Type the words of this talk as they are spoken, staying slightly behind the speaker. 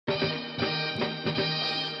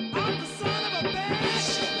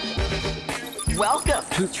Welcome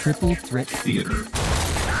to Triple Threat Theater.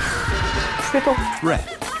 Triple Threat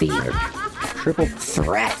Theater. Triple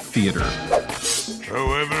Threat Theater.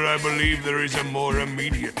 However, I believe there is a more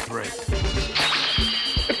immediate threat.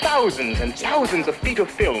 Thousands and thousands of feet of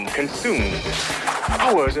film consumed.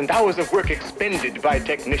 Hours and hours of work expended by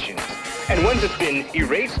technicians. And once it's been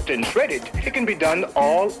erased and shredded, it can be done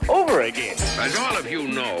all over again. As all of you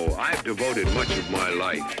know, I've devoted much of my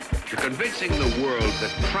life to convincing the world that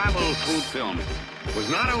travel through film was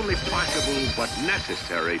not only possible, but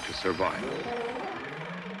necessary to survive.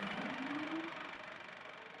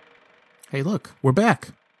 Hey, look, we're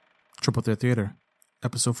back. Triple Threat Theater,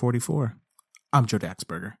 episode 44. I'm Joe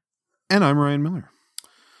Daxberger. And I'm Ryan Miller.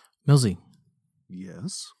 Millsy.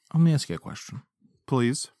 Yes? Let me ask you a question.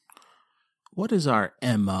 Please. What is our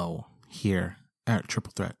MO here at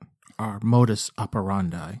Triple Threat? Our modus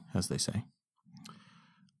operandi, as they say.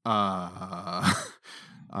 I'm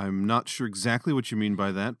not sure exactly what you mean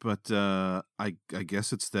by that, but I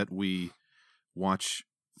guess it's that we watch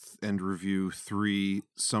and review 3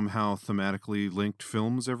 somehow thematically linked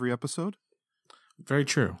films every episode. Very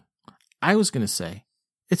true. I was going to say,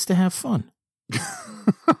 it's to have fun.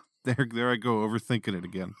 There I go, overthinking it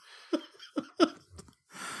again.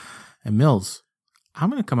 And Mills, I'm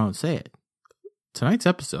going to come out and say it. Tonight's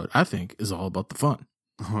episode, I think, is all about the fun.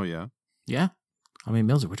 Oh, yeah? Yeah. I mean,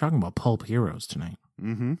 Millsy, we're talking about pulp heroes tonight.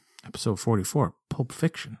 Mm-hmm. Episode 44, Pulp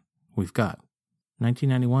Fiction. We've got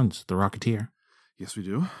 1991's The Rocketeer. Yes, we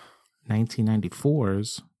do.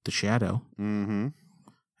 1994's The Shadow. Mm-hmm.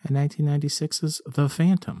 And 1996's The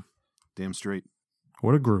Phantom. Damn straight.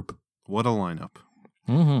 What a group. What a lineup.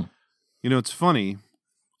 Mm-hmm. You know, it's funny.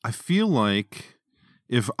 I feel like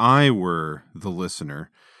if I were the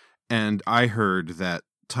listener and I heard that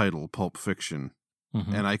title, Pulp Fiction,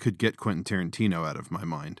 and I could get Quentin Tarantino out of my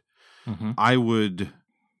mind, I would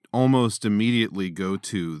almost immediately go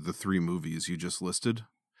to the 3 movies you just listed.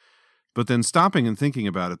 But then stopping and thinking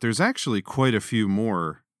about it, there's actually quite a few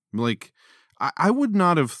more. Like, I would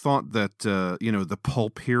not have thought that, the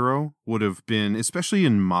pulp hero would have been, especially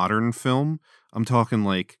in modern film, I'm talking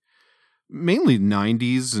like mainly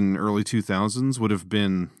 90s and early 2000s would have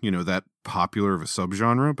been, that popular of a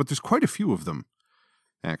subgenre, but there's quite a few of them,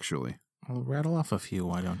 actually. I'll rattle off a few,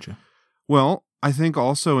 why don't you? Well, I think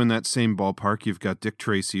also in that same ballpark, you've got Dick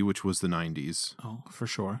Tracy, which was the 90s. Oh, for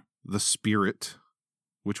sure. The Spirit,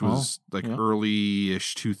 which was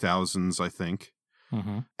early-ish 2000s, I think.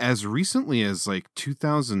 As recently as like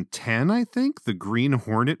 2010, I think, the Green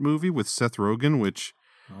Hornet movie with Seth Rogen, which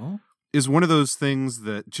is one of those things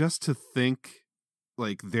that just to think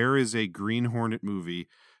like there is a Green Hornet movie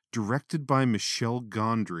directed by Michel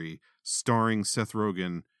Gondry starring Seth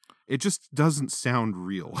Rogen, it just doesn't sound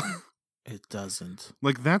real. It doesn't.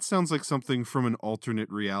 Like that sounds like something from an alternate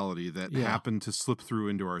reality that happened to slip through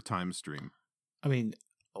into our time stream. I mean,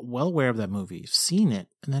 well aware of that movie. You've seen it,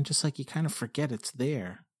 and then just like you kind of forget it's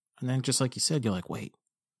there. And then just like you said, you're like, wait,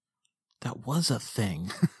 that was a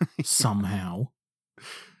thing somehow.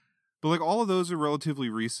 But like all of those are relatively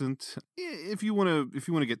recent. If you want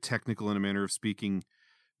to get technical in a manner of speaking,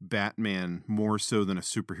 Batman more so than a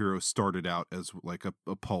superhero started out as like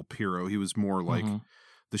a pulp hero. He was more like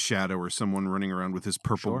the Shadow or someone running around with his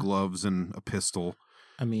purple gloves and a pistol.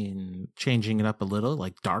 I mean, changing it up a little,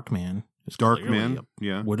 like Darkman. Darkman,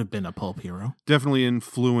 would have been a pulp hero. Definitely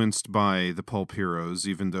influenced by the pulp heroes,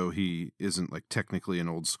 even though he isn't like technically an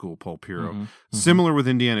old school pulp hero. Similar with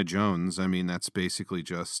Indiana Jones. I mean, that's basically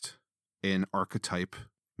just an archetype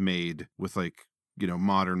made with like,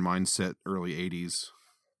 modern mindset, early 80s.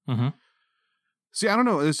 See, I don't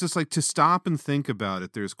know. It's just like to stop and think about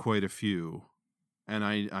it. There's quite a few. And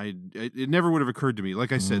it never would have occurred to me.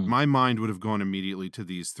 Like I said, my mind would have gone immediately to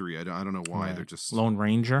these 3. I don't know why. Right. They're just Lone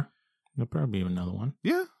Ranger. There'll probably be another one.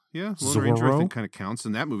 Yeah. Lone Zorro? Ranger, I think, kind of counts.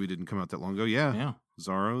 And that movie didn't come out that long ago. Yeah.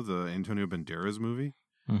 Zorro, the Antonio Banderas movie.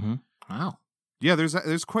 Wow. Yeah,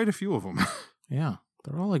 there's quite a few of them. Yeah.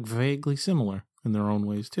 They're all like vaguely similar in their own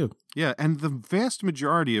ways, too. Yeah. And the vast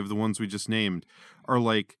majority of the ones we just named are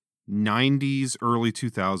like 90s, early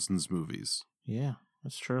 2000s movies. Yeah,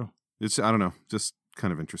 that's true. It's, I don't know, just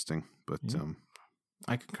kind of interesting. But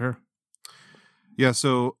I concur. Yeah,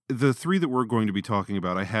 so the 3 that we're going to be talking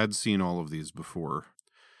about, I had seen all of these before.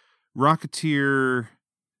 Rocketeer,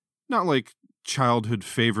 not like childhood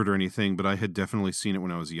favorite or anything, but I had definitely seen it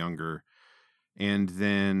when I was younger. And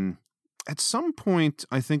then at some point,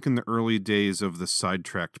 I think in the early days of the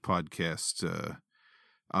Sidetracked podcast,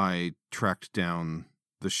 I tracked down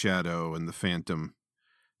The Shadow and The Phantom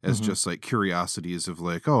as just like curiosities of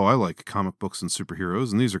like, oh, I like comic books and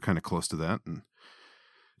superheroes, and these are kind of close to that. And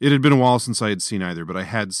It had been a while since I had seen either, but I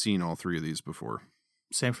had seen all three of these before.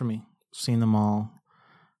 Same for me. Seen them all.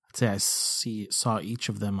 I'd say I saw each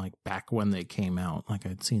of them like back when they came out. Like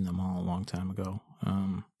I'd seen them all a long time ago.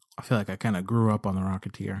 I feel like I kind of grew up on The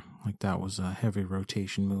Rocketeer. Like that was a heavy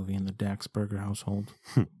rotation movie in the Daxberger household.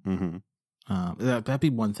 Mm-hmm. That'd be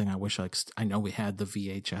one thing I wish. Like I know we had the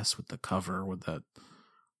VHS with the cover with the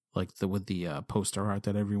poster art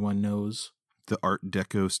that everyone knows. The Art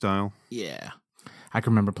Deco style. Yeah, I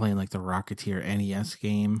can remember playing like the Rocketeer NES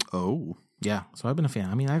game. Oh, yeah. So I've been a fan.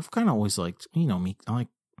 I mean, I've kind of always liked, me.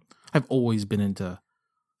 I've always been into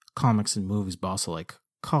comics and movies, but also like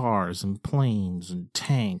cars and planes and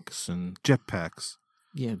tanks and jetpacks.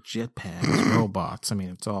 Yeah, jetpacks, robots. I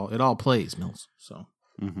mean, it all plays, Mills. So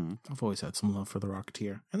I've always had some love for the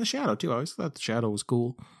Rocketeer and the Shadow too. I always thought the Shadow was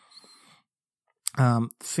cool.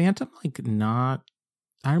 Phantom, not.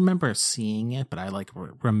 I remember seeing it, but I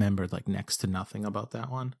remembered like next to nothing about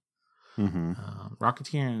that one. Mm-hmm.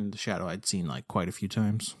 Rocketeer and the Shadow I'd seen like quite a few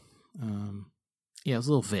times. Yeah, it was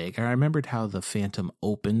a little vague. I remembered how the Phantom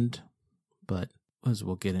opened, but as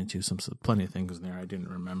we'll get into plenty of things in there I didn't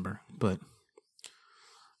remember. But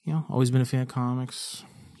always been a fan of comics,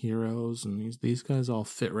 heroes, and these guys all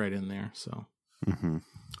fit right in there. So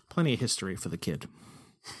plenty of history for the kid.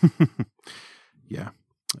 Yeah.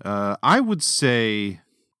 I would say,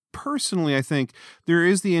 personally, I think there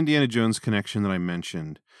is the Indiana Jones connection that I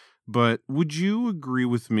mentioned, but would you agree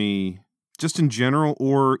with me, just in general,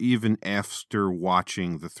 or even after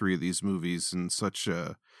watching the three of these movies in such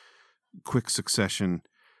a quick succession,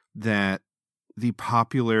 that the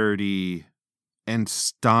popularity and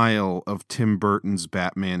style of Tim Burton's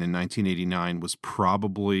Batman in 1989 was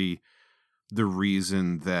probably the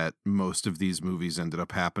reason that most of these movies ended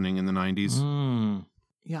up happening in the 90s?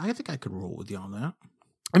 Yeah, I think I could roll with you on that.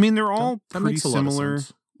 I mean, they're all that pretty makes a lot of similar.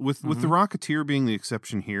 sense. With the Rocketeer being the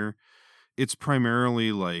exception here, it's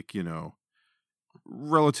primarily like,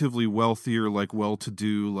 relatively wealthier, like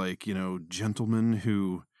well-to-do, like, gentlemen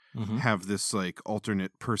who have this like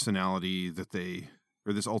alternate personality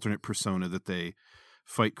this alternate persona that they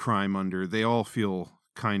fight crime under. They all feel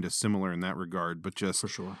kind of similar in that regard, but just, for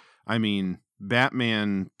sure. I mean,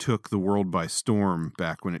 Batman took the world by storm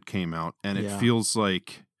back when it came out, and it feels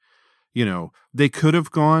like,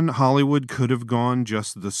 Hollywood could have gone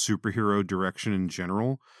just the superhero direction in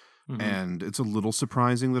general. And it's a little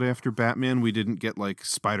surprising that after Batman, we didn't get like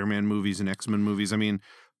Spider-Man movies and X-Men movies. I mean,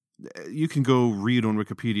 you can go read on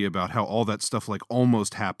Wikipedia about how all that stuff like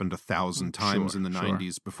almost happened 1,000 times in the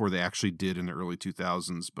 90s before they actually did in the early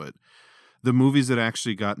 2000s. But the movies that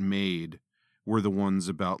actually got made were the ones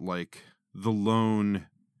about like the lone,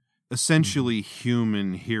 essentially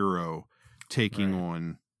human hero taking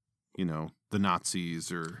on, the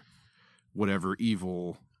Nazis or whatever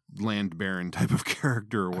evil land baron type of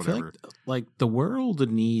character or whatever. I feel like the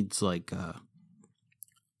world needs like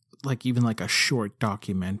even like a short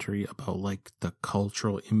documentary about like the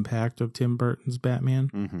cultural impact of Tim Burton's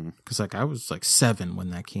Batman. Because like I was like 7 when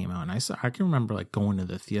that came out, and I can remember like going to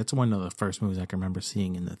the theater. It's one of the first movies I can remember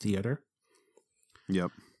seeing in the theater.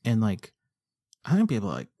 Yep. And like I think people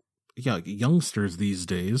like youngsters these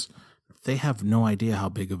days, they have no idea how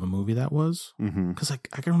big of a movie that was. Because like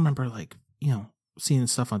I can remember like seeing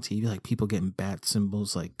stuff on TV, like people getting bat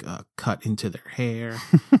symbols like cut into their hair,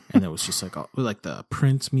 and there was just like the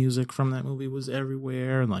Prince music from that movie was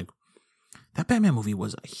everywhere, and like that Batman movie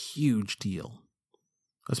was a huge deal,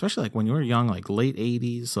 especially like when you were young, like late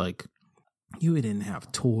 80s. Like you didn't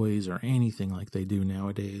have toys or anything like they do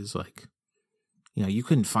nowadays. Like you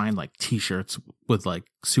couldn't find like T-shirts with like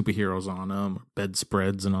superheroes on them, or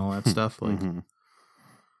bedspreads and all that stuff. Like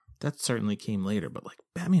that certainly came later, but like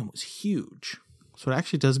Batman was huge. So it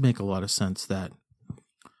actually does make a lot of sense that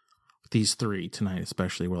these three tonight,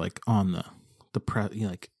 especially, were like on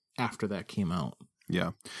like after that came out.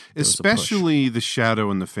 Yeah, especially the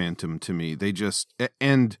Shadow and the Phantom. To me, they just,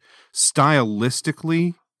 and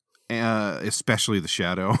stylistically, especially the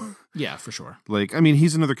Shadow. Yeah, for sure. Like, I mean,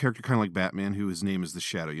 he's another character kind of like Batman, who his name is the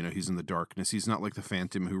Shadow. He's in the darkness. He's not like the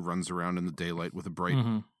Phantom who runs around in the daylight with a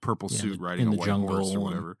bright purple suit riding a white horse or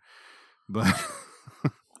whatever. But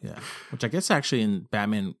yeah, which I guess actually in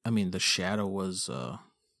Batman, I mean, the Shadow was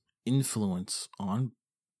influence on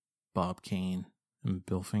Bob Kane and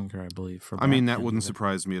Bill Finger, I believe. For Batman. I mean, that wouldn't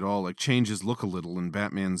surprise me at all. Like, changes look a little, and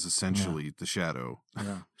Batman's essentially the Shadow.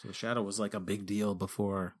 Yeah, so the Shadow was like a big deal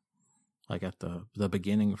before, like at the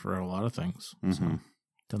beginning for a lot of things. So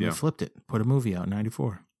then they flipped it, put a movie out in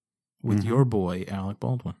 '94 with your boy Alec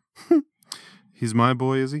Baldwin. He's my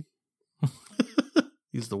boy, is he?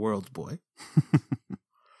 He's the world's boy.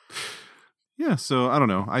 Yeah, so I don't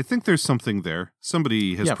know. I think there's something there.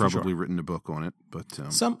 Somebody has Yeah, for probably sure. written a book on it, but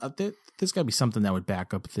There's got to be something that would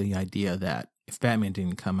back up the idea that if Batman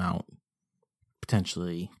didn't come out,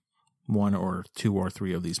 potentially 1 or 2 or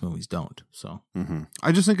 3 of these movies don't. So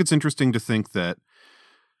I just think it's interesting to think that,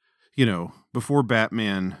 before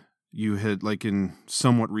Batman, you had, like, in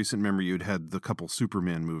somewhat recent memory, you'd had the couple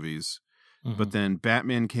Superman movies, but then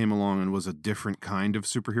Batman came along and was a different kind of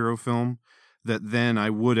superhero film that then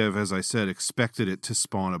I would have, as I said, expected it to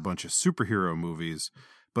spawn a bunch of superhero movies,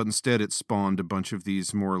 but instead it spawned a bunch of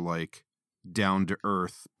these more like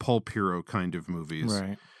down-to-earth pulp hero kind of movies.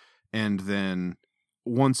 right. And then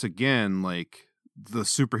once again, like, the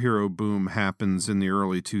superhero boom happens in the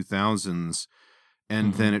early 2000s,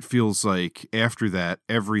 and then it feels like after that,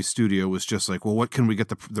 every studio was just like, well, what can we get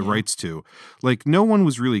the rights to? Like, no one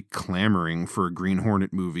was really clamoring for a Green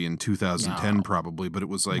Hornet movie in 2010 probably, but it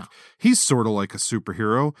was like, he's sort of like a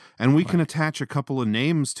superhero, and we can attach a couple of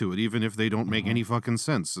names to it, even if they don't make any fucking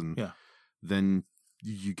sense. And then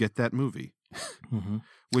you get that movie,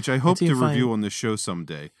 which I hope to review on this show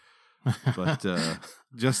someday. But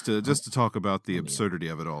just to talk about the absurdity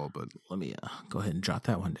of it all. But let me go ahead and jot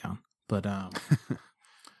that one down. But yeah,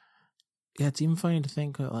 it's even funny to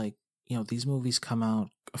think that, like, these movies come out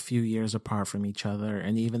a few years apart from each other,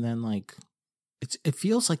 and even then, like, it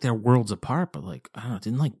feels like they're worlds apart. But, like, I don't know,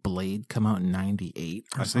 didn't, like, Blade come out in '98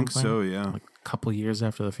 or something? I think so, yeah. Like a couple years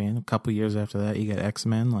after the Phantom, a couple years after that, you got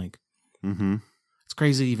X-Men. Like, it's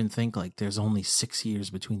crazy to even think, like, there's only 6 years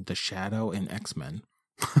between The Shadow and X-Men.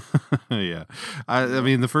 Yeah, I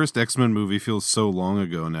mean, the first X-Men movie feels so long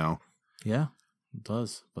ago now. Yeah, it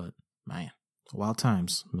does. But man, wild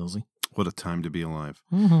times, Millsy. What a time to be alive.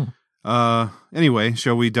 Anyway,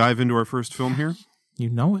 shall we dive into our first film here?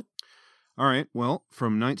 You know it. All right. Well,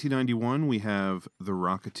 from 1991, we have The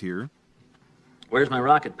Rocketeer. Where's my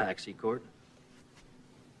rocket pack, Secord?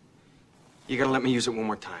 You gotta let me use it one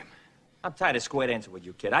more time. I'm tired of square dancing with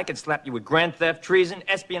you, kid. I can slap you with grand theft, treason,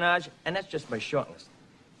 espionage, and that's just my short list.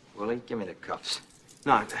 Willie, give me the cuffs.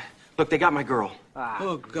 No, look, they got my girl.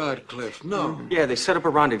 Oh, God, Cliff, no. Yeah, they set up a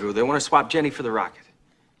rendezvous. They want to swap Jenny for the rocket.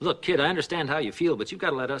 Look, kid, I understand how you feel, but you've got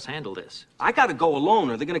to let us handle this. I gotta go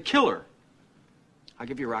alone or they're gonna kill her. I'll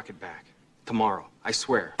give your rocket back. Tomorrow, I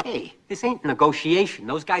swear. Hey, this ain't negotiation.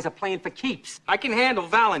 Those guys are playing for keeps. I can handle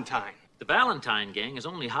Valentine. The Valentine gang has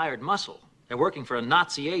only hired muscle. They're working for a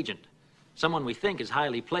Nazi agent. Someone we think is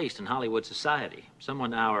highly placed in Hollywood society.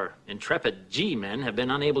 Someone our intrepid G-men have been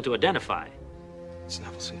unable to identify. It's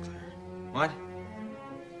Neville Sinclair. What?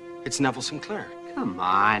 It's Neville Sinclair. Come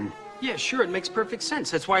on. Yeah, sure, it makes perfect sense.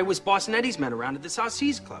 That's why he was bossing Eddie's men around at the South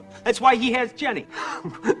Seas Club. That's why he has Jenny.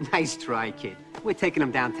 Nice try, kid. We're taking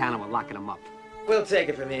him downtown and we're locking him up. We'll take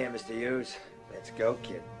it from here, Mr. Hughes. Let's go,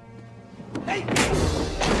 kid. Hey!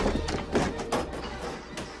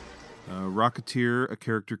 Rocketeer, a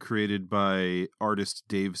character created by artist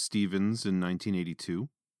Dave Stevens in 1982.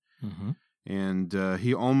 And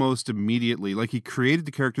he almost immediately, like, he created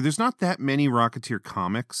the character. There's not that many Rocketeer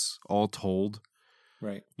comics, all told.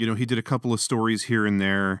 Right. He did a couple of stories here and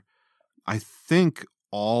there. I think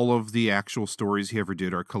all of the actual stories he ever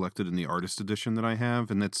did are collected in the artist edition that I have,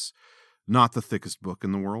 and that's not the thickest book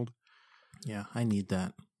in the world. Yeah, I need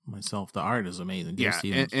that myself. The art is amazing. Yeah,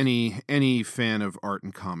 any fan of art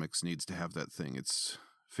and comics needs to have that thing. It's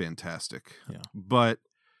fantastic. Yeah. But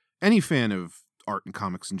any fan of art and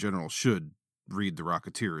comics in general should read The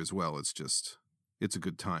Rocketeer as well. It's a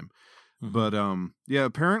good time. But yeah,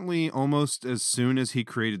 apparently almost as soon as he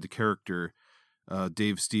created the character,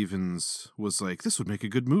 Dave Stevens was like, this would make a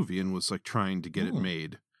good movie, and was like trying to get it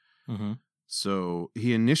made. So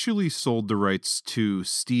he initially sold the rights to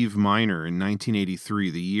Steve Miner in 1983,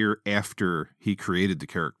 the year after he created the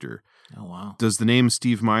character. Oh, wow. Does the name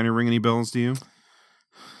Steve Miner ring any bells to you?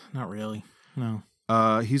 Not really. No.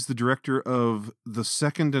 He's the director of the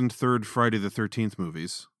second and third Friday the 13th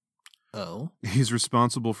movies. Oh. He's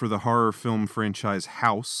responsible for the horror film franchise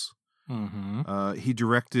House. He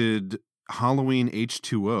directed Halloween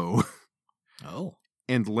H2O. Oh.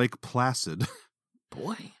 And Lake Placid.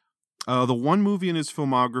 Boy. The one movie in his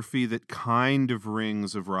filmography that kind of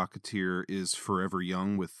rings of Rocketeer is Forever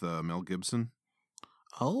Young with Mel Gibson.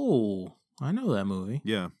 Oh, I know that movie.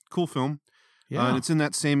 Yeah, cool film. Yeah. And it's in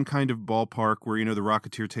that same kind of ballpark where, the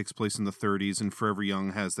Rocketeer takes place in the 30s, and Forever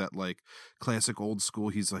Young has that, like, classic old school.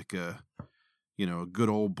 He's like a good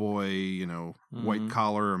old boy, white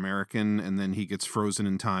collar American, and then he gets frozen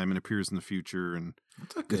in time and appears in the future. And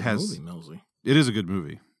it's a good movie, Millsy. It is a good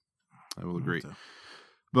movie. I will agree.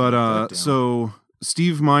 But so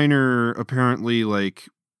Steve Miner apparently, like,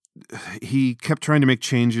 he kept trying to make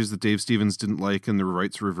changes that Dave Stevens didn't like, and the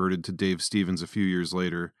rights reverted to Dave Stevens a few years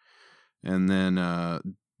later. And then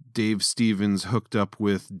Dave Stevens hooked up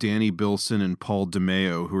with Danny Bilson and Paul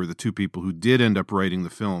DeMeo, who are the two people who did end up writing the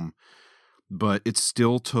film. But it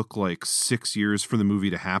still took like 6 years for the movie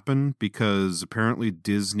to happen because apparently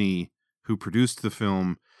Disney, who produced the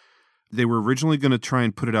film, they were originally going to try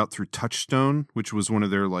and put it out through Touchstone, which was one of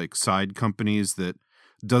their like side companies that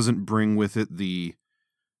doesn't bring with it the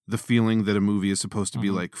feeling that a movie is supposed to be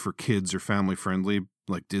like for kids or family friendly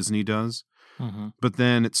like Disney does. But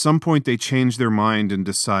then at some point they changed their mind and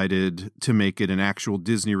decided to make it an actual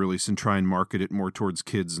Disney release and try and market it more towards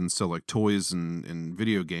kids and sell like toys and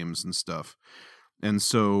video games and stuff. And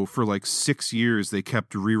so for like 6 years they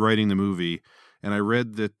kept rewriting the movie. And I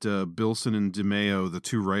read that Bilson and DeMeo, the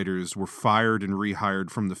two writers, were fired and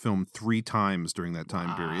rehired from the film 3 times during that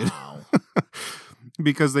time period.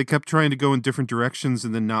 Because they kept trying to go in different directions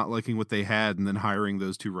and then not liking what they had and then hiring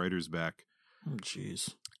those two writers back. Oh,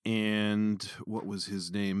 jeez. And what was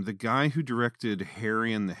his name? The guy who directed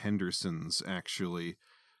Harry and the Hendersons actually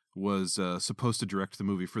was supposed to direct the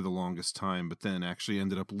movie for the longest time, but then actually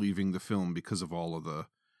ended up leaving the film because of all of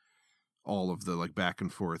the like back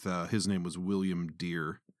and forth. His name was William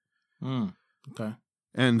Deere. Okay.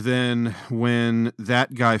 And then when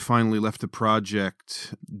that guy finally left the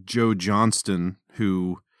project, Joe Johnston,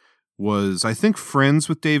 who was, I think, friends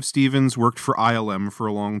with Dave Stevens, worked for ILM for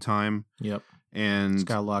a long time. Yep. And he's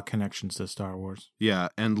got a lot of connections to Star Wars. Yeah,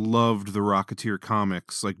 and loved the Rocketeer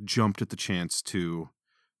comics, like jumped at the chance to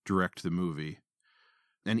direct the movie.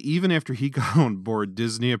 And even after he got on board,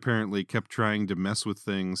 Disney apparently kept trying to mess with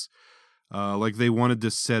things. Like they wanted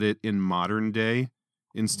to set it in modern day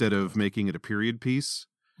instead of making it a period piece.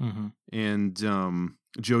 And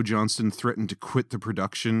Joe Johnston threatened to quit the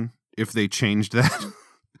production if they changed that.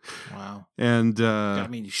 Wow. And I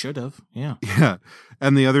mean, you should have. Yeah. Yeah.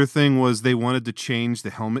 And the other thing was they wanted to change the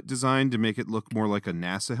helmet design to make it look more like a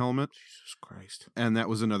NASA helmet. Jesus Christ. And that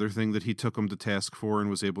was another thing that he took him to task for and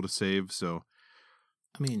was able to save. So,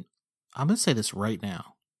 I mean, I'm going to say this right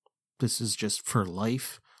now. This is just for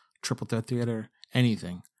life, Triple Threat Theater,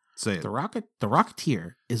 anything. Say it. The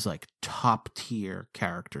Rocketeer is like top tier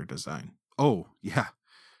character design. Oh, yeah.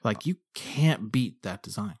 Like you can't beat that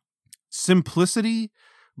design. Simplicity,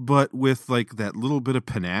 but with like that little bit of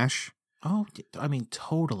panache. Oh, I mean,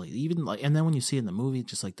 totally. Even like, and then when you see it in the movie,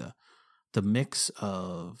 just like the mix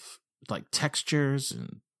of like textures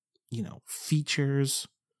and, you know, features,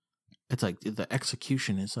 it's like the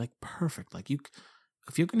execution is like perfect. Like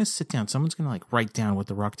if you're going to sit down, someone's going to like write down what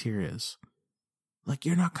the Rocketeer is. Like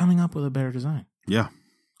you're not coming up with a better design. Yeah.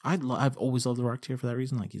 I've always loved the Rocketeer for that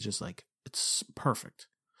reason. Like he's just like, it's perfect.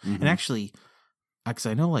 And actually, because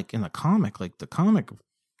I know like in the comic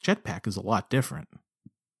Jetpack is a lot different.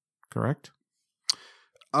 Correct?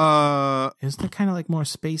 Isn't it kind of like more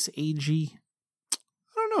space agey?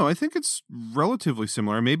 I don't know. I think it's relatively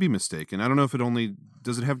similar. I may be mistaken. I don't know if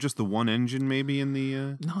does it have just the one engine maybe in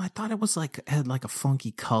the No, I thought it was had like a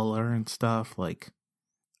funky color and stuff. Like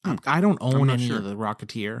I don't own any of the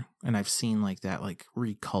Rocketeer, and I've seen like that like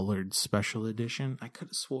recolored special edition. I could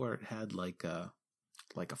have swore it had like a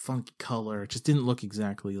funky color. It just didn't look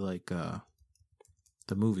exactly like the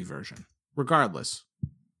movie version. Regardless,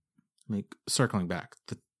 like circling back,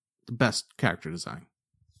 the best character design.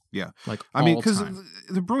 Yeah. Like I mean, because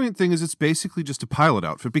the brilliant thing is it's basically just a pilot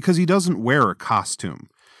outfit because he doesn't wear a costume.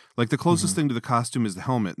 Like the closest thing to the costume is the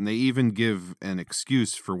helmet, and they even give an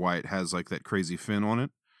excuse for why it has like that crazy fin on it.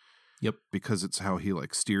 Yep. Because it's how he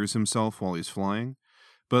like steers himself while he's flying.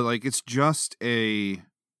 But like it's just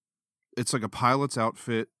it's like a pilot's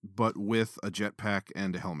outfit, but with a jetpack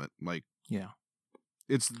and a helmet. Like, yeah,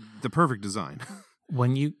 it's the perfect design.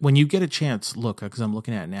 When you get a chance, look, because I'm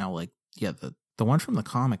looking at it now. Like, yeah, the one from the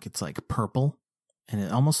comic, it's like purple, and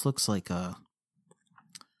it almost looks like a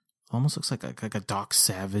Doc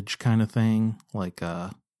Savage kind of thing, like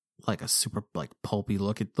a super like pulpy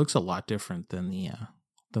look. It looks a lot different than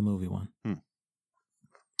the movie one.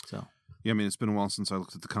 So. Yeah, I mean, it's been a while since I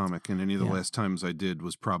looked at the comic, and any of the last times I did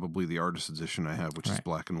was probably the artist edition I have, which is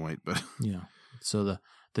black and white. But yeah, so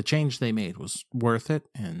the change they made was worth it,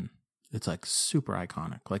 and it's like super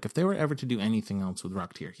iconic. Like if they were ever to do anything else with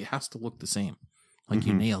Rocketeer, he has to look the same. Like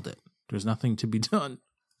you nailed it. There's nothing to be done.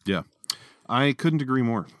 Yeah, I couldn't agree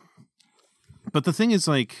more. But the thing is,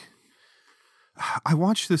 like, I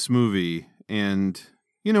watched this movie, and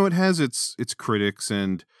you know, it has its critics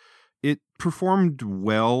and. It performed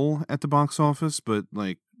well at the box office, but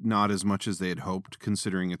like not as much as they had hoped,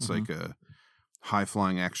 considering it's like a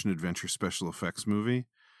high-flying action-adventure special effects movie.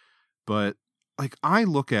 But like, I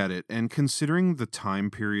look at it, and considering the time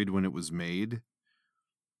period when it was made,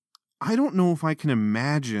 I don't know if I can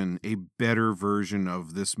imagine a better version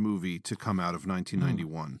of this movie to come out of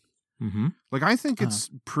 1991. Mm-hmm. Like, I think it's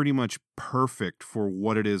pretty much perfect for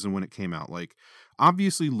what it is and when it came out. Like,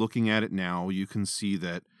 obviously, looking at it now, you can see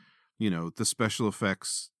that, you know, the special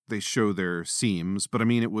effects, they show their seams. But, I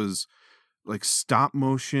mean, it was like stop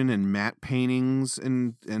motion and matte paintings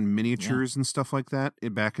and miniatures and stuff like that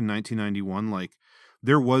back in 1991. Like,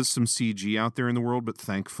 there was some CG out there in the world, but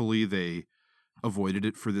thankfully they avoided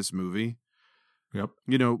it for this movie. Yep.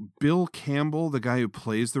 You know, Bill Campbell, the guy who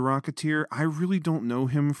plays the Rocketeer, I really don't know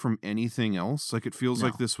him from anything else. Like, it feels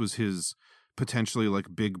like this was his potentially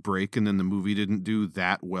like big break, and then the movie didn't do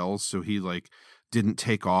that well, so he like didn't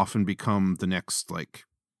take off and become the next like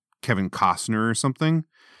Kevin Costner or something.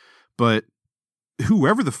 But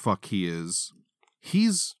whoever the fuck he is,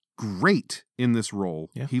 he's great in this role.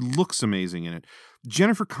 Yeah. He looks amazing in it.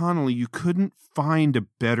 Jennifer Connelly, you couldn't find a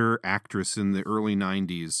better actress in the early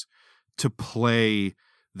 90s to play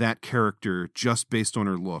that character just based on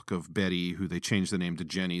her look of Betty, who they changed the name to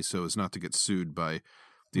Jenny so as not to get sued by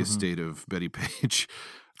the estate of Betty Page.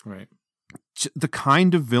 Right. The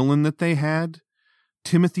kind of villain that they had,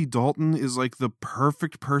 Timothy Dalton is like the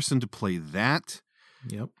perfect person to play that.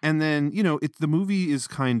 Yep. And then, you know, the movie is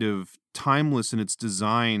kind of timeless in its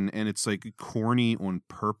design, and it's like corny on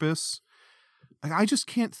purpose. I just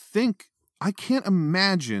can't I can't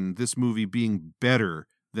imagine this movie being better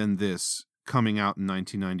than this coming out in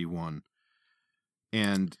 1991.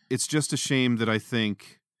 And it's just a shame that I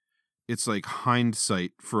think it's like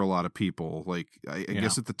hindsight for a lot of people. Like, I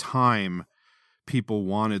guess at the time, people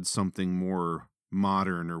wanted something more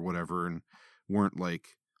modern or whatever, and weren't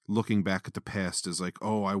like looking back at the past as like,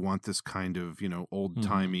 oh, I want this kind of, you know, old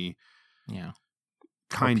timey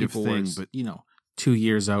kind of thing. But, you know, 2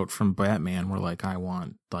 years out from Batman, we're like, I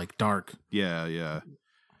want like dark. Yeah.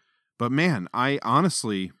 But man, I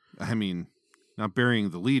honestly, I mean, not burying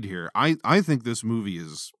the lead here, I think this movie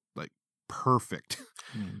is like perfect.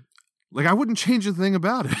 Like, I wouldn't change a thing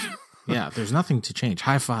about it. Yeah, there's nothing to change.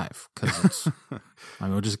 High five, because it's. I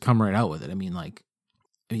mean, we'll just come right out with it. I mean,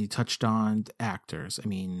 you touched on the actors. I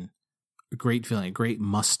mean, a great villain, a great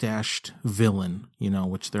mustached villain. You know,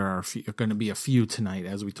 which there are going to be a few tonight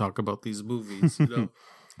as we talk about these movies. You know,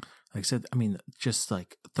 like I said, I mean, just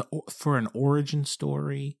like for an origin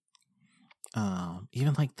story.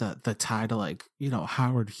 Even like the tie to, like, you know,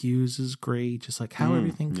 Howard Hughes is great. Just like how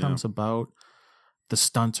everything comes about. The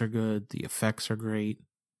stunts are good. The effects are great.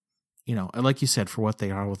 You know, like you said, for what they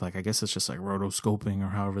are, with like, I guess it's just like rotoscoping or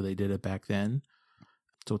however they did it back then.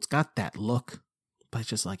 So it's got that look, but it's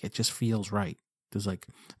just like, it just feels right. There's like,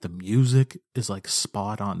 the music is like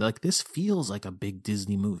spot on. Like, this feels like a big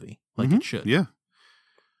Disney movie. Like it should. Yeah.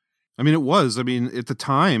 I mean, it was. I mean, at the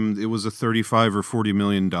time, it was a $35 or $40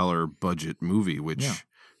 million budget movie, which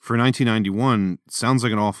for 1991 sounds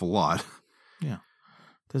like an awful lot. Yeah.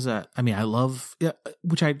 There's that. I mean, I love,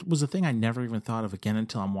 which was a thing I never even thought of again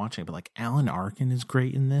until I'm watching it. But like, Alan Arkin is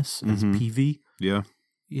great in this as PV. Yeah.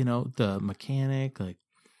 You know, the mechanic. Like,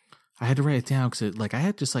 I had to write it down because I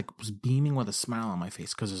had just like was beaming with a smile on my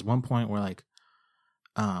face, because there's one point where like,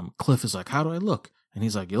 Cliff is like, "How do I look?" And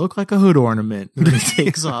he's like, "You look like a hood ornament." And he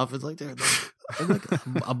takes off. It's like there's like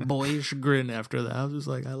a boyish grin after that. I was just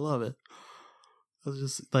like, I love it. I was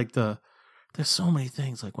just like there's so many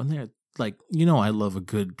things, like when they're like, you know, I love a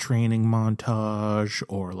good training montage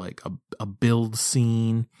or like a build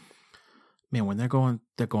scene. Man, when they're going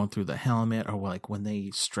through the helmet, or like when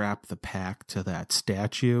they strap the pack to that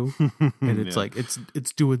statue and it's like it's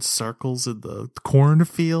doing circles in the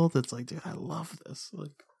cornfield. It's like, dude, I love this.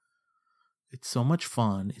 Like, it's so much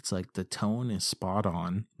fun. It's like the tone is spot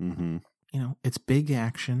on. Mm-hmm. You know, it's big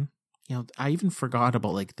action. You know, I even forgot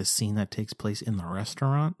about like the scene that takes place in the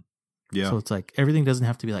restaurant. Yeah. So it's like everything doesn't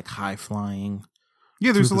have to be like high flying.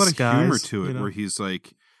 Yeah, there's a lot of humor to it, where he's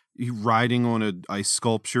like riding on a ice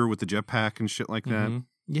sculpture with the jetpack and shit like that.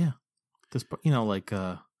 Yeah. This, you know, like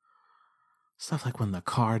stuff like when the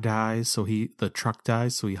car dies, the truck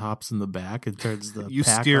dies, so he hops in the back and turns the you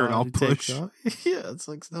pack steer on it, I'll and push. takes off. Yeah, it's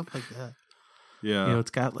like stuff like that. Yeah. You know,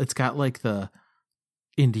 it's got like the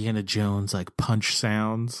Indiana Jones like punch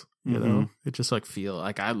sounds. You know, it just like feel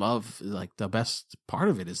like, I love, like, the best part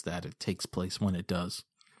of it is that it takes place when it does.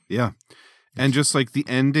 Yeah. And just like the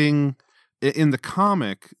ending in the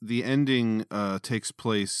comic, the ending takes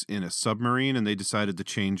place in a submarine, and they decided to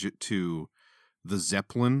change it to the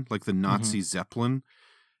Zeppelin, like the Nazi Zeppelin.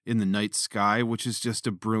 in the night sky, which is just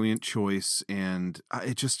a brilliant choice. And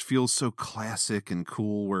it just feels so classic and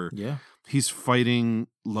cool where he's fighting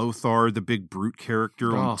Lothar, the big brute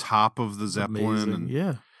character, on top of the Zeppelin.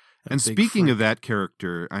 Amazing. And speaking of that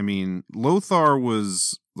character, I mean, Lothar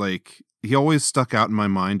was like, he always stuck out in my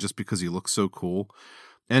mind just because he looks so cool.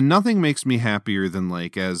 And nothing makes me happier than,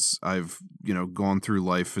 like, as I've, gone through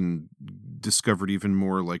life and discovered even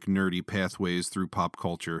more like nerdy pathways through pop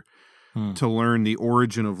culture, to learn the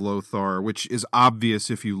origin of Lothar, which is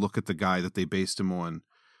obvious if you look at the guy that they based him on,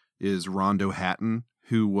 is Rondo Hatton,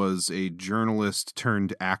 who was a journalist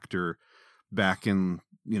turned actor back in,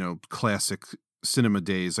 classic cinema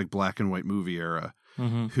days, like black and white movie era,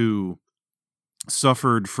 who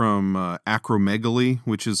suffered from acromegaly,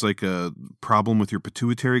 which is like a problem with your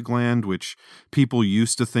pituitary gland, which people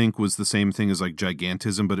used to think was the same thing as like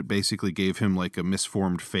gigantism, but it basically gave him like a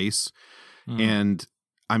misformed face. And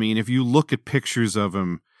I mean, if you look at pictures of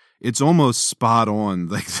him, it's almost spot on,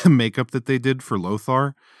 like the makeup that they did for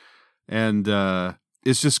Lothar. And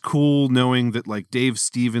it's just cool knowing that like Dave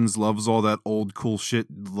Stevens loves all that old cool shit,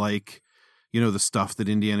 like, the stuff that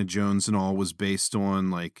Indiana Jones and all was based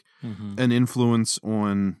on, like an influence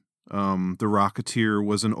on The Rocketeer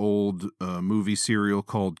was an old movie serial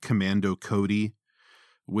called Commando Cody,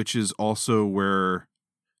 which is also where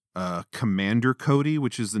Commander Cody,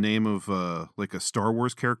 which is the name of like a Star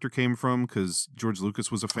Wars character, came from, because George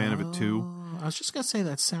Lucas was a fan of it too. I was just gonna say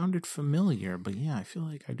that sounded familiar, but I feel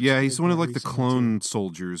like I just he's one of like the clone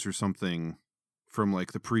soldiers or something from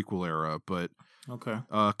like the prequel era. But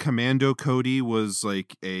Commando Cody was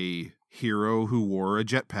like a hero who wore a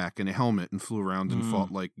jetpack and a helmet and flew around and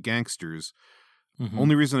fought like gangsters.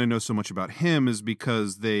 Only reason I know so much about him is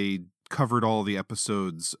because they covered all the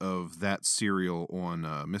episodes of that serial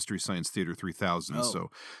on Mystery Science Theater 3000. So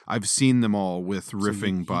I've seen them all with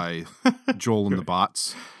riffing by Joel and the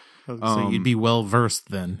Bots. So you'd be well versed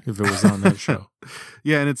then if it was on that show.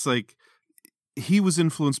 And it's like he was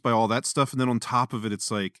influenced by all that stuff, and then on top of it,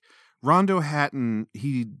 it's like Rondo Hatton,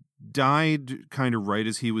 he died kind of right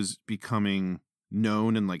as he was becoming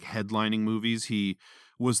known and like headlining movies. He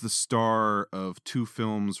was the star of 2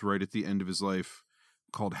 films right at the end of his life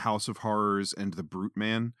called House of Horrors and The Brute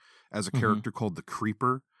Man, as a character called the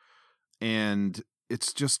Creeper. And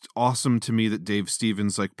it's just awesome to me that Dave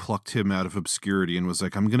Stevens like plucked him out of obscurity and was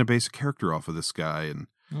like, I'm going to base a character off of this guy. And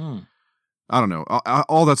I don't know,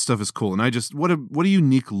 all that stuff is cool. And I just, what a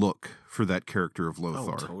unique look for that character of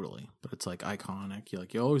Lothar. Oh, totally. But it's like iconic.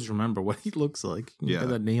 You always remember what he looks like. You got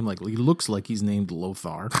that name, like he looks like he's named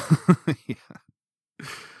Lothar.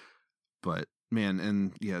 But man,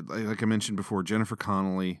 and like I mentioned before, Jennifer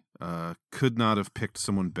Connelly could not have picked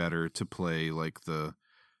someone better to play like the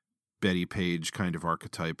Betty Page kind of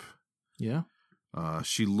archetype.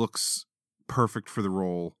 She looks perfect for the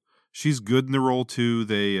role. She's good in the role too.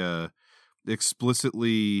 They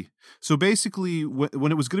explicitly, so basically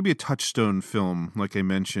when it was going to be a Touchstone film, like I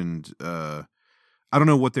mentioned, I don't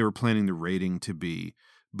know what they were planning the rating to be,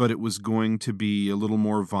 but it was going to be a little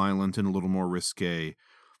more violent and a little more risque.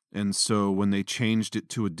 And so when they changed it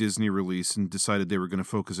to a Disney release and decided they were going to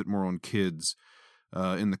focus it more on kids,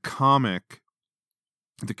 in the comic,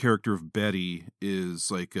 the character of Betty is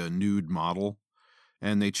like a nude model,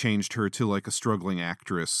 and they changed her to like a struggling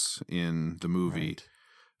actress in the movie. Right.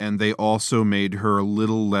 And they also made her a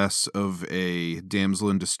little less of a damsel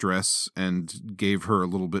in distress and gave her a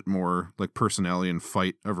little bit more like personality and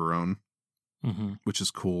fight of her own, which is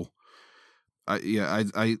cool.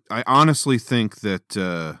 I honestly think that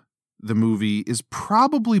the movie is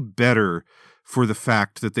probably better for the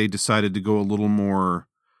fact that they decided to go a little more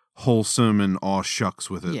wholesome and aw shucks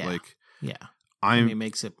with it. It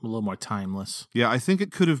makes it a little more timeless. I think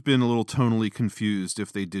it could have been a little tonally confused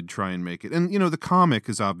if they did try and make it. And the comic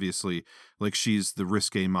is obviously like she's the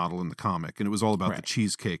risque model in the comic, and it was all about the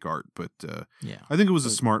cheesecake art. But I think it was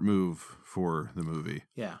a smart move for the movie.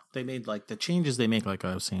 They made like the changes they make, like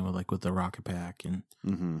I was saying, with the Rocket Pack and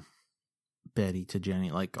Betty to Jenny,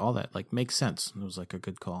 like all that, like makes sense. It was like a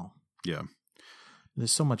good call.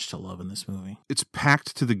 There's so much to love in this movie. It's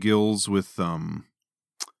packed to the gills with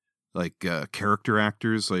character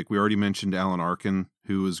actors. Like we already mentioned Alan Arkin,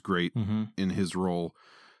 who was great in his role.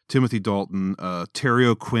 Timothy Dalton, Terry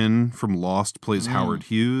O'Quinn from Lost plays Howard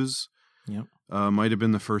Hughes. Might have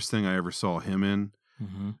been the first thing I ever saw him in.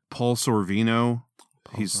 Paul Sorvino.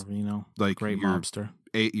 He's like great mobster.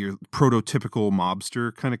 Your prototypical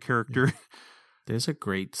mobster kind of character. There's a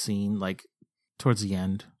great scene like towards the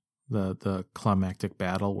end, the climactic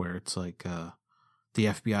battle where it's like the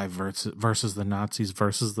FBI versus the Nazis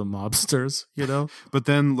versus the mobsters, you know? But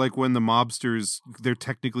then, like, when the mobsters, they're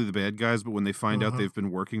technically the bad guys, but when they find out they've been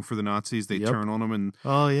working for the Nazis, they turn on them. And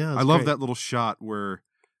oh, yeah. I love that little shot where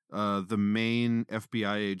the main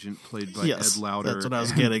FBI agent, played by Ed Lauter, that's what I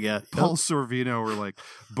was getting at. Paul Sorvino are, like,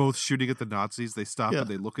 both shooting at the Nazis. They stop and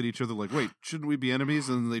they look at each other like, wait, shouldn't we be enemies?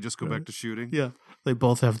 And then they just go back to shooting. Yeah. They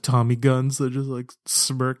both have Tommy guns. They just, like,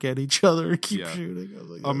 smirk at each other and keep shooting. I was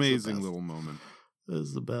like, amazing little moment. That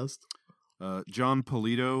is the best. John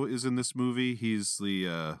Polito is in this movie. He's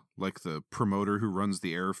the like the promoter who runs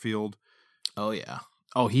the airfield. Oh yeah.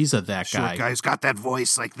 Oh, he's that guy. Short guy's got that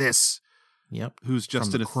voice like this. Yep. Who's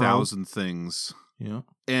just in 1,000 things. Yeah.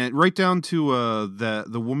 And right down to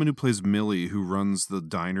the woman who plays Millie, who runs the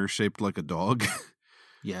diner shaped like a dog.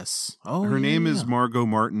 Yes. Oh, her name is Margot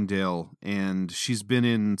Martindale, and she's been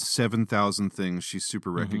in 7,000 things. She's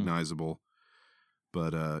super recognizable.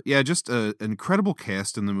 But, just an incredible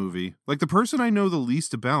cast in the movie. Like, the person I know the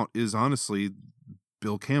least about is, honestly,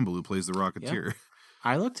 Bill Campbell, who plays the Rocketeer. Yeah.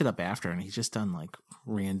 I looked it up after, and he's just done, like,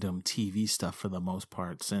 random TV stuff for the most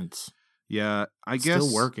part since. Yeah, I guess...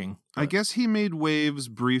 Still working. But I guess he made waves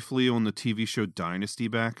briefly on the TV show Dynasty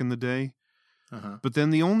back in the day. But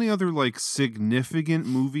then the only other, like, significant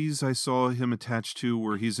movies I saw him attached to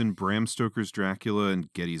were he's in Bram Stoker's Dracula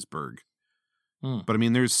and Gettysburg. But I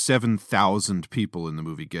mean, there's 7,000 people in the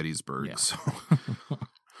movie Gettysburg. Yeah. So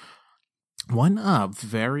one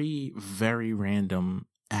very, very random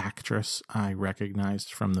actress I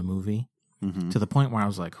recognized from the movie to the point where I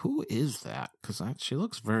was like, who is that? Because she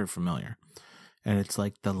looks very familiar. And it's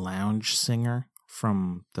like the lounge singer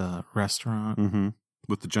from the restaurant.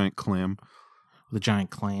 With the giant clam. The giant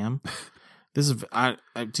clam. This is.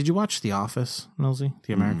 Did you watch The Office, Millsy?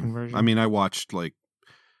 The American version? I mean, I watched like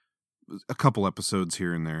a couple episodes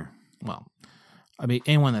here and there. Well, I mean,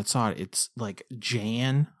 anyone that saw it, it's like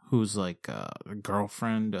Jan, who's like a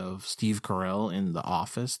girlfriend of Steve Carell in The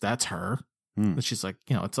Office. That's her. She's like,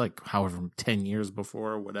 it's like however 10 years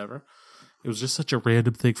before or whatever. It was just such a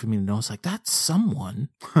random thing for me to know. It's like, that's someone.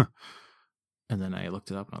 And then I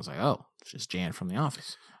looked it up and I was like, oh, it's just Jan from The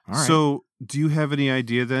Office. All right. So do you have any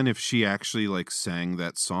idea then if she actually like sang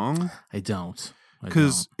that song? I don't.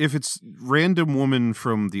 Because if it's random woman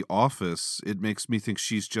from The Office, it makes me think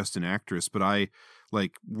she's just an actress. But I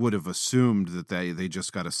like would have assumed that they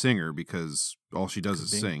just got a singer because all she does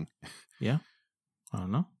is sing. Yeah. I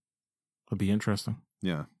don't know. It'd be interesting.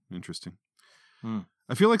 Yeah. Interesting.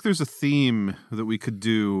 I feel like there's a theme that we could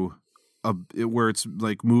do where it's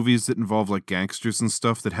like movies that involve like gangsters and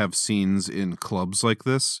stuff that have scenes in clubs like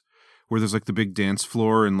this, where there's like the big dance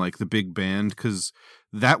floor and like the big band. Because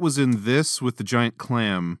that was in this with the giant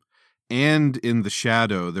clam, and in The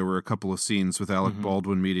Shadow there were a couple of scenes with Alec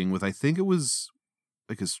Baldwin meeting with, I think it was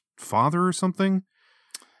like his father or something.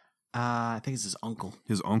 I think it's his uncle.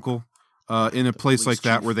 His uncle. In a place like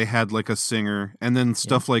that where they had like a singer, and then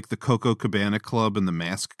stuff like the Coco Cabana Club and The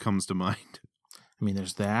Mask comes to mind. I mean,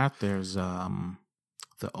 there's that. There's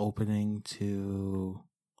the opening to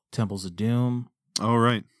Temples of Doom. Oh,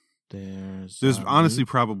 right. There's honestly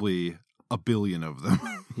probably a billion of them.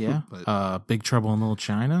 Yeah. But, Big Trouble in Little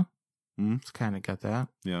China. It's kind of got that.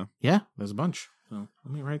 Yeah. Yeah, there's a bunch. So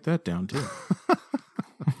let me write that down too.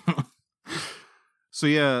 So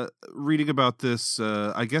yeah, reading about this,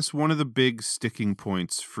 I guess one of the big sticking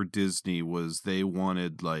points for Disney was they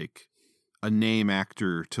wanted like a name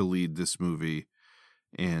actor to lead this movie.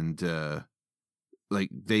 And like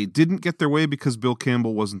they didn't get their way because Bill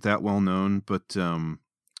Campbell wasn't that well known, but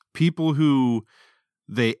people who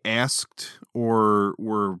they asked or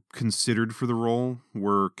were considered for the role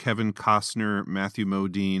were Kevin Costner, Matthew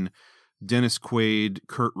Modine, Dennis Quaid,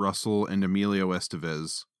 Kurt Russell, and Emilio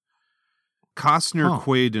Estevez. Costner,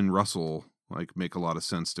 Quaid, and Russell like make a lot of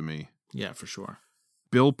sense to me. Yeah, for sure.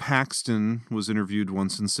 Bill Paxton was interviewed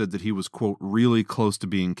once and said that he was, quote, really close to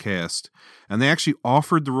being cast. And they actually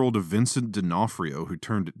offered the role to Vincent D'Onofrio, who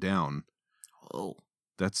turned it down. Oh.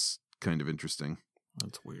 That's kind of interesting.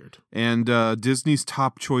 That's weird. And Disney's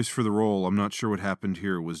top choice for the role, I'm not sure what happened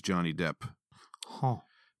here, was Johnny Depp. Huh.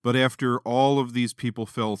 But after all of these people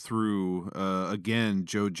fell through, again,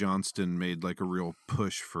 Joe Johnston made like a real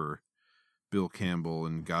push for Bill Campbell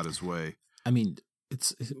and got his way. I mean,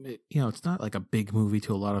 it's not like a big movie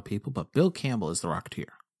to a lot of people, but Bill Campbell is the Rocketeer.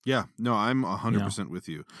 Yeah, no, I'm 100% with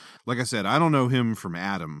you. Like I said, I don't know him from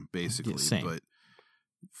Adam, basically, but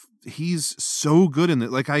he's so good in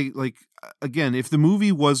it. Like again, if the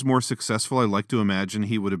movie was more successful, I like to imagine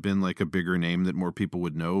he would have been like a bigger name that more people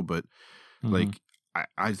would know. But like,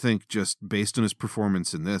 I think just based on his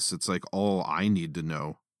performance in this, it's like all I need to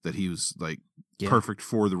know that he was like perfect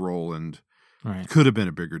for the role, and Right. Could have been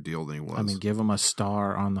a bigger deal than he was. I mean, give him a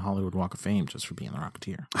star on the Hollywood Walk of Fame just for being the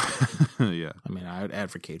Rocketeer. Yeah. I mean, I would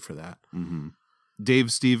advocate for that. Mm-hmm.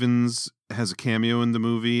 Dave Stevens has a cameo in the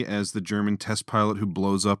movie as the German test pilot who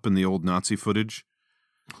blows up in the old Nazi footage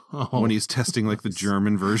when he's testing like the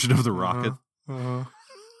German version of the rocket.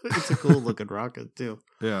 It's a cool looking rocket too.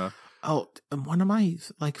 Yeah. Oh, and one of my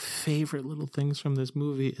like favorite little things from this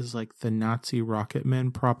movie is like the Nazi rocket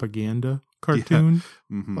men propaganda cartoon.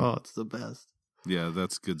 Yeah. Mm-hmm. Oh, it's the best. Yeah,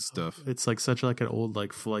 that's good stuff. It's like such like an old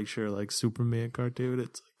like Fleischer like Superman cartoon.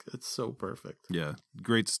 It's so perfect. Yeah,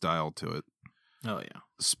 great style to it. Oh yeah.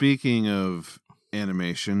 Speaking of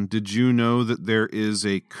animation, did you know that there is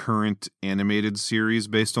a current animated series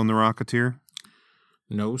based on the Rocketeer?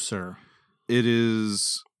 No, sir. It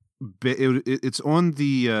is. It's on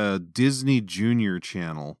the Disney Junior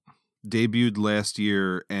channel. Debuted last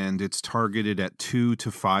year, and it's targeted at 2 to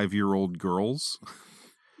 5 year old girls.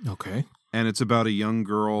 Okay. And it's about a young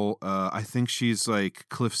girl. I think she's like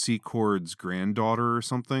Cliff Secord's granddaughter or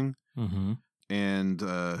something. Mm-hmm.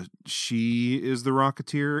 And she is the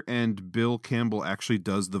Rocketeer, and Bill Campbell actually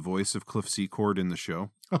does the voice of Cliff Secord in the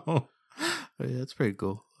show. Oh, yeah, that's pretty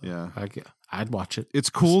cool. Yeah. I'd watch it. It's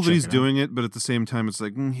cool that he's doing it, but at the same time, it's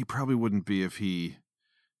like, he probably wouldn't be if he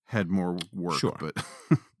had more work. Sure. But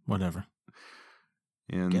whatever.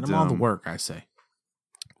 And get him all the work, I say.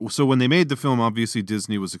 So when they made the film, obviously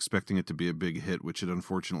Disney was expecting it to be a big hit, which it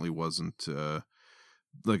unfortunately wasn't.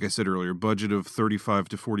 Like I said earlier, budget of 35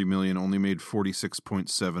 to 40 million, only made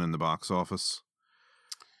 46.7 in the box office.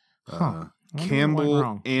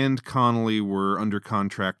 Campbell and Connolly were under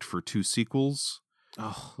contract for 2 sequels,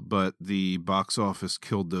 but the box office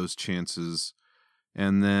killed those chances.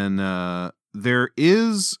 And then there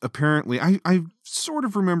is apparently, I sort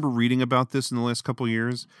of remember reading about this in the last couple of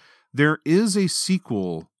years. There is a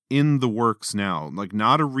sequel in the works now, like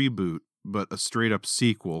not a reboot, but a straight up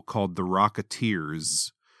sequel called The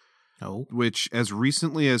Rocketeers. Oh. Which, as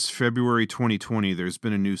recently as February 2020, there's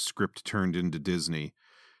been a new script turned into Disney.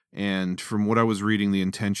 And from what I was reading, the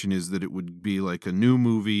intention is that it would be like a new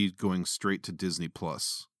movie going straight to Disney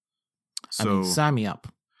Plus. So, I mean, sign me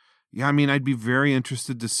up. Yeah, I mean, I'd be very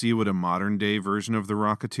interested to see what a modern day version of The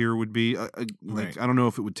Rocketeer would be. Right. I don't know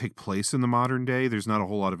if it would take place in the modern day. There's not a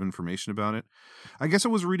whole lot of information about it. I guess I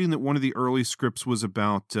was reading that one of the early scripts was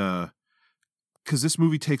about, because this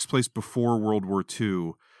movie takes place before World War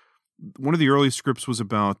II. One of the early scripts was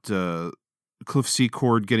about Cliff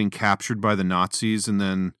Secord getting captured by the Nazis, and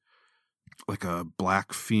then like a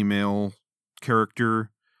black female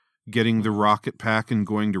character getting the rocket pack and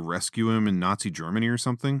going to rescue him in Nazi Germany or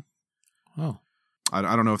something. Oh. I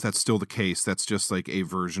don't know if that's still the case. That's just like a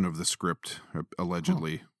version of the script,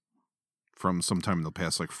 allegedly, from sometime in the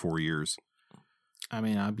past like 4 years. I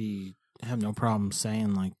mean, have no problem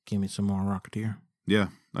saying like, give me some more Rocketeer. Yeah,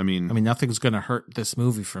 I mean, nothing's going to hurt this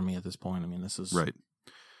movie for me at this point. I mean, this is right.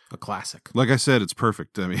 A classic. Like I said, it's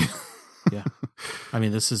perfect. I mean, yeah. I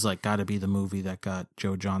mean, this is like got to be the movie that got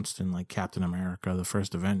Joe Johnston like Captain America, the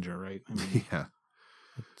first Avenger, right? I mean, yeah.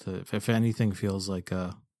 If anything feels like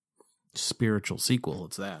a spiritual sequel,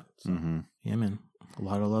 it's that. So, yeah, man. A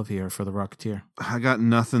lot of love here for the Rocketeer. I got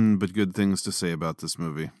nothing but good things to say about this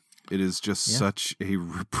movie. It is just such a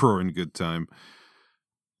rip-roaring good time.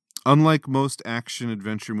 Unlike most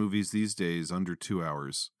action-adventure movies these days, under 2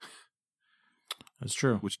 hours. That's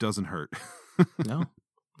true. Which doesn't hurt. No.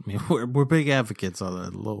 I mean, we're big advocates on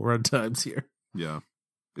the low run times here. Yeah.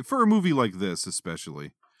 For a movie like this,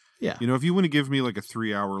 especially. Yeah. You know, if you want to give me like a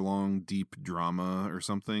 3 hour long deep drama or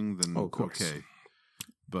something, then okay.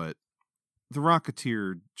 But The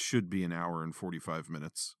Rocketeer should be an hour and 45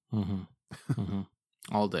 minutes.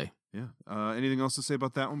 All day. Yeah. Anything else to say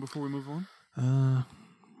about that one before we move on?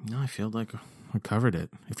 No, I feel like we covered it.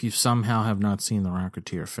 If you somehow have not seen The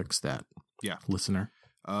Rocketeer, fix that. Yeah. Listener.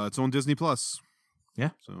 It's on Disney Plus.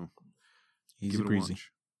 Yeah. So easy give it breezy.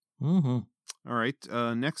 a watch. All right.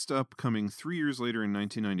 Next up, coming 3 years later in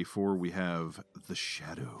 1994, we have The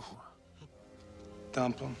Shadow.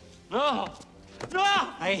 Dumpling. No! No!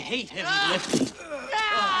 I hate heavy lifting.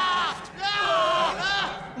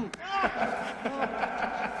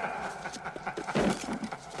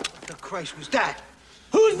 What the Christ was that?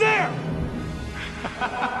 Who's there?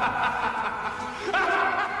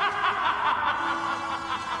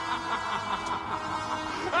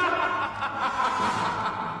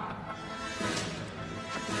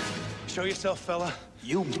 Show yourself, fella.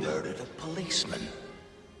 You murdered a policeman,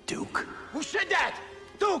 Duke. Who said that?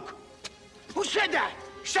 Duke! Who said that?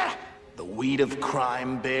 Shut up! The weed of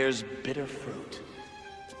crime bears bitter fruit.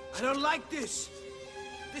 I don't like this.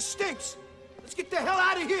 This stinks. Let's get the hell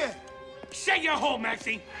out of here. Shut your hole,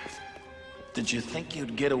 Maxie. Did you think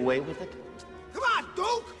you'd get away with it? Come on,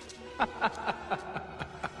 Duke!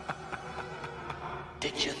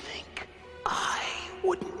 Did you think I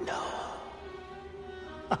wouldn't know?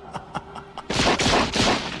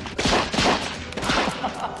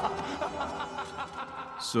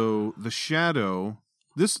 So The Shadow,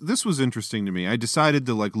 this was interesting to me. I decided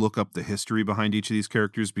to like look up the history behind each of these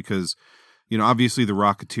characters because, you know, obviously The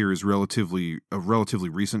Rocketeer is a relatively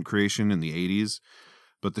recent creation in the 80s,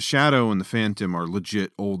 but The Shadow and The Phantom are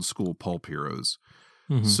legit old school pulp heroes.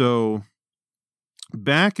 Mm-hmm. So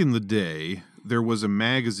back in the day, there was a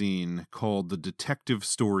magazine called the Detective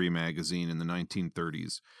Story magazine in the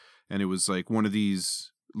 1930s, and it was like one of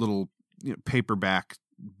these little, you know, paperback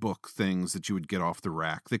book things that you would get off the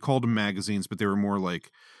rack. They called them magazines, but they were more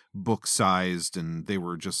like book sized, and they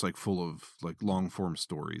were just like full of like long form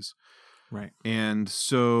stories. Right. And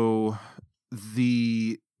so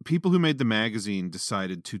the people who made the magazine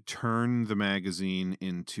decided to turn the magazine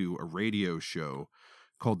into a radio show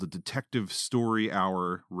called the Detective Story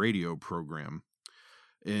Hour radio program,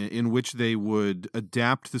 in which they would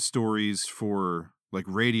adapt the stories for like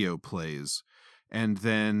radio plays. And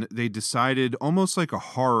then they decided, almost like a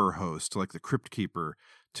horror host, like the Crypt Keeper,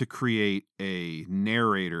 to create a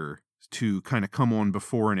narrator to kind of come on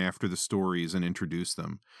before and after the stories and introduce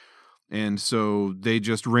them. And so they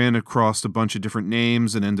just ran across a bunch of different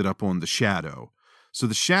names and ended up on The Shadow. So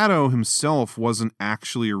The Shadow himself wasn't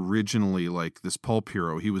actually originally like this pulp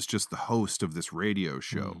hero. He was just the host of this radio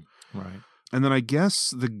show. Right. And then I guess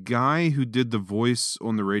the guy who did the voice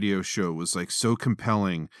on the radio show was like so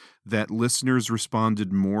compelling that listeners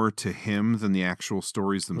responded more to him than the actual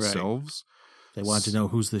stories themselves. Right. They wanted to know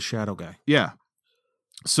who's the Shadow guy. Yeah.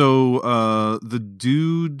 So the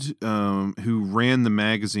dude who ran the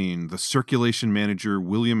magazine, the circulation manager,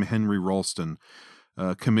 William Henry Ralston,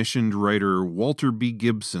 commissioned writer Walter B.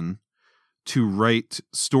 Gibson to write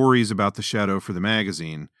stories about the Shadow for the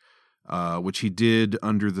magazine, which he did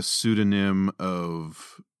under the pseudonym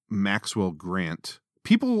of Maxwell Grant.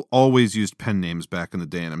 People always used pen names back in the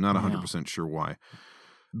day, and I'm not 100% sure why.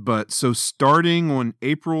 But so starting on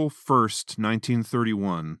April 1st,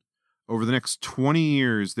 1931, over the next 20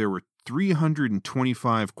 years, there were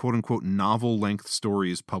 325 quote-unquote novel-length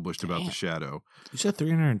stories published about the Shadow. You said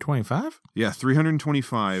 325? Yeah,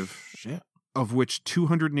 325. Shit. Of which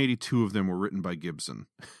 282 of them were written by Gibson.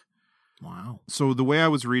 Wow. So the way I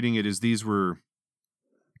was reading it is these were,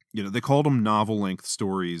 you know, they called them novel-length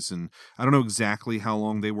stories, and I don't know exactly how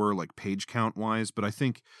long they were, like page count-wise, but I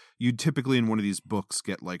think you'd typically in one of these books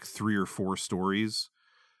get like 3 or 4 stories.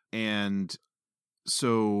 And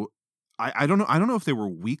so I don't know if they were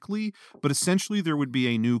weekly, but essentially there would be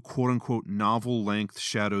a new quote-unquote novel-length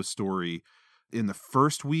Shadow story in the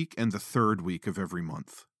first week and the third week of every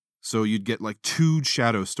month. So you'd get like 2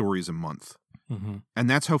 Shadow stories a month. Mm-hmm. And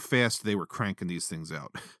that's how fast they were cranking these things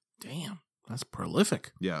out. Damn, that's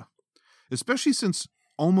prolific. Yeah. Especially since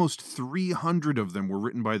almost 300 of them were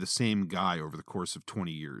written by the same guy over the course of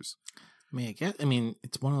 20 years. I mean,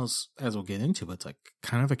 it's one of those, as we'll get into, but it's like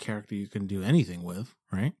kind of a character you can do anything with,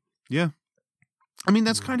 right? Yeah. I mean,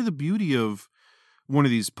 that's kind of the beauty of one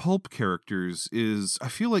of these pulp characters is I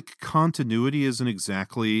feel like continuity isn't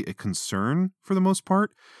exactly a concern for the most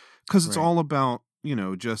part, because it's all about, you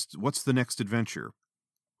know, just what's the next adventure.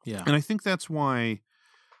 Yeah. And I think that's why,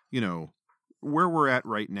 you know, where we're at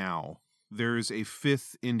right now, there's a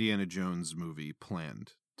 5th Indiana Jones movie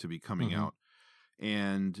planned to be coming out.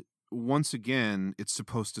 And once again, it's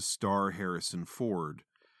supposed to star Harrison Ford.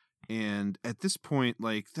 And at this point,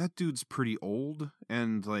 like, that dude's pretty old,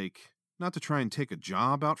 and like, not to try and take a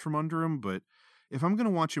job out from under him, but if I'm going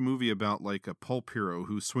to watch a movie about like a pulp hero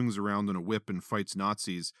who swings around in a whip and fights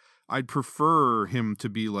Nazis, I'd prefer him to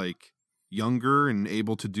be like younger and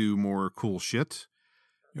able to do more cool shit.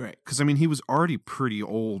 Right. Because I mean, he was already pretty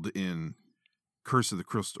old in Curse of the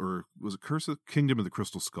Crystal, or was it Curse of Kingdom of the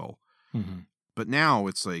Crystal Skull? Mm-hmm. But now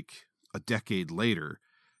it's like a decade later.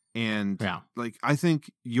 And like, I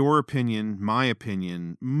think your opinion, my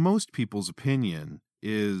opinion, most people's opinion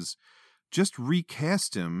is just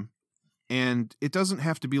recast him. And it doesn't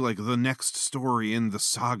have to be like the next story in the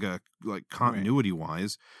saga, like continuity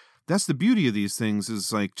wise. That's the beauty of these things,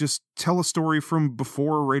 is like, just tell a story from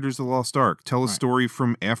before Raiders of the Lost Ark. Tell a story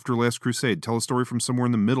from after Last Crusade. Tell a story from somewhere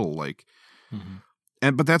in the middle. Like,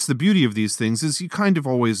 but that's the beauty of these things, is you kind of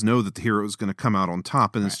always know that the hero is going to come out on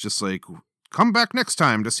top. And it's just like, come back next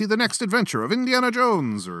time to see the next adventure of Indiana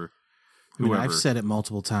Jones or whoever. I mean, I've said it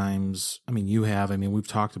multiple times. I mean, you have. I mean, we've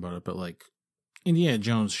talked about it, but like, Indiana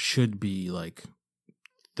Jones should be like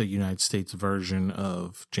the United States version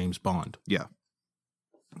of James Bond. Yeah.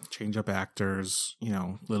 Change up actors,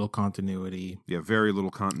 little continuity. Yeah, very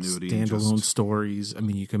little continuity. Standalone stories. I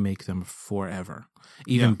mean, you can make them forever.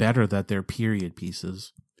 Even better that they're period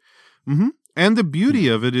pieces. Mm-hmm. And the beauty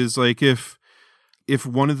of it is, like, if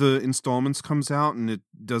one of the installments comes out and it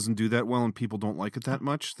doesn't do that well and people don't like it that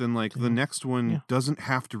much, then like the next one doesn't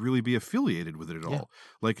have to really be affiliated with it at all.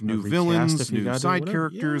 Like new villains, new side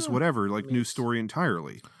characters, whatever, like new story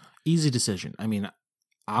entirely. Easy decision. I mean,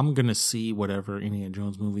 I'm going to see whatever Indiana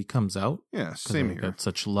Jones movie comes out. Yeah, same here. I got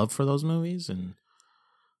such love for those movies, and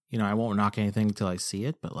I won't knock anything until I see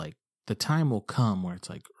it, but like the time will come where it's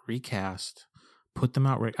like recast, put them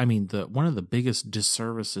out right. I mean, one of the biggest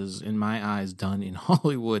disservices in my eyes done in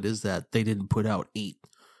Hollywood is that they didn't put out 8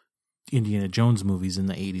 Indiana Jones movies in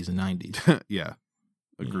the 80s and 90s. Yeah.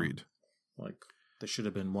 Agreed. Like there should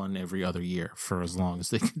have been one every other year for as long as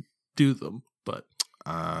they could do them, but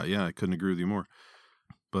yeah, I couldn't agree with you more.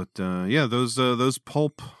 But yeah, those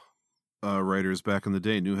pulp writers back in the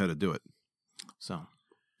day knew how to do it. So,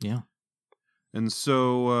 yeah. And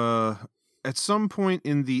so at some point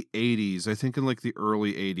in the 80s, I think in like the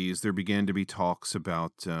early 80s, there began to be talks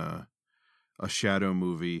about a Shadow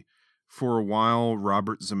movie. For a while,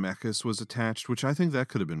 Robert Zemeckis was attached, which I think that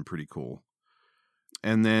could have been pretty cool.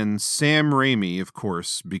 And then Sam Raimi, of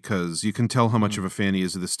course, because you can tell how much of a fan he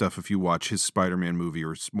is of this stuff if you watch his Spider-Man movie,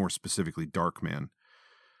 or more specifically, Darkman.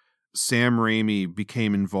 Sam Raimi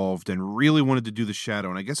became involved and really wanted to do the Shadow.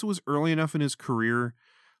 And I guess it was early enough in his career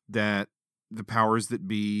that the powers that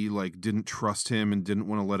be like didn't trust him and didn't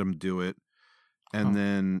want to let him do it. And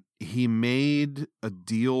then he made a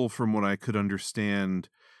deal, from what I could understand,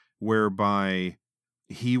 whereby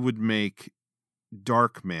he would make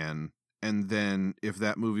Darkman, and then if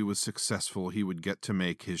that movie was successful, he would get to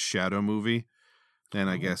make his Shadow movie. And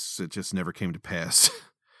I guess it just never came to pass.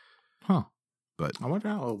 Huh. But I wonder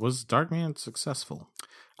how was Darkman successful?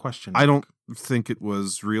 Question. I don't think it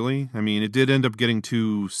was really. I mean, it did end up getting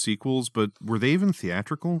 2 sequels, but were they even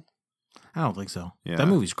theatrical? I don't think so. Yeah. That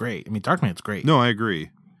movie's great. I mean, Darkman's great. No, I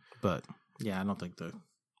agree. But yeah, I don't think that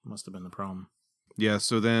must have been the problem. Yeah,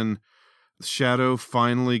 so then Shadow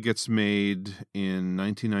finally gets made in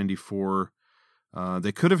 1994.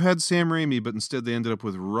 They could have had Sam Raimi, but instead they ended up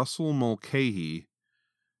with Russell Mulcahy,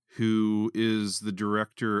 who is the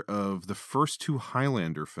director of the first 2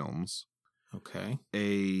 Highlander films. Okay.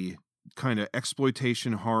 A kind of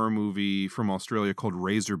exploitation horror movie from Australia called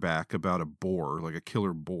Razorback about a boar, like a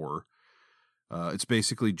killer boar. It's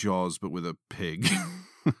basically Jaws, but with a pig.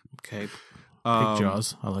 Okay. Pig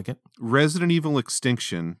Jaws. I like it. Resident Evil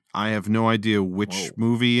Extinction. I have no idea which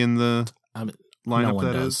movie in the lineup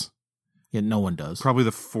that is. Yeah, no one does. Probably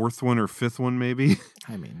the 4th one or 5th one, maybe.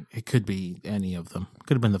 I mean, it could be any of them.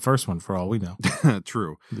 Could have been the first one for all we know.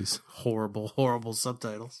 True. These horrible, horrible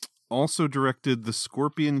subtitles. Also directed The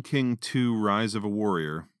Scorpion King 2: Rise of a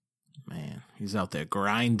Warrior. Man, he's out there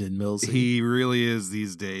grinding, Millsy. He really is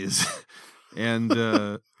these days. And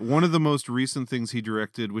one of the most recent things he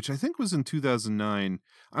directed, which I think was in 2009,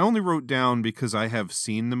 I only wrote down because I have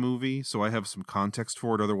seen the movie, so I have some context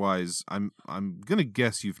for it. Otherwise, I'm going to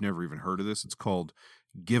guess you've never even heard of this. It's called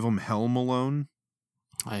Give 'Em Hell, Malone.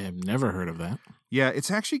 I have never heard of that. Yeah,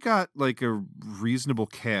 it's actually got like a reasonable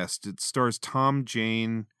cast. It stars Tom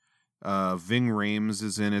Jane, Ving Rhames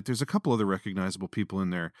is in it. There's a couple other recognizable people in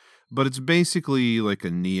there, but it's basically like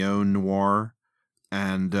a neo-noir.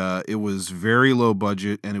 And it was very low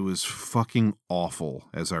budget, and it was fucking awful,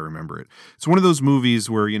 as I remember it. It's one of those movies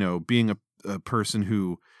where, being a person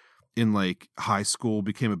who in like high school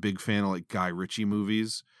became a big fan of like Guy Ritchie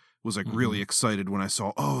movies, was like really excited when I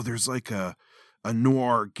saw, there's like a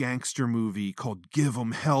noir gangster movie called Give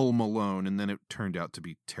 'Em Hell, Malone, and then it turned out to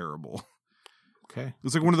be terrible. Okay.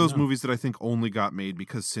 It's like one of those movies that I think only got made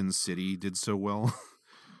because Sin City did so well.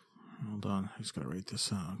 Hold on, I just gotta write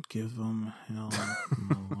this out. Give 'em hell,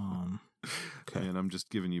 Malone. Okay, and I'm just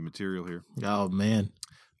giving you material here. Oh man,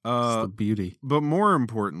 that's the beauty. But more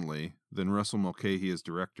importantly than Russell Mulcahy as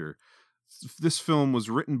director, this film was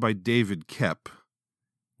written by David Koepp,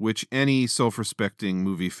 which any self-respecting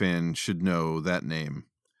movie fan should know that name.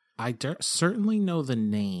 I certainly know the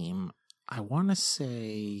name. I want to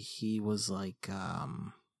say he was like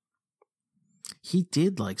he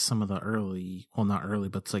did like some of the early, well, not early,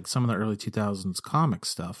 but it's like some of the early 2000s comic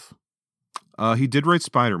stuff. He did write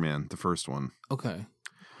Spider-Man, the first one. Okay.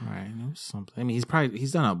 All right. Something. I mean,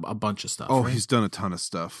 he's done a bunch of stuff. Oh, right? He's done a ton of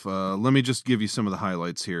stuff. Let me just give you some of the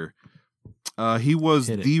highlights here. He was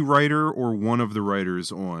the writer or one of the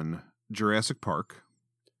writers on Jurassic Park.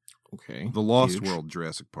 Okay. The Lost World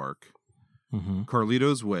Jurassic Park. Mm-hmm.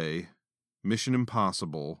 Carlito's Way. Mission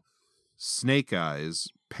Impossible. Snake Eyes.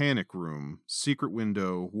 Panic Room, Secret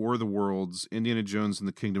Window, War of the Worlds, Indiana Jones and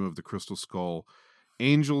the Kingdom of the Crystal Skull,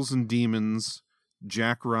 Angels and Demons,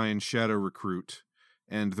 Jack Ryan Shadow Recruit,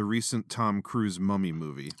 and the recent Tom Cruise Mummy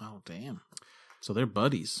movie. Oh, damn. So they're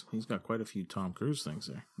buddies. He's got quite a few Tom Cruise things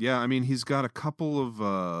there. Yeah, I mean, he's got a couple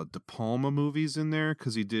of De Palma movies in there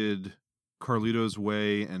because he did Carlito's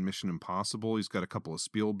Way and Mission Impossible. He's got a couple of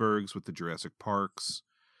Spielbergs with the Jurassic Parks.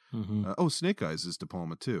 Mm-hmm. Snake Eyes is De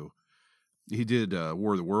Palma, too. He did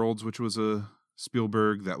War of the Worlds, which was a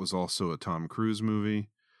Spielberg. That was also a Tom Cruise movie.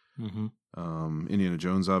 Mm-hmm. Indiana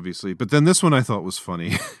Jones, obviously. But then this one I thought was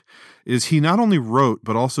funny, is he not only wrote,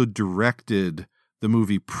 but also directed the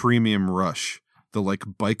movie Premium Rush, the like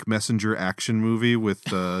bike messenger action movie with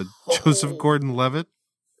Joseph Gordon-Levitt.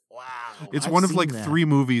 Wow. It's I've one of seen like that. 3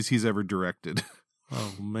 movies he's ever directed.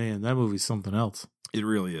 Oh, man. That movie's something else. It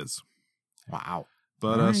really is. Wow.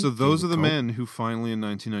 But All right, so those are the Cope. men who finally in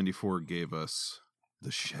 1994 gave us The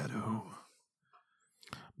Shadow.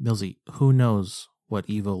 Millsy, who knows what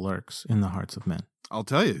evil lurks in the hearts of men? I'll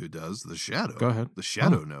tell you who does. The Shadow. Go ahead. The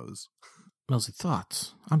Shadow knows. Millsy,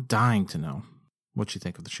 thoughts? I'm dying to know what you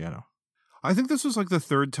think of The Shadow. I think this was like the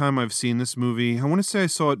 3rd time I've seen this movie. I want to say I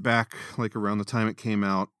saw it back like around the time it came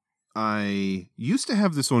out. I used to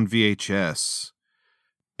have this on VHS,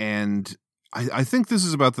 and I think this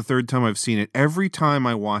is about the 3rd time I've seen it. Every time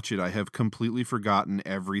I watch it, I have completely forgotten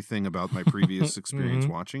everything about my previous experience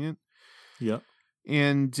watching it. Yep.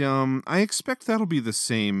 And I expect that'll be the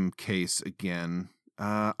same case again.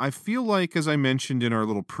 I feel like, as I mentioned in our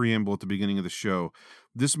little preamble at the beginning of the show,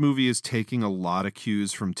 this movie is taking a lot of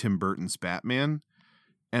cues from Tim Burton's Batman,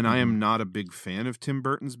 and I am not a big fan of Tim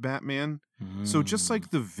Burton's Batman. So just like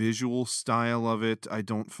the visual style of it, I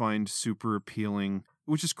don't find super appealing,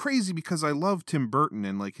 which is crazy because I love Tim Burton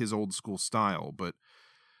and like his old school style, but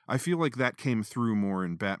I feel like that came through more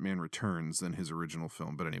in Batman Returns than his original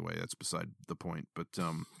film. But anyway, that's beside the point. But,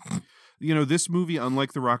 you know, this movie,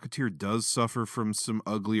 unlike The Rocketeer, does suffer from some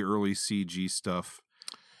ugly early CG stuff.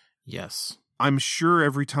 Yes. I'm sure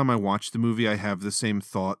every time I watch the movie, I have the same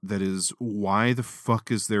thought, that is, why the fuck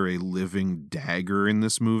is there a living dagger in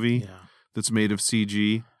this movie that's made of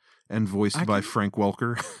CG and voiced by Frank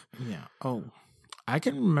Welker? Yeah. Oh, I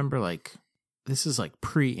can remember like, this is like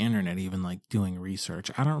pre-internet, even like doing research.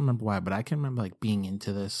 I don't remember why, but I can remember like being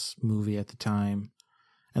into this movie at the time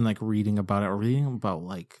and like reading about it or reading about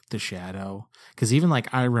like The Shadow. Cause even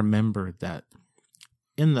like I remembered that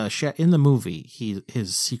in the movie,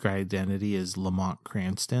 his secret identity is Lamont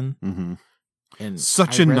Cranston. Mm-hmm. And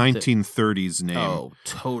such a 1930s name. Oh,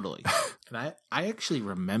 totally. And I actually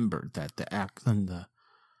remembered that the act in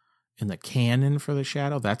the canon for The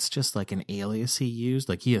Shadow, that's just like an alias he used.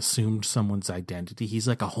 Like he assumed someone's identity. He's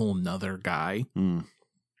like a whole nother guy,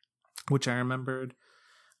 which I remembered.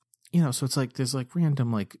 You know, so it's like there's like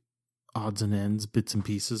random like odds and ends, bits and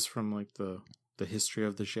pieces from like the history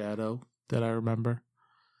of The Shadow that I remember.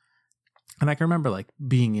 And I can remember like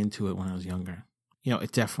being into it when I was younger. You know,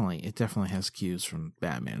 it definitely has cues from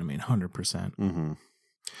Batman. I mean, 100%. Mm-hmm.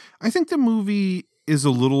 I think the movie is a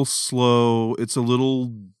little slow. It's a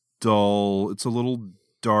little dull. It's a little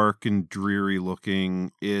dark and dreary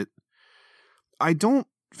looking. I don't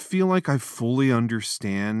feel like I fully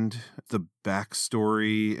understand the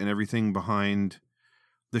backstory and everything behind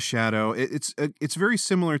The Shadow. It's very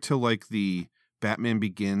similar to like the Batman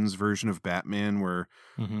Begins version of Batman, where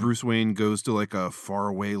Bruce Wayne goes to like a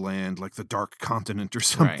faraway land, like the Dark Continent or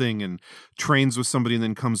something, and trains with somebody and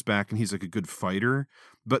then comes back and he's like a good fighter.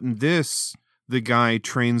 But in this, the guy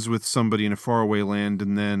trains with somebody in a faraway land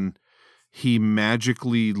and then he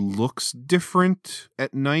magically looks different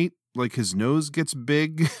at night. Like his nose gets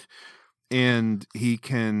big and he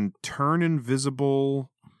can turn invisible.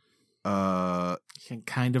 He can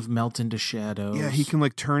kind of melt into shadows. Yeah, he can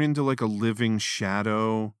like turn into like a living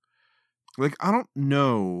shadow. Like, I don't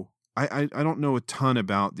know. I don't know a ton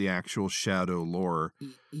about the actual Shadow lore.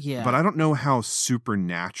 Yeah. But I don't know how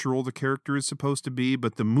supernatural the character is supposed to be.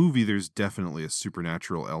 But the movie, there's definitely a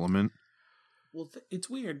supernatural element. Well, it's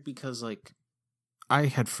weird because like I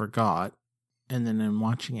had forgot. And then in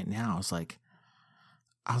watching it now, I was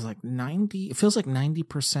like 90. It feels like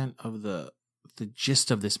 90% of the gist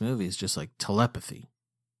of this movie is just like telepathy.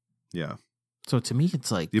 Yeah. So to me,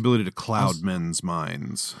 it's like the ability to cloud men's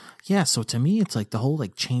minds. Yeah. So to me, it's like the whole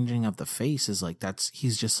like changing of the face is like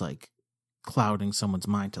he's just like clouding someone's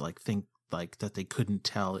mind to like think like that they couldn't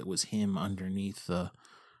tell it was him underneath the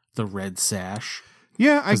red sash.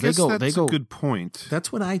 Yeah, I guess that's a good point.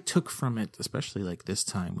 That's what I took from it, especially like this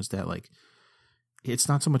time, was that like it's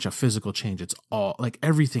not so much a physical change. It's all like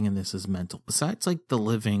everything in this is mental. Besides like the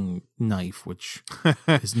living knife, which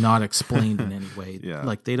is not explained in any way. Yeah.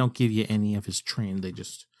 Like they don't give you any of his training.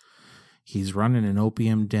 He's running an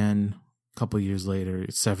opium den. A couple of years later,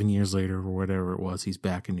 7 years later, or whatever it was, he's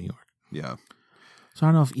back in New York. Yeah. So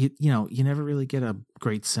I don't know if you never really get a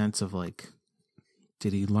great sense of like,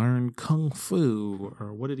 did he learn kung fu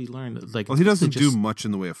or what did he learn? Like, well, he doesn't do much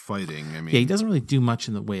in the way of fighting. I mean, yeah, he doesn't really do much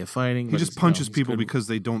in the way of fighting. He just punches people because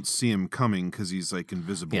they don't see him coming because he's like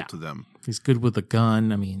invisible to them. He's good with a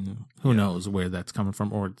gun. I mean, who knows where that's coming from?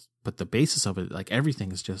 But the basis of it, like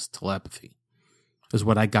everything, is just telepathy. Is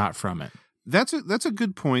what I got from it. That's a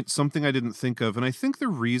good point. Something I didn't think of, and I think the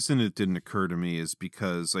reason it didn't occur to me is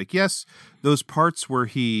because, like, yes, those parts where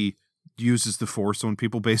he uses the Force on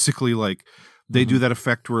people, basically, like. They do that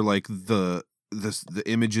effect where like the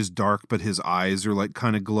image is dark, but his eyes are like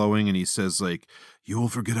kind of glowing, and he says like, "You will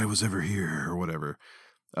forget I was ever here," or whatever.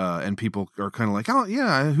 And people are kind of like, "Oh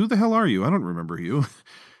yeah, who the hell are you? I don't remember you."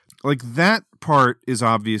 Like that part is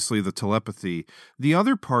obviously the telepathy. The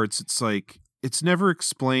other parts, it's like it's never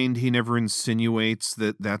explained. He never insinuates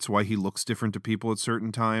that that's why he looks different to people at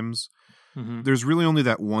certain times. Mm-hmm. There's really only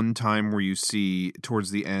that one time where you see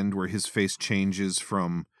towards the end where his face changes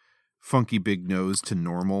from funky big nose to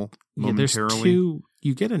normal momentarily. There's two.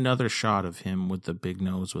 You get another shot of him with the big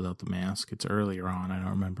nose without the mask. It's earlier on. I don't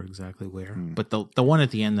remember exactly where. But the one at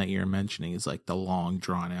the end that you're mentioning is like the long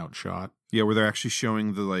drawn out shot. Yeah, where they're actually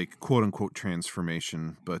showing the like quote unquote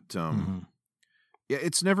transformation. But yeah,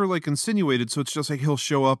 it's never like insinuated. So it's just like he'll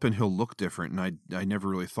show up and he'll look different. And I never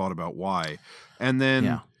really thought about why. And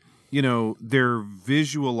then you know, they're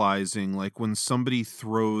visualizing like when somebody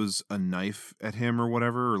throws a knife at him or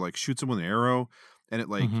whatever, or like shoots him with an arrow, and it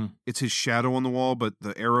like it's his shadow on the wall, but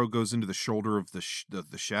the arrow goes into the shoulder of the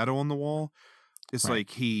shadow on the wall. It's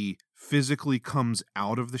like he physically comes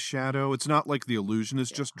out of the shadow. It's not like the illusion is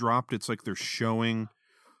just dropped. It's like they're showing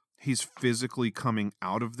he's physically coming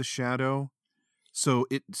out of the shadow. So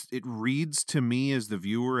it reads to me as the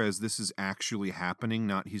viewer as this is actually happening,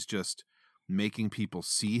 not he's just making people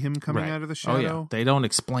see him coming out of the shadow. Oh, yeah. They don't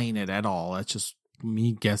explain it at all. That's just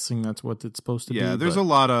me guessing that's what it's supposed to be. Yeah, there's a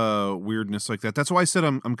lot of weirdness like that. That's why I said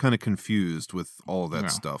I'm kind of confused with all of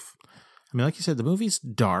that stuff. I mean, like you said, the movie's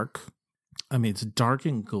dark. I mean, it's dark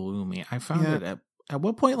and gloomy. I found it at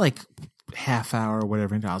one point, like half hour or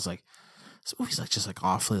whatever, and I was like, this movie's like just like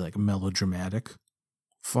awfully like melodramatic,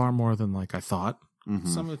 far more than like I thought. Mm-hmm.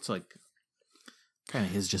 Some of it's like kind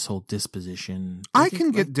of his just whole disposition. I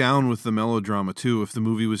can get down with the melodrama too if the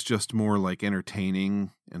movie was just more like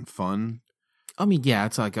entertaining and fun. I mean, yeah,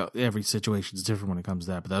 it's like every situation is different when it comes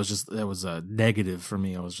to that, but that was a negative for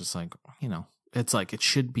me. I was just like, you know, it's like it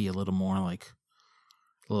should be a little more like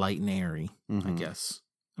light and airy, I guess.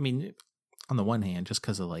 I mean, on the one hand, just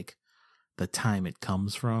because of like the time it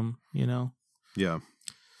comes from, you know. Yeah. I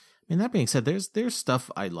mean, that being said, there's stuff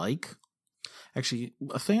I like. Actually,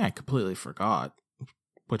 a thing I completely forgot,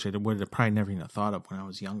 which I would have probably never even thought of when I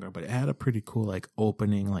was younger, but it had a pretty cool like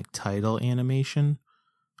opening like title animation.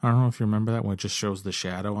 I don't know if you remember that when it just shows the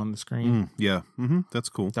shadow on the screen. Yeah, that's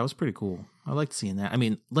cool. That was pretty cool. I liked seeing that. I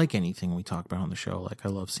mean, like anything we talk about on the show, like I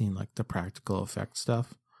love seeing like the practical effect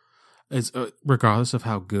stuff. It's regardless of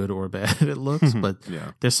how good or bad it looks, but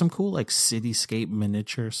there's some cool like cityscape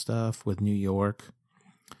miniature stuff with New York.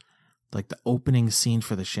 Like the opening scene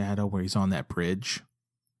for the shadow where he's on that bridge.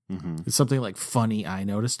 It's something like funny I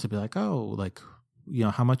noticed to be like, oh, like, you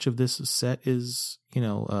know, how much of this set is, you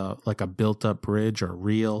know, like a built up bridge or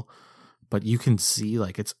real, but you can see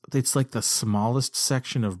like it's like the smallest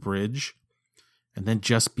section of bridge. And then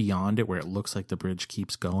just beyond it where it looks like the bridge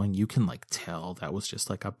keeps going, you can like tell that was just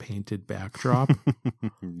like a painted backdrop.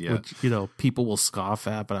 Which, you know, people will scoff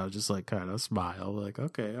at, but I was just like kind of smile like,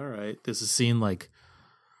 okay, all right. There's a scene like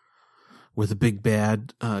where the big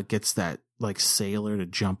bad gets that like sailor to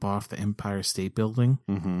jump off the Empire State Building.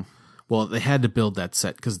 Well, they had to build that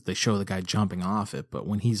set because they show the guy jumping off it. But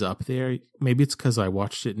when he's up there, maybe it's because I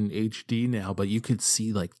watched it in HD now, but you could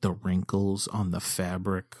see like the wrinkles on the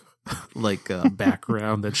fabric, like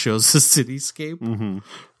background that shows the cityscape,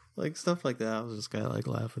 like stuff like that. I was just kind of like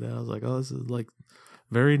laughing at it. I was like, oh, this is like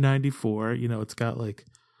very 94. You know, it's got like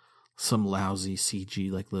some lousy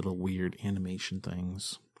CG, like little weird animation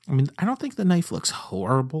things. I mean, I don't think the knife looks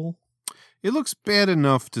horrible. It looks bad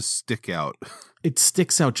enough to stick out. It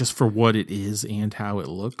sticks out just for what it is and how it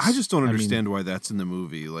looks. I just don't understand why that's in the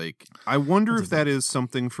movie. Like, I wonder if that is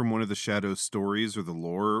something from one of the Shadow stories or the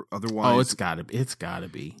lore. Otherwise, it's gotta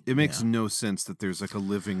be. It makes no sense that there's like a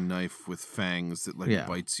living knife with fangs that like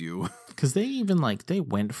bites you. Because they even like they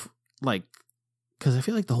went like because I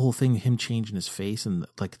feel like the whole thing, him changing his face and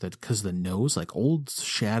like because the nose, like old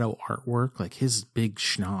Shadow artwork, like his big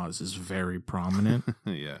schnoz is very prominent.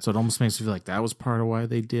 Yeah. So it almost makes me feel like that was part of why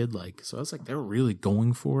they did like. So it's like they were really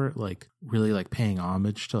going for it, like really like paying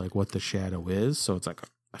homage to like what the Shadow is. So it's like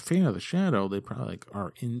a fan of the Shadow, they probably like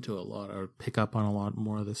are into a lot or pick up on a lot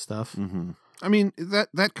more of this stuff. Mm-hmm. I mean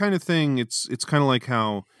that kind of thing. It's kind of like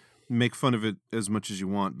how make fun of it as much as you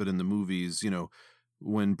want, but in the movies, you know.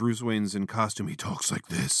 When Bruce Wayne's in costume, he talks like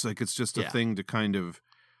this. Like, it's just a thing to kind of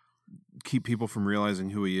keep people from realizing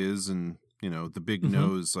who he is. And, you know, the big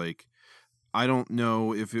nose, like, I don't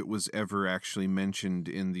know if it was ever actually mentioned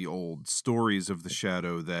in the old stories of the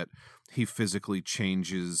Shadow that he physically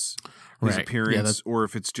changes his appearance, or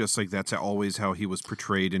if it's just like that's always how he was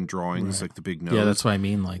portrayed in drawings, like the big nose. Yeah, that's what I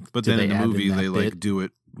mean. Like, but then in the movie, they like do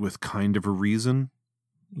it with kind of a reason.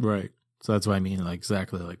 Right. So that's what I mean. Like,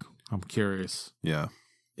 exactly. Like, I'm curious. Yeah.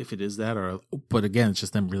 If it is that, but again, it's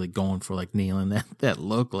just them really going for like nailing that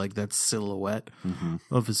look, like that silhouette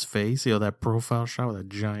of his face. You know, that profile shot with a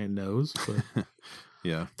giant nose. But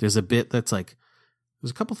yeah. There's a bit that's like,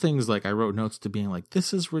 there's a couple things like I wrote notes to being like,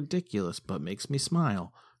 this is ridiculous, but makes me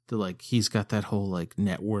smile. To like, he's got that whole like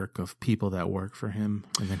network of people that work for him.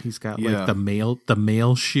 And then he's got like the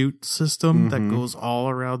mail chute system that goes all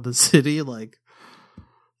around the city. Like,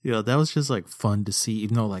 you know, that was just like fun to see,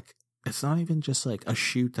 even though like it's not even just like a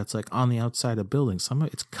chute that's like on the outside of buildings. Some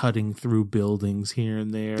of it's cutting through buildings here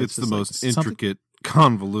and there. It's the most intricate,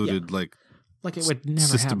 convoluted, like it would never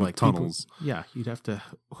system have of like tunnels. People, you'd have to.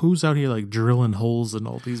 Who's out here like drilling holes in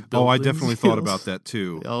all these buildings? Oh, I definitely thought about that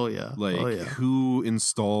too. Oh yeah, like who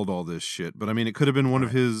installed all this shit? But I mean, it could have been one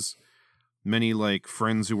of his many like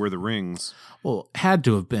friends who wear the rings. Well, had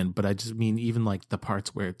to have been, but I just mean even like the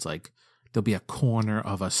parts where it's like there'll be a corner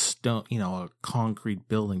of a stone, you know, a concrete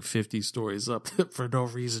building 50 stories up that for no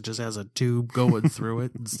reason just has a tube going through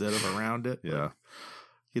it instead of around it. Yeah. Like,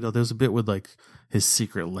 you know, there's a bit with like his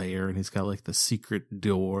secret lair and he's got like the secret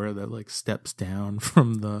door that like steps down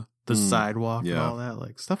from the sidewalk and all that.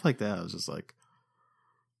 Like stuff like that. I was just like,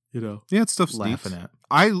 you know, it's stuff laughing at.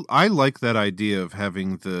 I like that idea of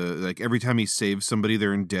having the, like every time he saves somebody,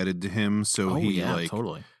 they're indebted to him. So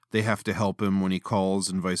totally. They have to help him when he calls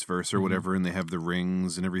and vice versa or whatever. And they have the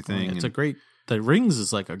rings and everything. It's the rings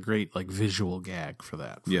is like a great like visual gag for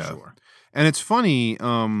that. For sure. And it's funny.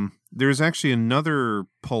 There's actually another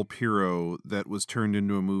pulp hero that was turned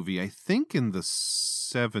into a movie, I think in the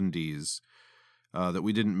 70s, that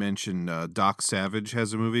we didn't mention. Doc Savage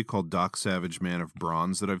has a movie called Doc Savage Man of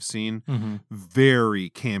Bronze that I've seen. Very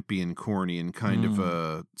campy and corny and kind of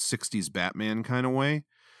a 60s Batman kind of way.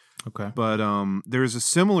 Okay. But there's a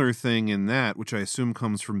similar thing in that, which I assume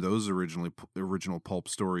comes from those original pulp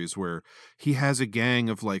stories, where he has a gang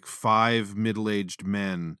of like 5 middle-aged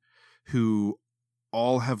men who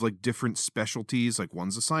all have like different specialties. Like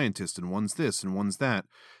one's a scientist and one's this and one's that.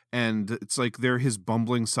 And it's like they're his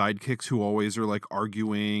bumbling sidekicks who always are like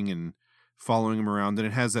arguing and following him around. And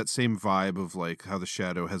it has that same vibe of like how the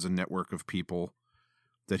Shadow has a network of people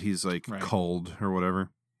that he's like culled or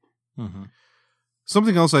whatever. Mm-hmm.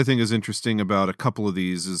 Something else I think is interesting about a couple of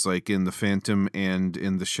these is like in The Phantom and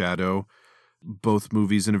in The Shadow, both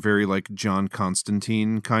movies in a very like John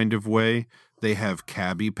Constantine kind of way. They have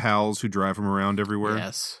cabbie pals who drive them around everywhere.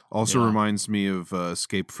 Yes. Also reminds me of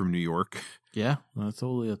Escape from New York. Yeah, that's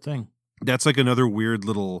totally a thing. That's like another weird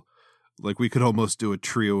little, like we could almost do a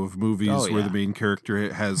trio of movies where the main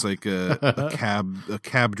character has like a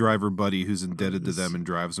cab driver buddy who's indebted to them and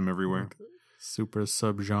drives them everywhere. Super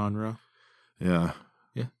subgenre. Yeah.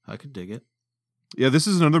 Yeah, I could dig it. Yeah, this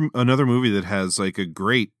is another movie that has like a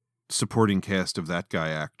great supporting cast of that guy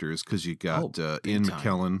actors, because you got Ian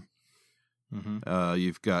McKellen. Mm-hmm.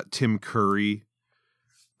 You've got Tim Curry,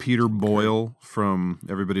 Peter Boyle from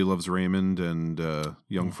Everybody Loves Raymond and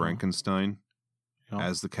Young Frankenstein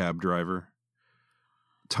as the cab driver.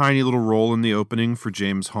 Tiny little role in the opening for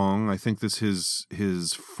James Hong. I think this is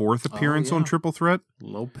his 4th appearance on Triple Threat.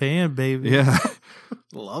 Low pan, baby. Yeah.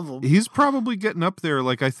 Love him. He's probably getting up there.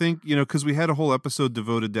 Like, I think, you know, because we had a whole episode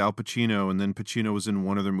devoted to Al Pacino, and then Pacino was in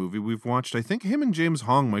one other movie we've watched. I think him and James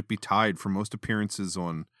Hong might be tied for most appearances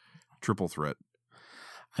on Triple Threat.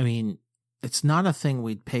 I mean, it's not a thing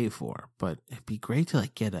we'd pay for, but it'd be great to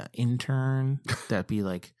like get an intern that'd be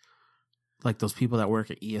like those people that work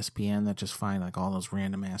at ESPN that just find like all those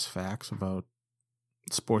random ass facts about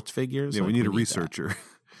sports figures. Yeah, like, we need a researcher.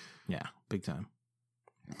 Yeah, big time.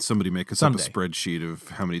 Somebody make us up a spreadsheet of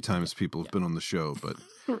how many times people have been on the show, but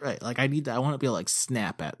right. Like I want to be able to like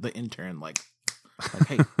snap at the intern, like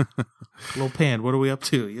hey, Low Pan, what are we up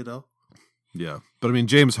to? You know? Yeah. But I mean,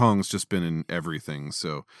 James Hong's just been in everything.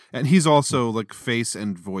 So, and he's also like face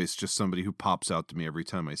and voice, just somebody who pops out to me every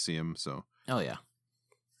time I see him. So, oh yeah,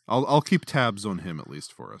 I'll keep tabs on him at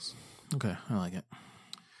least for us. Okay, I like it.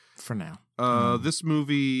 For now. This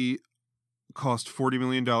movie cost $40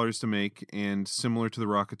 million to make, and similar to The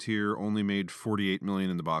Rocketeer, only made $48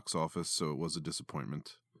 million in the box office, so it was a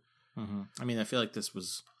disappointment. Mm-hmm. I mean, I feel like this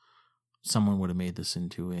was... Someone would have made this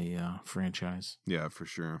into a franchise. Yeah, for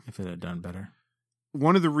sure. If it had done better.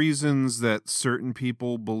 One of the reasons that certain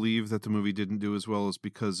people believe that the movie didn't do as well is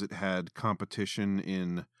because it had competition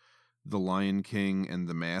in The Lion King and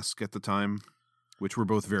The Mask at the time, which were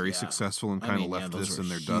both very successful and kind of left this in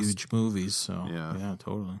their dust. Huge movies, so yeah,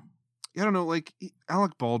 totally. I don't know, like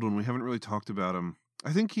Alec Baldwin, we haven't really talked about him.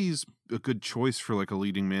 I think he's a good choice for like a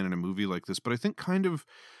leading man in a movie like this, but I think kind of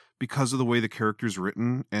because of the way the character's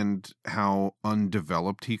written and how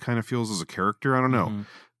undeveloped he kind of feels as a character, I don't know. Mm-hmm.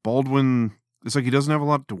 Baldwin, it's like he doesn't have a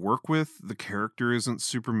lot to work with. The character isn't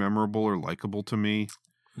super memorable or likable to me.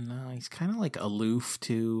 No, he's kind of like aloof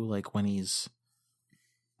too. Like when he's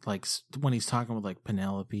talking with like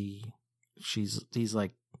Penelope, he's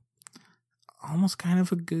like almost kind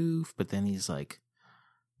of a goof, but then he's like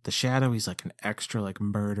the Shadow. He's like an extra like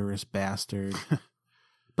murderous bastard.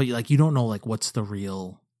 But like you don't know like what's the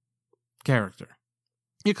real character.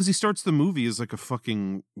 Yeah, because he starts the movie as like a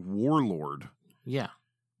fucking warlord. Yeah.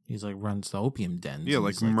 He's like runs the opium dens. Yeah,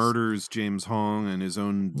 like murders James Hong and his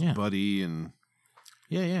own buddy and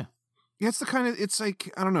Yeah, it's the kind of, it's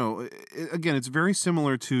like, I don't know. Again, it's very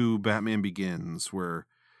similar to Batman Begins where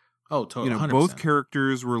totally, you know, 100%. both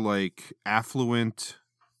characters were like affluent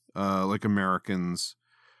like Americans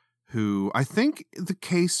who, I think the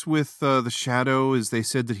case with the Shadow is they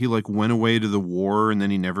said that he like went away to the war and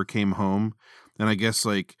then he never came home. And I guess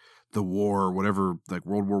like the war or whatever, like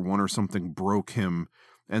World War I or something broke him.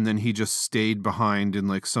 And then he just stayed behind in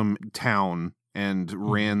like some town and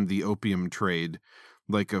ran the opium trade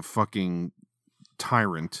like a fucking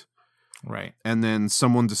tyrant. Right. And then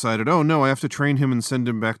someone decided, oh no, I have to train him and send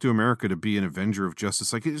him back to America to be an Avenger of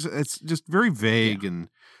Justice. Like it's just very vague and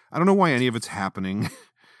I don't know why any of it's happening.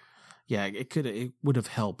 Yeah, it would have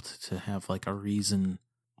helped to have like a reason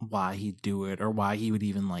why he'd do it or why he would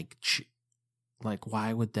even like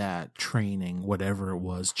why would that training, whatever it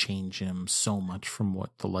was, change him so much from what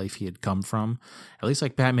the life he had come from? At least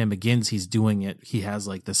like Batman Begins, he's doing it. He has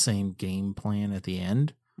like the same game plan at the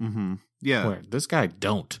end. Mm-hmm. Yeah. Where this guy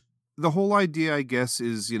don't. The whole idea, I guess,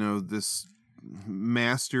 is, you know, this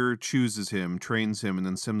master chooses him, trains him, and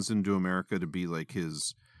then sends him to America to be like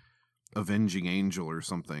his avenging angel or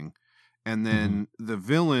something. And then the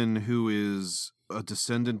villain, who is a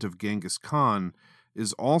descendant of Genghis Khan,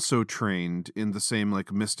 is also trained in the same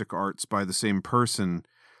like mystic arts by the same person.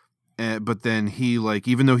 But then he like,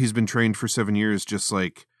 even though he's been trained for 7 years, just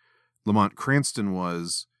like Lamont Cranston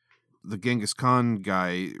was, the Genghis Khan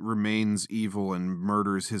guy remains evil and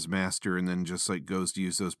murders his master and then just like goes to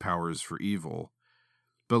use those powers for evil.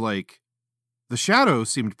 But like the Shadow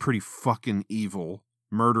seemed pretty fucking evil,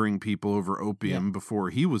 murdering people over opium before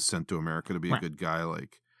he was sent to America to be a good guy.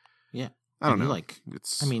 Like, I don't know. Like,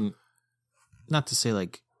 I mean, not to say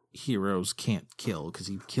like heroes can't kill because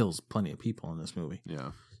he kills plenty of people in this movie.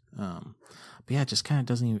 Yeah. But yeah, it just kind of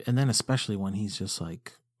doesn't even, and then especially when he's just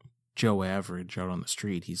like Joe Average out on the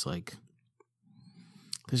street, he's like,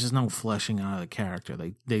 there's just no fleshing out of the character.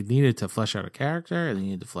 They needed to flesh out a character and they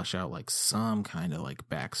needed to flesh out like some kind of like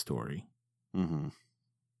backstory. Mm-hmm.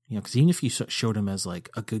 You know, because even if you showed him as like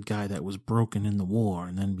a good guy that was broken in the war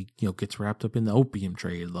and then, you know, gets wrapped up in the opium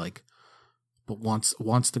trade, like, but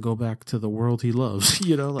wants to go back to the world he loves,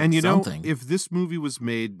 you know, like and you something. know, if this movie was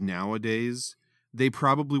made nowadays, they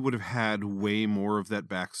probably would have had way more of that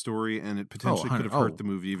backstory, and it potentially could have hurt the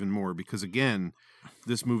movie even more because, again,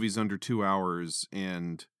 this movie's under 2 hours,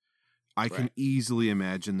 and I can easily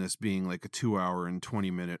imagine this being like a 2 hour and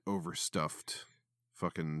 20-minute overstuffed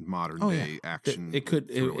fucking modern day action.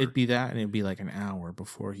 It'd be that, and it'd be like an hour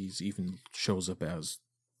before he's even shows up as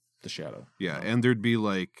the Shadow. Yeah, and there'd be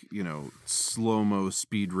like, you know, slow-mo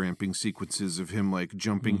speed ramping sequences of him like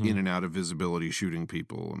jumping in and out of visibility, shooting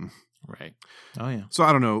people. And right. Oh, yeah. So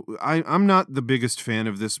I don't know. I'm not the biggest fan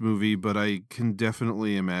of this movie, but I can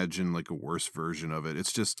definitely imagine like a worse version of it.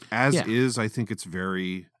 It's just, as is, I think it's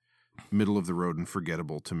very middle of the road and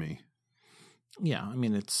forgettable to me. Yeah, I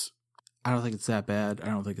mean, I don't think it's that bad. I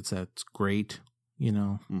don't think it's that great. You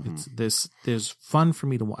know, there's fun for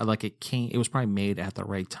me to like. It was probably made at the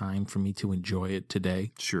right time for me to enjoy it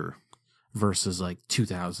today. Sure. Versus like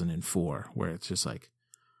 2004, where it's just like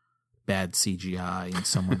bad CGI and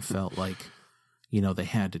someone felt like, you know, they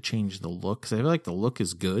had to change the look. 'Cause I feel like the look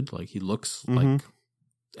is good. Like he looks like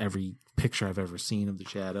every picture I've ever seen of the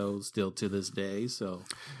Shadow still to this day. So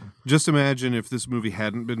just imagine if this movie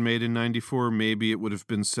hadn't been made in 94, maybe it would have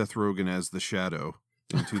been Seth Rogen as the Shadow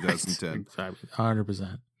in 2010.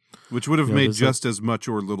 100%. Which would have made just as much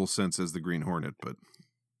or little sense as the Green Hornet, but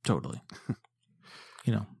totally.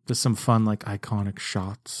 You know, there's some fun, like, iconic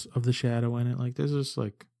shots of the Shadow in it. Like, there's just,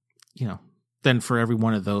 like, you know, then for every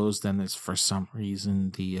one of those, then there's, for some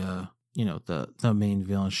reason, the, you know, the main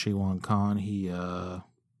villain, Shiwan Khan, he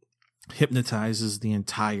hypnotizes the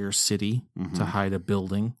entire city to hide a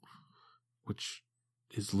building, which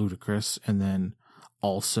is ludicrous. And then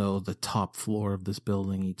also the top floor of this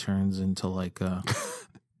building, he turns into, like, a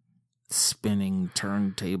spinning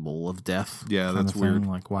turntable of death. Yeah, that's weird.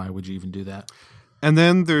 Like, why would you even do that? And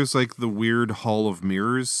then there's like the weird Hall of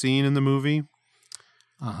Mirrors scene in the movie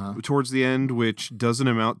towards the end, which doesn't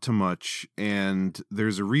amount to much. And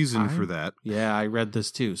there's a reason for that. Yeah, I read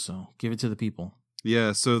this too. So give it to the people.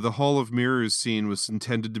 Yeah, so the Hall of Mirrors scene was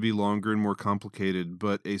intended to be longer and more complicated,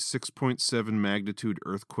 but a 6.7 magnitude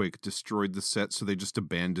earthquake destroyed the set, so they just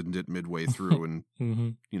abandoned it midway through and,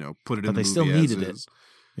 you know, put it in the movie. But they still needed it.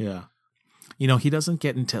 Yeah. You know, he doesn't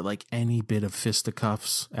get into like any bit of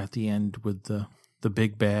fisticuffs at the end with the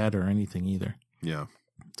big bad or anything either. Yeah.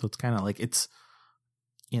 So it's kind of like it's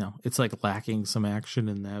like lacking some action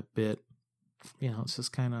in that bit. You know, it's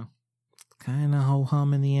just kind of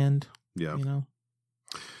ho-hum in the end. Yeah. You know?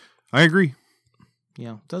 I agree. You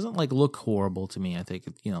know, doesn't like look horrible to me. I think,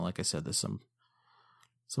 you know, like I said, there's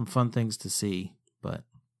some fun things to see, but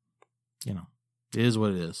you know, it is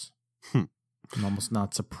what it is. I'm almost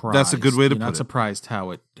not surprised. That's a good way to put it. Not surprised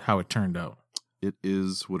how it turned out. It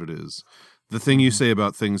is what it is. The thing you say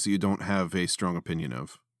about things that you don't have a strong opinion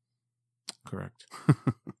of. Correct.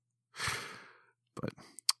 But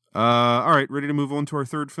all right, ready to move on to our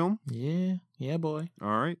third film? Yeah, boy.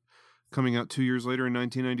 All right. Coming out 2 years later in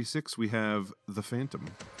 1996, we have The Phantom.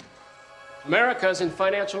 America is in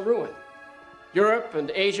financial ruin. Europe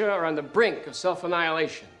and Asia are on the brink of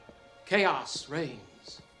self-annihilation. Chaos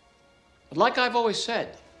reigns. But like I've always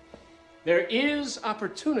said, there is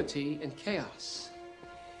opportunity in chaos.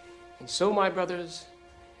 And so, my brothers,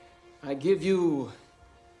 I give you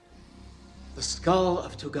the skull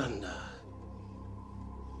of Tuganda.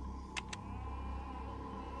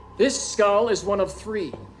 This skull is one of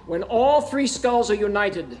three. When all three skulls are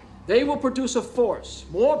united, they will produce a force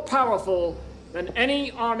more powerful than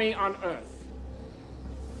any army on Earth.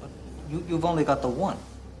 You've only got the one.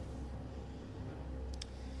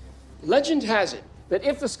 Legend has it that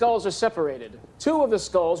if the skulls are separated, two of the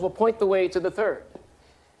skulls will point the way to the third.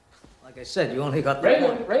 Like I said, you only got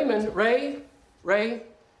the one. Ray,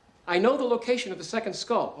 I know the location of the second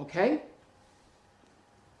skull, okay?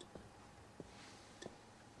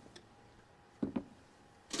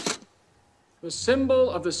 The symbol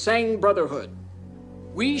of the Sang Brotherhood.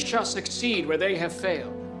 We shall succeed where they have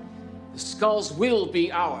failed. The skulls will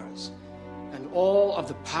be ours, and all of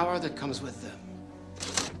the power that comes with them.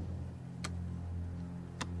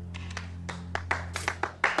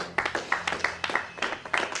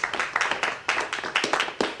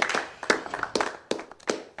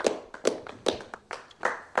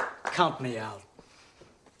 Count me out.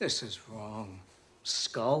 This is wrong.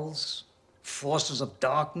 Skulls? Forces of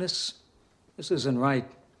darkness? This isn't right.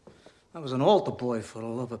 I was an altar boy for the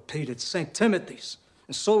love of Pete at St. Timothy's.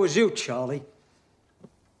 And so was you, Charlie.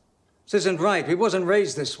 This isn't right. We wasn't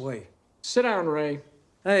raised this way. Sit down, Ray.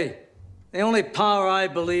 Hey, the only power I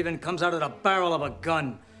believe in comes out of the barrel of a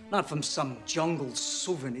gun, not from some jungle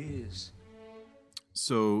souvenirs.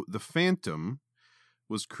 So, The Phantom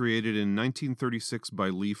was created in 1936 by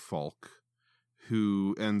Lee Falk,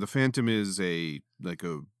 and The Phantom is a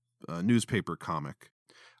newspaper comic.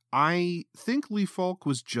 I think Lee Falk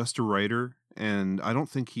was just a writer, and I don't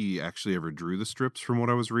think he actually ever drew the strips from what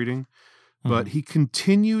I was reading. But he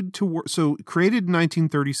continued to work. So created in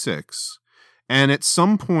 1936, and at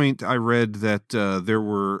some point I read that there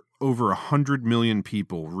were over 100 million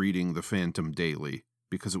people reading The Phantom daily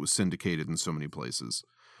because it was syndicated in so many places.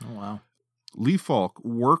 Oh, wow. Lee Falk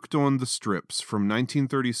worked on the strips from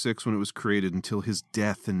 1936 when it was created until his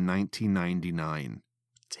death in 1999.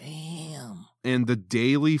 Damn. And the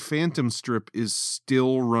daily Phantom strip is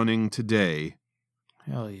still running today.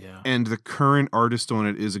 Hell yeah. And the current artist on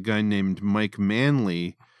it is a guy named Mike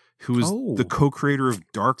Manley, who is the co-creator of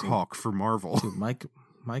Darkhawk for Marvel. Dude, Mike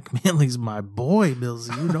Manley's my boy,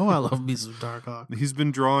 Millsy. You know I love me some Darkhawk. He's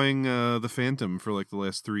been drawing the Phantom for like the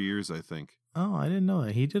last 3 years, I think. Oh, I didn't know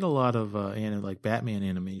that. He did a lot of Batman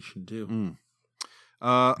animation too.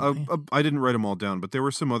 I didn't write them all down, but there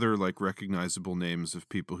were some other like recognizable names of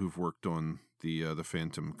people who've worked on the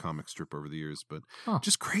Phantom comic strip over the years. But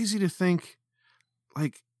just crazy to think,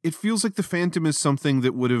 like, it feels like the Phantom is something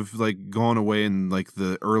that would have like gone away in like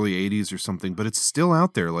the early 80s or something, but it's still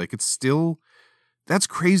out there. Like, it's still, that's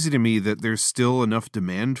crazy to me that there's still enough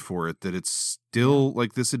demand for it, that it's still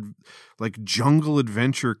like this like jungle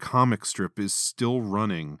adventure comic strip is still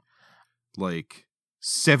running like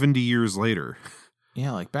 70 years later.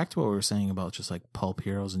 Yeah, like back to what we were saying about just like pulp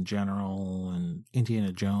heroes in general and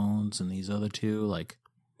Indiana Jones and these other two, like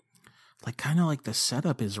kind of like the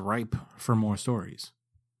setup is ripe for more stories.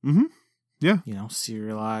 Mm-hmm. Yeah. You know,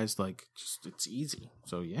 serialized, like just it's easy.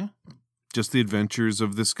 So yeah. Just the adventures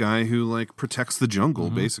of this guy who like protects the jungle,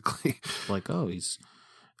 basically. Like, oh, he's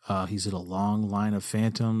in a long line of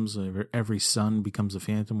phantoms. Every son becomes a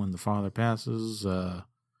phantom when the father passes.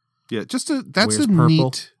 Yeah, that's a purple,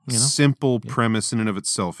 neat, you know? simple premise in and of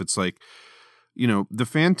itself. It's like, you know, the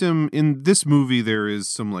Phantom in this movie, there is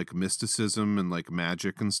some like mysticism and like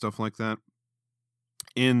magic and stuff like that.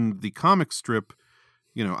 In the comic strip,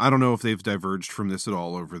 you know, I don't know if they've diverged from this at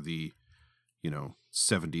all over the, you know,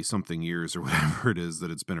 70 something years or whatever it is that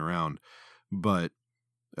it's been around. But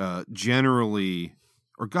generally,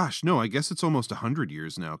 or gosh, no, I guess it's almost 100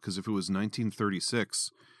 years now, because if it was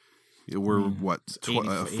 1936, we're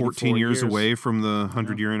 14 years away from the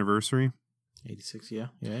 100-year anniversary. 86, yeah.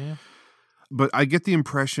 But I get the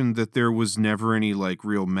impression that there was never any like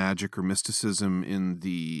real magic or mysticism in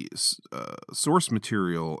the source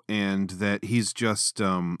material, and that he's just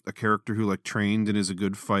a character who like trained and is a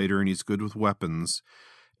good fighter and he's good with weapons.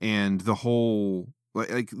 And the whole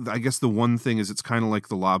like I guess the one thing is it's kind of like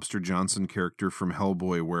the Lobster Johnson character from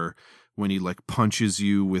Hellboy, where when he like punches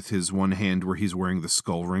you with his one hand where he's wearing the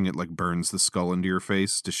skull ring, it like burns the skull into your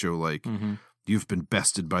face to show like you've been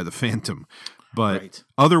bested by the Phantom. But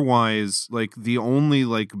otherwise, like the only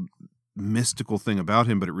like mystical thing about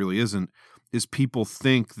him, but it really isn't, is people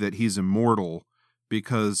think that he's immortal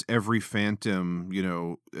because every Phantom, you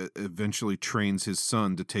know, eventually trains his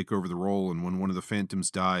son to take over the role. And when one of the Phantoms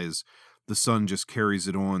dies, the son just carries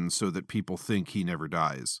it on so that people think he never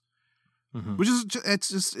dies. Which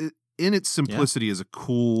is, in its simplicity, is a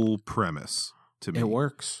cool premise to me. It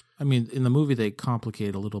works. I mean, in the movie, they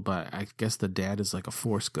complicate a little bit. I guess the dad is like a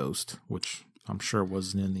Force ghost, which I'm sure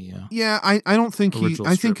wasn't in the. Yeah, I don't think I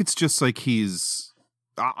strip. think it's just like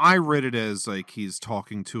I read it as like he's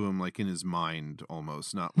talking to him like in his mind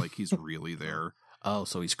almost, not like he's really there. Oh,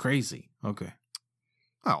 so he's crazy. Okay.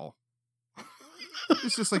 Oh.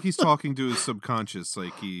 It's just like he's talking to his subconscious,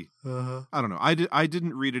 like he. I don't know. I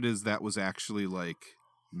didn't read it as that was actually like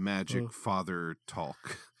magic father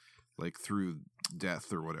talk, like through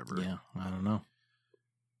death or whatever. Yeah, I don't know.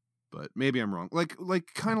 But maybe I'm wrong.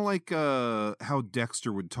 Like kind of like how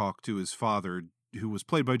Dexter would talk to his father, who was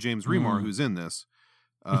played by James Remar, who's in this,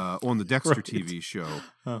 on the Dexter TV show,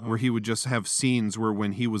 where he would just have scenes where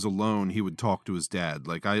when he was alone, he would talk to his dad.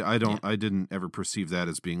 Like I didn't ever perceive that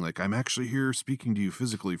as being like, I'm actually here speaking to you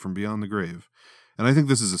physically from beyond the grave. And I think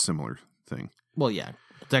this is a similar thing. Well, yeah,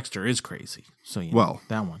 Dexter is crazy. So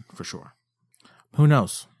that one for sure. Who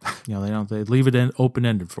knows? You know, they leave it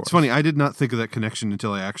open-ended for us. It's funny, I did not think of that connection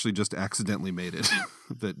until I actually just accidentally made it,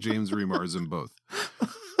 that James Remar is in both.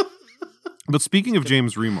 But speaking of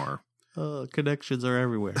James Remar... connections are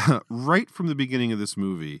everywhere. Right from the beginning of this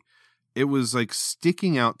movie, it was like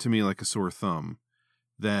sticking out to me like a sore thumb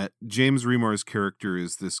that James Remar's character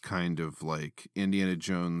is this kind of like Indiana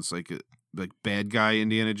Jones, like bad guy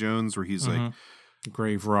Indiana Jones, where he's like...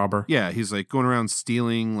 grave robber. Yeah, he's like going around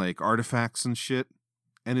stealing like artifacts and shit.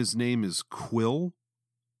 And his name is Quill.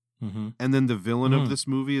 And then the villain of this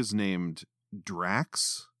movie is named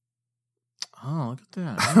Drax. Oh, look at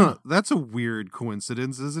that. That's a weird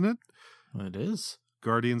coincidence, isn't it? It is.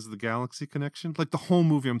 Guardians of the Galaxy connection. Like the whole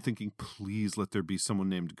movie, I'm thinking, please let there be someone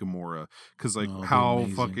named Gamora. Because like, how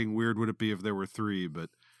fucking weird would it be if there were three?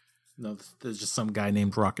 But no, there's just some guy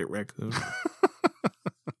named Rocket Raccoon.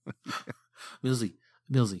 Millsy,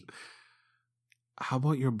 how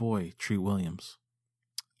about your boy, Treat Williams?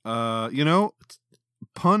 You know,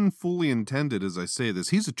 pun fully intended as I say this,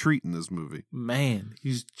 he's a treat in this movie. Man,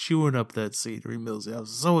 he's chewing up that scenery, Millsy. I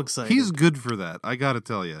was so excited. He's good for that, I gotta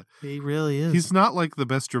tell you. He really is. He's not like the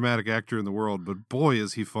best dramatic actor in the world, but boy,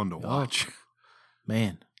 is he fun to watch.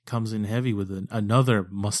 Man, comes in heavy with another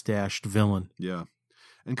mustached villain. Yeah.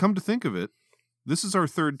 And come to think of it, this is our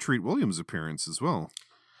third Treat Williams appearance as well.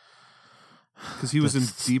 Because he was in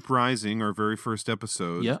Deep Rising, our very first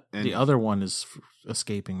episode. Yeah, and the other one is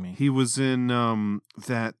escaping me. He was in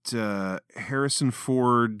that Harrison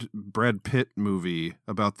Ford, Brad Pitt movie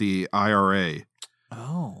about the IRA.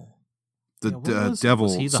 Oh. The was devil.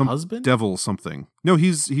 Was he the husband? Devil something. No, he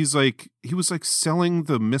was like selling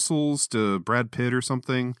the missiles to Brad Pitt or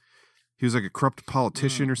something. He was like a corrupt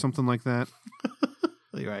politician or something like that.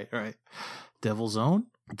 Right. Devil's Own?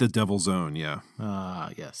 The Devil's Own, yeah.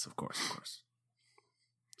 Yes, of course.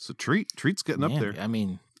 So Treat's getting up there. I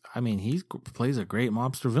mean, he plays a great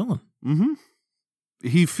mobster villain. Mm-hmm.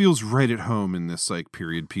 He feels right at home in this like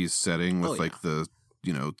period piece setting with like the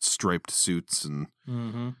striped suits and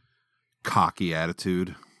cocky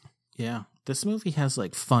attitude. Yeah, this movie has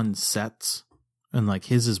like fun sets, and like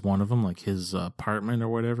his is one of them. Like his apartment or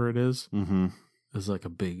whatever it is, is like a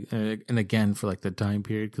big. And again, for like the time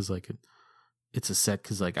period, because like it's a set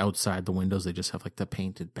because like outside the windows they just have like the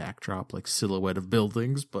painted backdrop, like silhouette of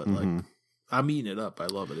buildings. But like I'm eating it up. I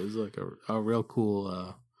love it. It's like a real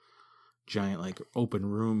cool. Giant like open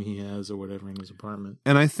room he has or whatever in his apartment.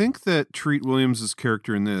 And I think that Treat Williams'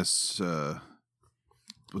 character in this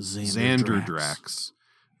Xander Drax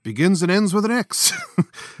begins and ends with an X.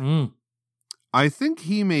 I think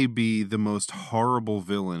he may be the most horrible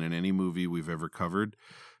villain in any movie we've ever covered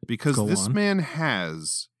because this man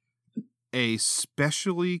has a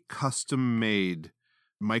specially custom made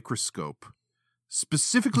microscope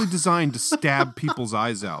specifically designed to stab people's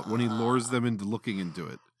eyes out when he lures them into looking into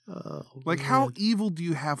it. How evil do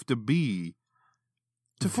you have to be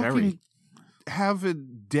to fucking have a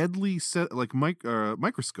deadly set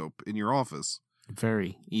microscope in your office?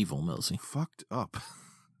 Very evil, Millsy. Fucked up.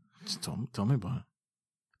 Just tell me about it.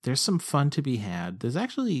 There's some fun to be had. There's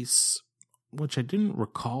actually, which I didn't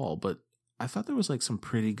recall, but I thought there was like some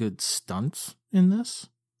pretty good stunts in this.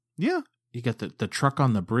 Yeah. You got the truck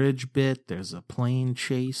on the bridge bit. There's a plane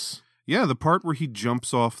chase. Yeah, the part where he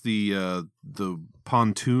jumps off the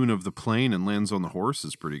pontoon of the plane and lands on the horse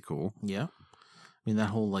is pretty cool. Yeah. I mean, that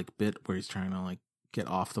whole like bit where he's trying to like get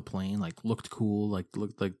off the plane, like looked cool, like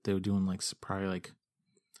looked like they were doing like probably like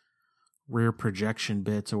rear projection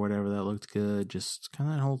bits or whatever that looked good. Just kind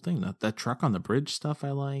of that whole thing. That truck on the bridge stuff I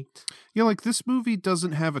liked. Yeah, like this movie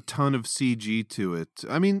doesn't have a ton of CG to it.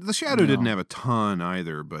 I mean, The Shadow didn't have a ton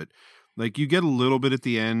either, but like you get a little bit at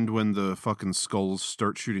the end when the fucking skulls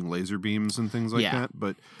start shooting laser beams and things like that.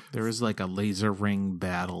 But there is like a laser ring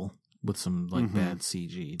battle with some like bad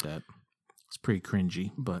CG that it's pretty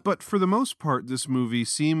cringy. But for the most part, this movie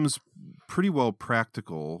seems pretty well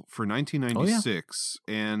practical for 1996,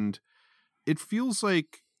 and it feels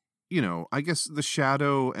like, I guess the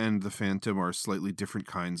Shadow and the Phantom are slightly different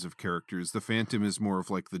kinds of characters. The Phantom is more of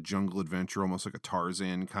like the jungle adventure, almost like a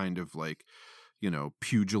Tarzan kind of like,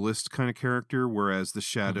 pugilist kind of character, whereas the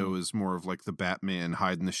Shadow is more of like the Batman,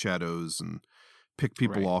 hide in the shadows and pick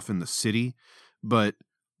people off in the city. But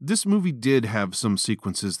this movie did have some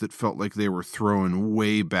sequences that felt like they were thrown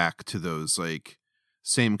way back to those like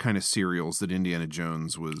same kind of serials that Indiana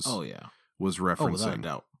Jones was referencing. Without a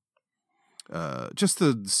doubt. Just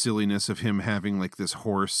the silliness of him having like this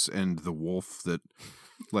horse and the wolf that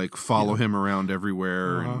like follow him around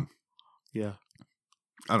everywhere. And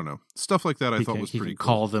I don't know. Stuff like that I thought was pretty cool.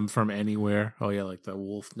 Call them from anywhere. Oh, yeah, like the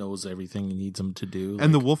wolf knows everything he needs them to do.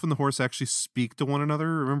 And the wolf and the horse actually speak to one another.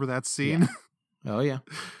 Remember that scene? Yeah. Oh, yeah.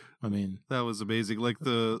 I mean... that was amazing. Like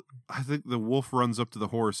I think the wolf runs up to the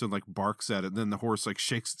horse and like barks at it. And then the horse like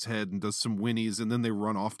shakes its head and does some whinnies. And then they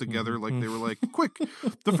run off together like they were like, quick,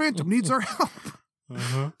 the Phantom needs our help.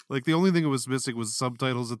 Like the only thing it was missing was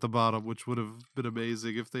subtitles at the bottom, which would have been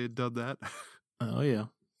amazing if they had done that. Oh, yeah.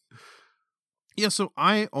 Yeah, so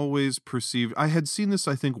I always perceived... I had seen this,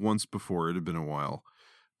 I think, once before. It had been a while.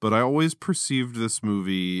 But I always perceived this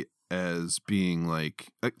movie as being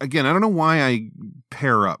like... Again, I don't know why I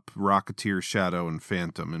pair up Rocketeer, Shadow, and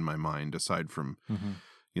Phantom in my mind, aside from,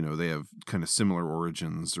 they have kind of similar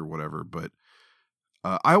origins or whatever. But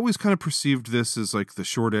I always kind of perceived this as like the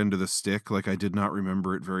short end of the stick. Like I did not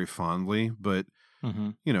remember it very fondly. But,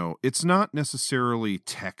 it's not necessarily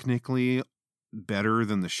technically better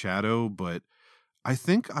than The Shadow, but... I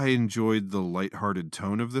think I enjoyed the lighthearted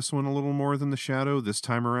tone of this one a little more than The Shadow this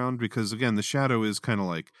time around because, again, The Shadow is kind of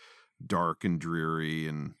like dark and dreary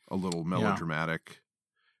and a little melodramatic,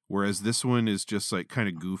 whereas this one is just like kind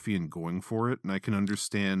of goofy and going for it, and I can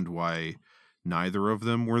understand why neither of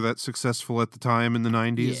them were that successful at the time in the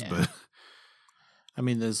 90s, but... I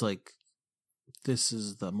mean, there's like... This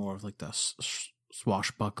is the more of like the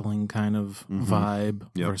swashbuckling kind of vibe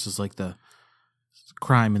versus like the...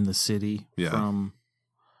 crime in the city from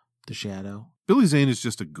The Shadow. Billy Zane is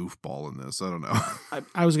just a goofball in this. I don't know.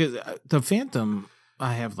 I was gonna, the Phantom.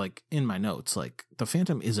 I have like in my notes like the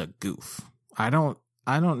Phantom is a goof. I don't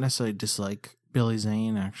necessarily dislike Billy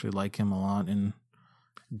Zane. I actually like him a lot in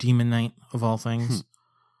Demon Knight of all things.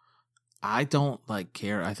 I don't like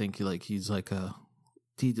care. I think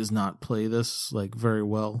he does not play this like very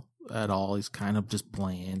well at all. He's kind of just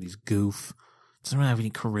bland. He's goof. Doesn't really have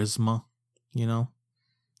any charisma, you know?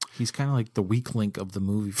 He's kind of like the weak link of the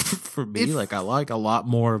movie for me. I like a lot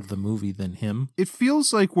more of the movie than him. It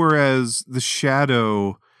feels like whereas The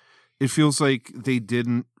Shadow, it feels like they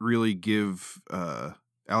didn't really give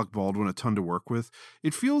Alec Baldwin a ton to work with.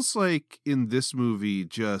 It feels like in this movie,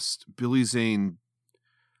 just Billy Zane,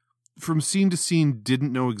 from scene to scene,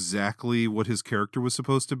 didn't know exactly what his character was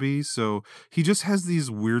supposed to be. So he just has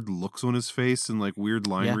these weird looks on his face and like weird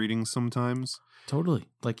line readings sometimes. Totally.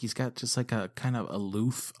 Like he's got just like a kind of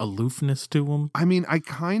aloofness to him. I mean, I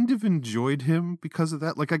kind of enjoyed him because of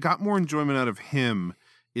that. Like I got more enjoyment out of him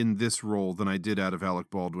in this role than I did out of Alec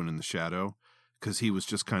Baldwin in The Shadow, because he was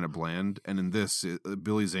just kind of bland. And in this,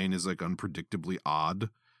 Billy Zane is like unpredictably odd.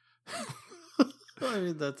 I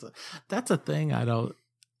mean, that's a thing. I don't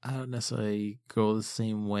necessarily go the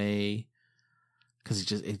same way,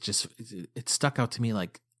 because it stuck out to me.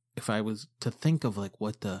 Like if I was to think of like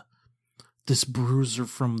what this bruiser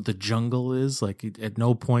from the jungle is, like at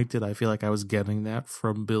no point did I feel like I was getting that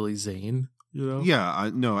from Billy Zane, you know? Yeah,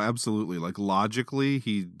 no, absolutely. Like logically,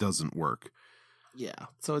 he doesn't work. Yeah.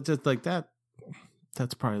 So it's just like that.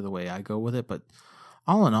 That's probably the way I go with it. But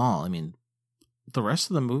all in all, I mean, the rest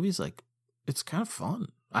of the movie's like, it's kind of fun.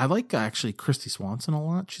 I like actually Christy Swanson a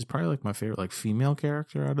lot. She's probably like my favorite like female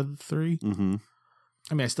character out of the three. Mm-hmm.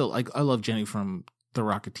 I mean, I love Jenny from The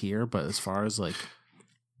Rocketeer, but as far as like,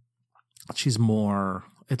 she's more,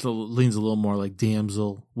 it leans a little more like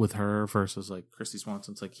damsel with her versus like Christy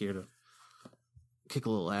Swanson's like here to kick a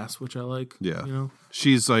little ass, which I like. Yeah. You know?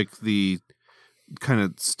 She's like the kind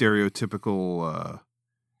of stereotypical,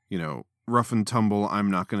 rough and tumble, I'm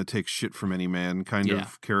not going to take shit from any man kind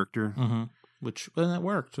of character. Mm-hmm. And that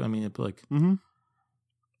worked. I mean, it like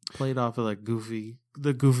played off of like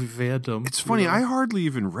the goofy Phantom. It's funny. You know? I hardly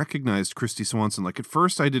even recognized Christy Swanson. Like at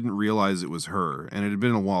first I didn't realize it was her, and it had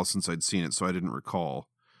been a while since I'd seen it, so I didn't recall.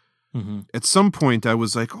 Mm-hmm. At some point I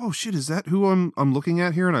was like, oh shit, is that who I'm looking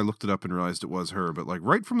at here? And I looked it up and realized it was her. But like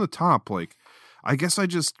right from the top, like I guess I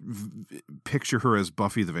just picture her as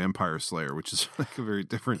Buffy the Vampire Slayer, which is like a very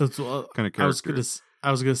different kind of character. I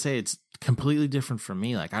was gonna say it's completely different from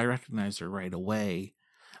me. Like I recognized her right away,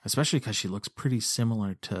 especially because she looks pretty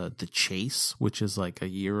similar to The Chase, which is like a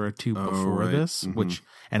year or two before this. Mm-hmm.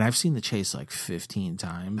 And I've seen The Chase like 15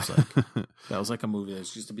 times. Like that was like a movie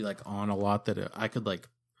that used to be like on a lot that I could like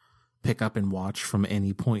pick up and watch from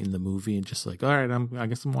any point in the movie and just like, all right, I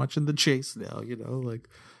guess I'm watching The Chase now. You know, like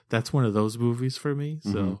that's one of those movies for me.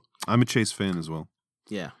 So I'm a Chase fan as well.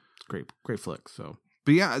 Yeah, it's great flick. So.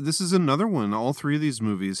 But yeah, this is another one. All three of these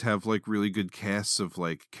movies have like really good casts of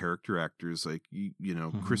like character actors. Like,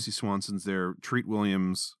 Christy Swanson's there. Treat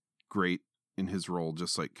Williams, great in his role,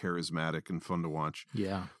 just like charismatic and fun to watch.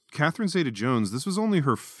 Yeah. Catherine Zeta-Jones, this was only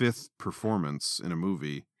her 5th performance in a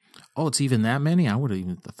movie. Oh, it's even that many? I would have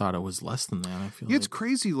even thought it was less than that. I feel it's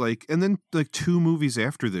crazy. Like, and then like 2 movies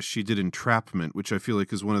after this, she did Entrapment, which I feel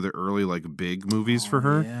like is one of the early like big movies for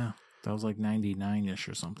her. Yeah. That was like 99-ish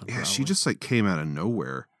or something. Yeah, probably. she just like came out of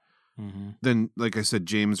nowhere. Mm-hmm. Then, like I said,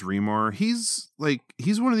 James Remar, he's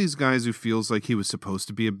one of these guys who feels like he was supposed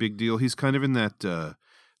to be a big deal. He's kind of in that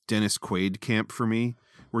Dennis Quaid camp for me,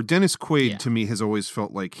 where Dennis Quaid to me has always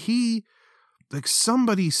felt like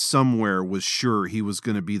somebody somewhere was sure he was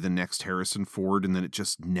going to be the next Harrison Ford, and then it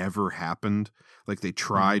just never happened. Like they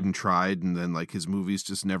tried and tried, and then like his movies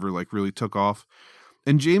just never like really took off.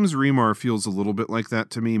 And James Remar feels a little bit like that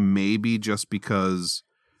to me, maybe just because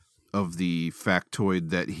of the factoid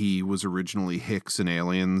that he was originally Hicks in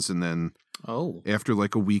Aliens, and then after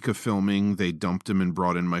like a week of filming, they dumped him and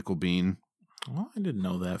brought in Michael Biehn. Oh, I didn't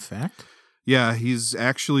know that fact. Yeah, he's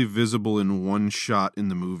actually visible in one shot in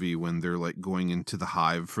the movie when they're like going into the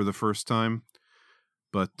hive for the first time.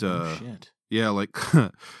 But shit. Yeah, like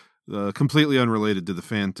completely unrelated to the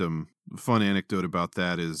Phantom. Fun anecdote about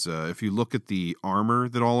that is if you look at the armor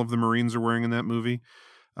that all of the Marines are wearing in that movie,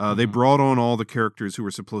 they brought on all the characters who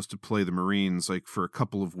were supposed to play the Marines like for a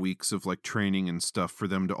couple of weeks of like training and stuff for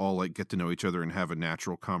them to all like get to know each other and have a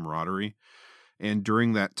natural camaraderie. And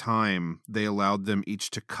during that time, they allowed them each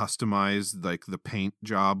to customize like the paint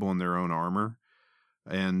job on their own armor.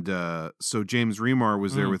 And so James Remar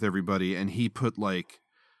was there with everybody, and he put like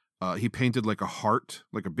he painted like a heart,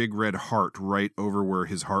 like a big red heart right over where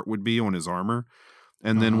his heart would be on his armor.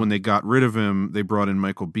 And then when they got rid of him, they brought in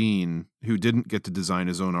Michael Biehn, who didn't get to design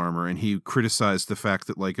his own armor. And he criticized the fact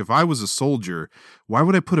that, like, if I was a soldier, why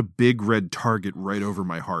would I put a big red target right over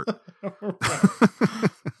my heart?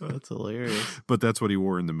 That's hilarious. But that's what he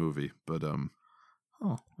wore in the movie. But Oh,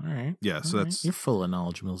 all right. Yeah, so All right. that's... You're full of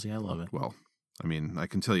knowledge, Millsy. I love it. Well, I mean, I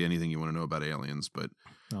can tell you anything you want to know about aliens, but...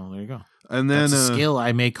 Oh, there you go. And then... That's a skill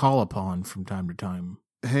I may call upon from time to time.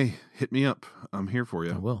 Hey, hit me up. I'm here for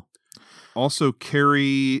you. I will. Also,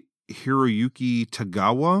 Kari Hiroyuki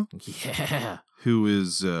Tagawa. Yeah. Who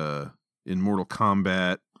is in Mortal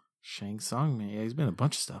Kombat. Shang Tsung, man. Yeah, he's been in a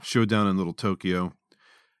bunch of stuff. Showdown in Little Tokyo.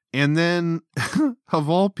 And then, of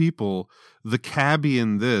all people, the cabbie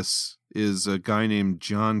in this is a guy named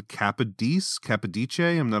John Capodice.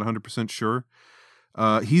 I'm not 100% sure.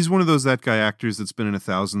 He's one of those that guy actors that's been in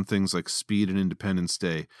 1,000 things like Speed and Independence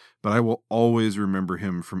Day, but I will always remember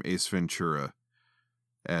him from Ace Ventura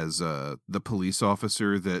as the police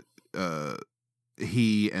officer that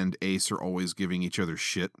he and Ace are always giving each other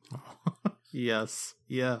shit. Yes.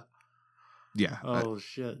 Yeah. Yeah. Oh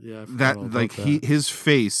shit. Yeah. His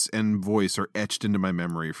face and voice are etched into my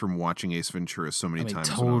memory from watching Ace Ventura so many times.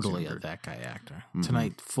 Totally a that guy actor. Mm-hmm.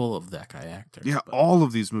 Tonight, full of that guy actors. Yeah, all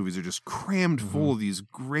of these movies are just crammed full of these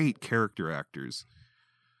great character actors.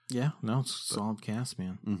 Yeah, no, it's a solid cast,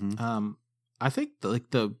 man. Mm-hmm. I think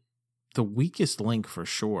the weakest link for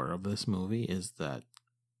sure of this movie is that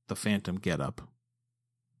the Phantom getup.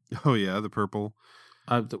 Oh yeah, the purple.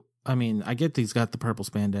 I mean, I get he's got the purple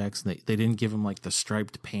spandex, and they didn't give him like the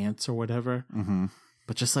striped pants or whatever. Mm-hmm.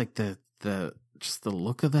 But just like the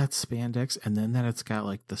look of that spandex, and then that it's got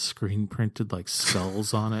like the screen printed like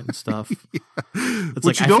skulls on it and stuff. It's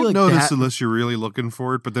which like, you don't notice unless you're really looking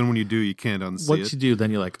for it. But then when you do, you can't unsee it. Once you do,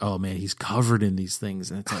 then you're like, oh man, he's covered in these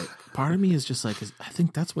things, and it's like part of me is just like, I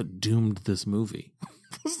think that's what doomed this movie.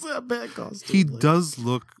 What's that bad costume? He does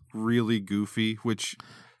look really goofy, which.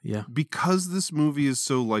 Yeah. Because this movie is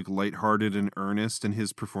so like lighthearted and earnest and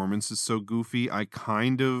his performance is so goofy, I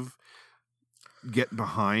kind of get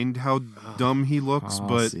behind how dumb he looks,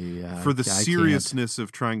 but for the seriousness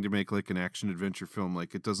of trying to make like an action adventure film,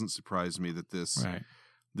 like it doesn't surprise me that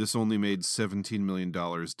this only made $17 million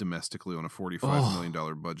domestically on a $45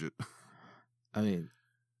 million budget. I mean,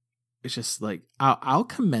 it's just like I'll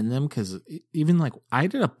commend them because even like I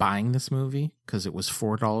ended up buying this movie because it was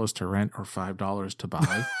 $4 to rent or $5 to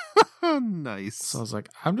buy. Nice. So I was like,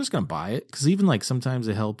 I'm just gonna buy it because even like sometimes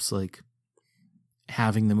it helps like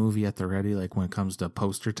having the movie at the ready, like when it comes to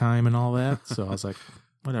poster time and all that. So I was like,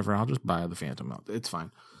 whatever, I'll just buy the Phantom. It's fine.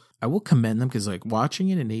 I will commend them because like watching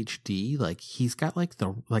it in HD, like he's got like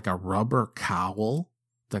a rubber cowl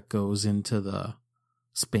that goes into the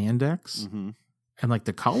spandex. Mm-hmm. And like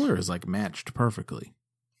the color is like matched perfectly.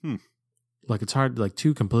 Like it's hard, like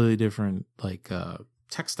two completely different like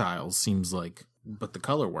textiles seems like, but the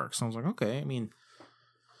color works. So I was like, okay. I mean,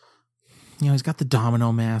 you know, he's got the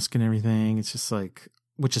domino mask and everything. It's just like,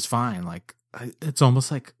 which is fine. Like it's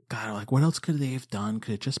almost like, God, like what else could they have done?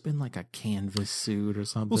 Could it just been like a canvas suit or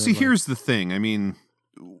something? Well, see, here's the thing. I mean,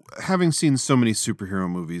 having seen so many superhero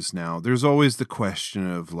movies now, there's always the question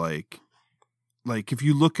of like if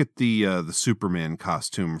you look at the Superman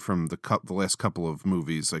costume from the last couple of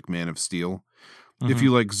movies, like Man of Steel, if you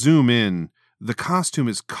like zoom in, the costume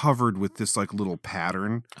is covered with this like little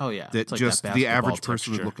pattern. Oh yeah, that just the average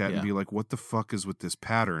person would look at and be like, "What the fuck is with this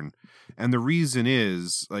pattern?" And the reason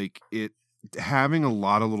is like it having a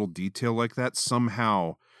lot of little detail like that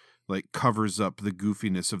somehow like covers up the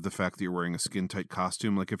goofiness of the fact that you're wearing a skin tight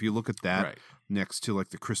costume. Like if you look at that next to like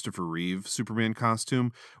the Christopher Reeve Superman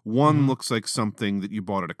costume, one looks like something that you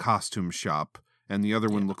bought at a costume shop, and the other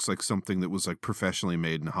one looks like something that was like professionally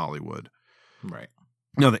made in Hollywood. Right.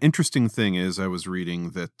 Now the interesting thing is, I was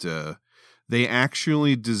reading that they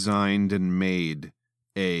actually designed and made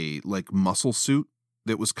a like muscle suit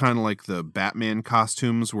that was kind of like the Batman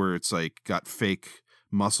costumes, where it's like got fake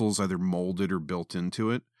muscles either molded or built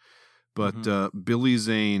into it. But Billy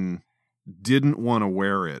Zane didn't want to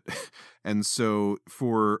wear it. And so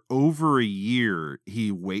for over a year,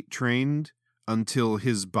 he weight trained until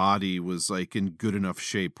his body was like in good enough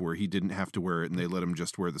shape where he didn't have to wear it, and they let him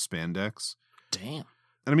just wear the spandex. Damn.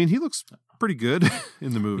 And I mean, he looks pretty good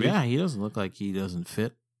in the movie. Yeah, he doesn't look like he doesn't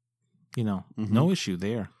fit. You know, no issue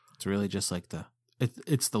there. It's really just like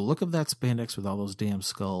it's the look of that spandex with all those damn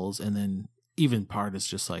skulls, and then even part is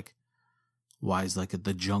just like, why is like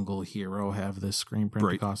the jungle hero have this screen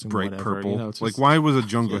print costume? Bright whatever, purple. You know, just, like, why was a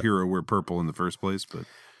jungle hero wear purple in the first place? But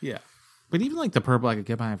yeah, but even like the purple, I could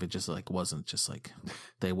get behind if it just like wasn't just like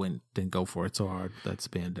they didn't go for it so hard, that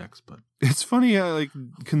spandex. But it's funny, like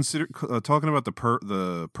consider talking about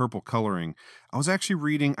the purple coloring. I was actually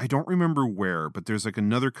reading, I don't remember where, but there's like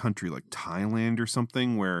another country like Thailand or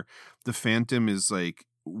something where the Phantom is like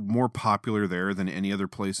more popular there than any other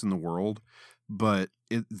place in the world. But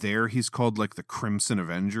there he's called like the Crimson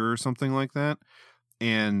Avenger or something like that.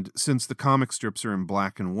 And since the comic strips are in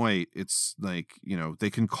black and white, it's like, you know, they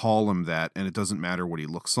can call him that and it doesn't matter what he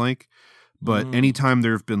looks like. But anytime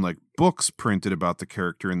there have been like books printed about the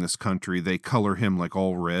character in this country, they color him like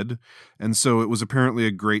all red. And so it was apparently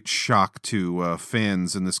a great shock to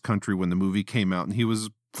fans in this country when the movie came out and he was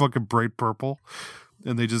fucking bright purple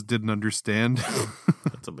and they just didn't understand.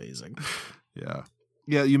 That's amazing. Yeah.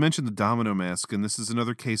 Yeah, you mentioned the domino mask, and this is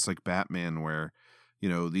another case like Batman where, you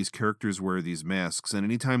know, these characters wear these masks, and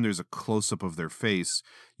anytime there's a close-up of their face,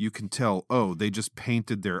 you can tell, oh, they just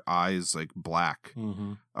painted their eyes like black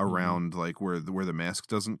around like where the mask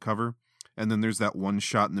doesn't cover. And then there's that one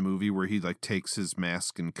shot in the movie where he like takes his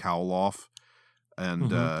mask and cowl off,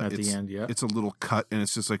 and at the end, it's a little cut, and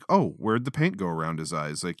it's just like, oh, where'd the paint go around his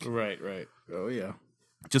eyes? Like, right. Oh yeah.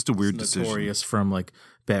 Just a weird decision. Notorious from like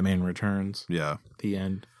Batman Returns. Yeah. The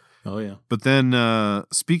end. Oh yeah. But then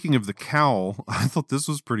speaking of the cowl, I thought this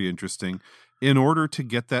was pretty interesting. In order to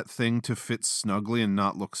get that thing to fit snugly and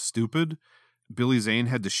not look stupid, Billy Zane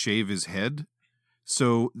had to shave his head.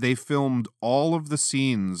 So they filmed all of the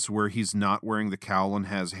scenes where he's not wearing the cowl and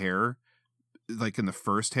has hair, like in the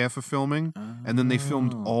first half of filming. And then they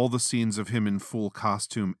filmed all the scenes of him in full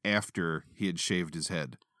costume after he had shaved his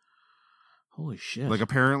head. Holy shit. Like,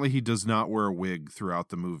 apparently he does not wear a wig throughout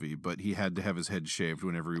the movie, but he had to have his head shaved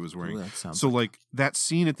whenever he was wearing it. So, like, that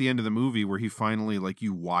scene at the end of the movie where he finally, like,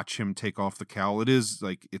 you watch him take off the cowl, it is,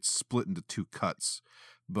 like, it's split into two cuts.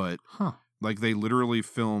 But, like, they literally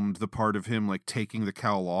filmed the part of him, like, taking the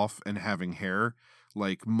cowl off and having hair,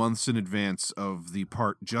 like, months in advance of the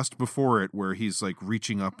part just before it where he's, like,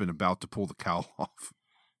 reaching up and about to pull the cowl off.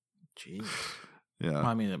 Jeez. Yeah. Well,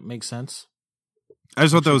 I mean, it makes sense. I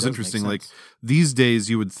just thought that was interesting. Like, these days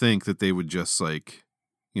you would think that they would just, like,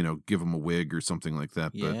 you know, give him a wig or something like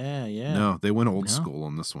that. But yeah. No, they went old school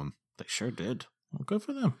on this one. They sure did. Well, good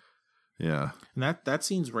for them. Yeah. And that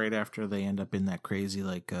scene's right after they end up in that crazy,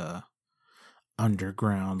 like,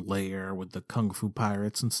 underground lair with the Kung Fu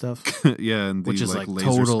pirates and stuff. Yeah, and which is, like, laser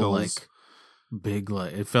total, skulls. like, big,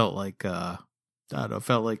 like, it felt like, I don't know,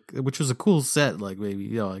 felt like, which was a cool set, like, maybe,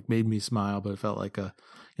 you know, like, made me smile, but it felt like a,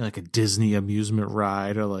 you know, like a Disney amusement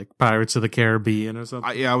ride or like Pirates of the Caribbean or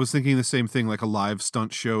something. I was thinking the same thing, like a live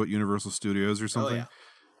stunt show at Universal Studios or something. Oh,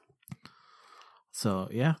 yeah. So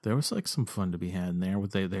yeah, there was like some fun to be had in there.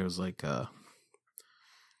 There was like I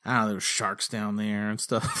don't know, there was sharks down there and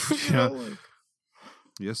stuff. Yeah.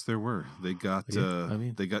 Yes, there were. They got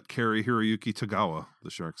they got Kari Hiroyuki Tagawa. The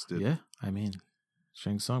Sharks did. Yeah, I mean,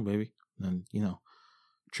 Shang Tsung, baby. And then, you know,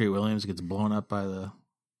 Treat Williams gets blown up by the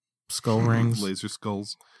skull rings, laser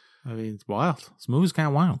skulls. I mean, it's wild. This movie's kind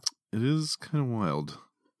of wild. It is kind of wild.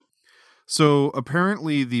 So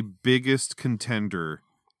apparently, the biggest contender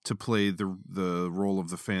to play the role of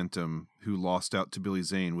the Phantom, who lost out to Billy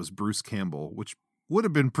Zane, was Bruce Campbell, which would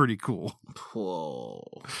have been pretty cool. Whoa,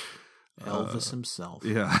 Elvis himself.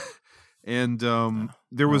 Yeah. And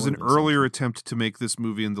there was an earlier attempt to make this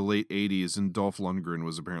movie in the late 80s, and Dolph Lundgren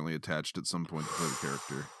was apparently attached at some point to play the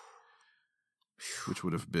character, which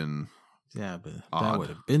would have been but odd. That would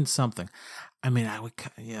have been something. I mean,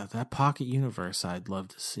 that pocket universe, I'd love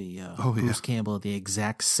to see Bruce Campbell in the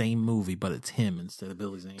exact same movie, but it's him instead of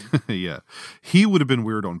Billy Zane. Yeah. He would have been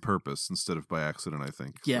weird on purpose instead of by accident, I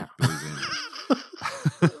think. Yeah. Billy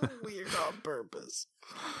Zane. Weird on purpose.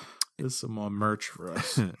 There's some more merch for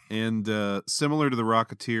us. And similar to The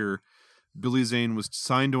Rocketeer, Billy Zane was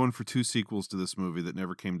signed on for 2 sequels to this movie that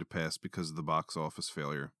never came to pass because of the box office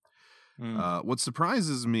failure. What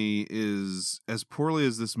surprises me is, as poorly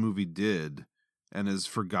as this movie did, and as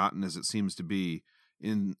forgotten as it seems to be,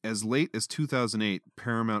 in as late as 2008,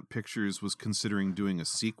 Paramount Pictures was considering doing a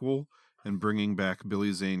sequel and bringing back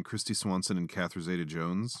Billy Zane, Christy Swanson, and Catherine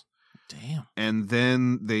Zeta-Jones. Damn. And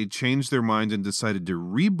then they changed their mind and decided to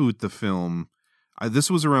reboot the film.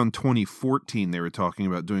 This was around 2014. They were talking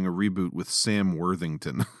about doing a reboot with Sam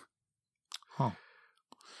Worthington. Huh.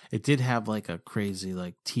 It did have like a crazy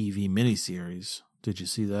like TV miniseries. Did you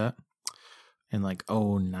see that? In like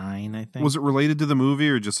 2009, I think. Was it related to the movie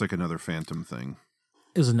or just like another Phantom thing?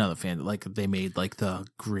 It was another Phantom. Like they made like the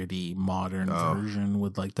gritty modern version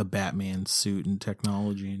with like the Batman suit and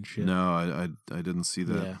technology and shit. No, I didn't see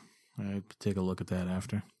that. Yeah. I'd take a look at that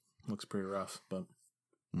after. Looks pretty rough, but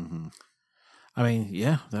I mean,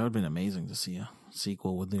 yeah, that would have been amazing to see a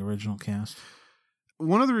sequel with the original cast.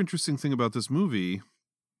 One other interesting thing about this movie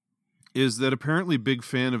is that apparently big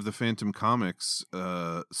fan of the Phantom comics,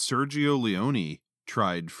 Sergio Leone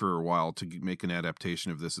tried for a while to make an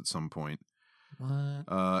adaptation of this at some point. What?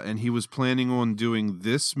 And he was planning on doing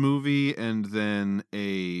this movie and then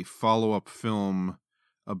a follow-up film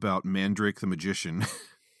about Mandrake the Magician.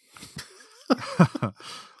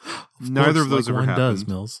 Neither of those like ever one happened. does,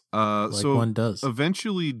 Mills. So one does.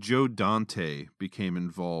 Eventually, Joe Dante became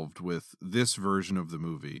involved with this version of the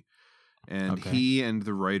movie, and he and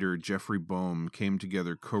the writer Jeffrey Boehm came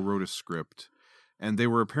together, co-wrote a script, and they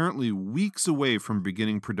were apparently weeks away from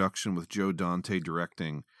beginning production with Joe Dante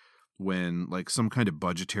directing when like some kind of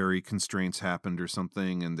budgetary constraints happened or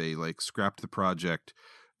something, and they like scrapped the project.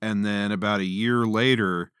 And then about a year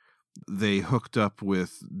later, they hooked up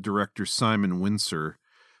with director Simon Windsor,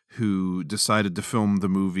 who decided to film the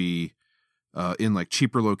movie in like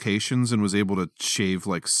cheaper locations and was able to shave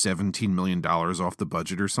like $17 million off the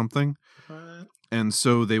budget or something. What? And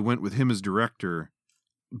so they went with him as director.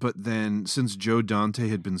 But then since Joe Dante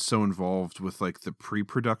had been so involved with like the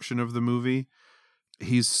pre-production of the movie,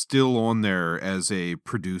 he's still on there as a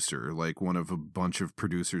producer, like one of a bunch of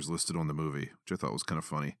producers listed on the movie, which I thought was kind of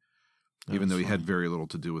funny, even though he had very little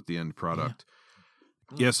to do with the end product.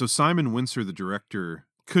 Yeah, so Simon Windsor, the director,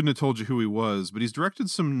 couldn't have told you who he was, but he's directed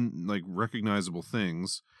some like recognizable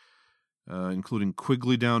things, including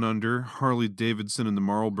Quigley Down Under, Harley Davidson and the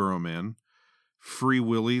Marlboro Man, Free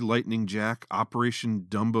Willy, Lightning Jack, Operation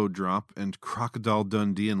Dumbo Drop, and Crocodile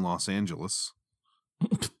Dundee in Los Angeles,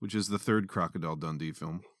 which is the third Crocodile Dundee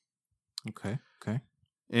film. Okay.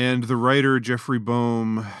 And the writer Jeffrey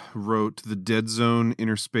Boehm wrote The Dead Zone,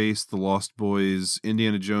 Inner Space, The Lost Boys,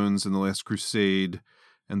 Indiana Jones and the Last Crusade,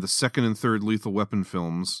 and the second and third Lethal Weapon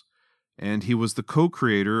films. And he was the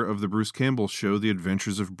co-creator of the Bruce Campbell show, The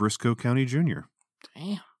Adventures of Briscoe County Jr.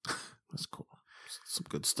 Damn. That's cool. Some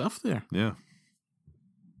good stuff there. Yeah.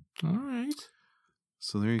 All right.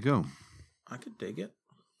 So there you go. I could dig it.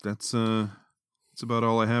 That's about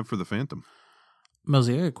all I have for the Phantom.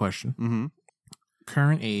 Mosey, I got a question. Mm-hmm.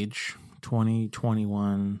 Current age,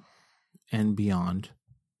 2021 and beyond.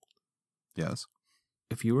 Yes.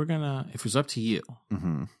 If it was up to you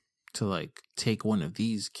mm-hmm. to like take one of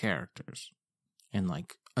these characters and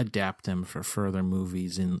like adapt them for further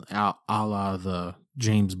movies in a la the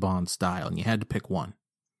James Bond style, and you had to pick one,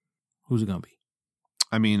 who's it gonna be?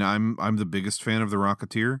 I mean, I'm the biggest fan of The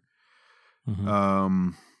Rocketeer. Mm-hmm.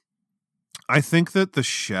 I think that The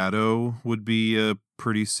Shadow would be a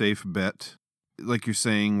pretty safe bet. Like you're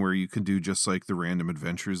saying, where you can do just like the random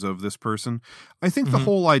adventures of this person. I think Mm-hmm. the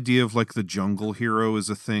whole idea of like the jungle hero is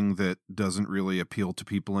a thing that doesn't really appeal to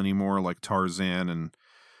people anymore, like Tarzan and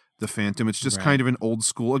the Phantom. It's just kind of an old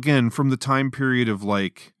school, again, from the time period of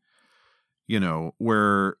like, you know,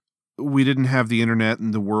 where we didn't have the internet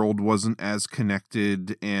and the world wasn't as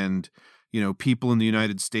connected, and you know, people in the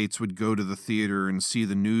United States would go to the theater and see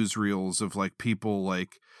the newsreels of like people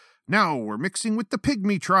like, now we're mixing with the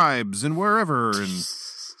pygmy tribes and wherever, and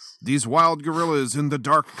these wild gorillas in the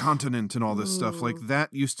dark continent and all this stuff. Like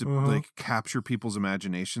that used to like capture people's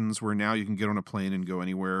imaginations, where now you can get on a plane and go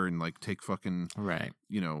anywhere and like take fucking,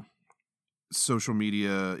 you know, social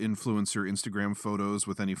media influencer Instagram photos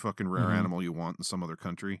with any fucking rare animal you want in some other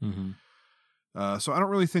country. So I don't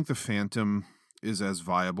really think the Phantom is as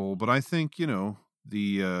viable, but I think, you know,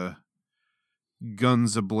 the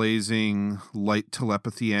guns a-blazing, light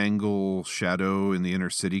telepathy angle, shadow in the inner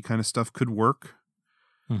city kind of stuff could work.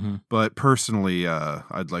 But personally,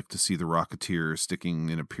 I'd like to see the Rocketeer sticking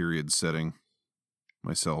in a period setting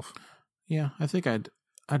myself. Yeah, I think I'd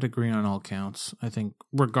agree on all counts. I think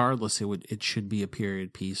regardless, it should be a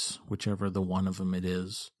period piece, whichever the one of them it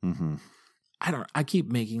is. I keep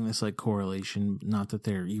making this like correlation, not that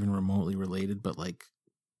they're even remotely related, but like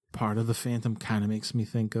part of the Phantom kind of makes me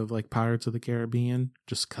think of like Pirates of the Caribbean,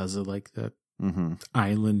 just because of like that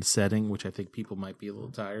island setting, which I think people might be a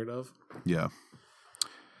little tired of. Yeah.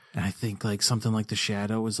 And I think like something like The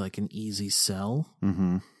Shadow is like an easy sell.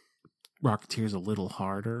 Rocketeer's a little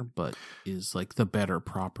harder, but is like the better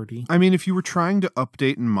property. I mean, if you were trying to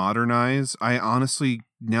update and modernize, I honestly,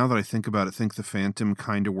 now that I think about it, think the Phantom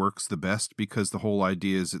kind of works the best, because the whole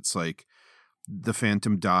idea is it's like the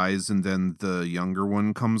Phantom dies and then the younger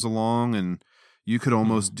one comes along, and you could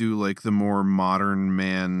almost do like the more modern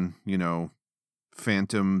man, you know,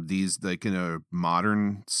 Phantom, these like in a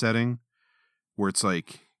modern setting where it's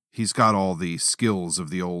like he's got all the skills of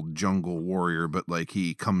the old jungle warrior, but like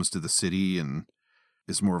he comes to the city and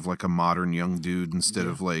is more of like a modern young dude instead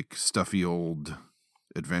of like stuffy old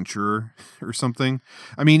adventurer or something.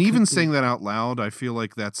 I mean, even saying that out loud, I feel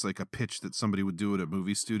like that's like a pitch that somebody would do at a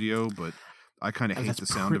movie studio, but I kind of hate the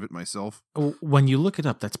sound of it myself. When you look it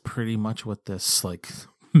up, that's pretty much what this like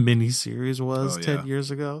mini series was 10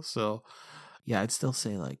 years ago. So yeah, I'd still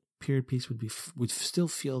say like period piece would still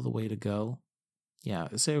feel the way to go. Yeah,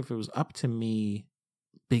 I'd say if it was up to me,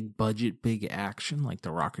 big budget, big action, like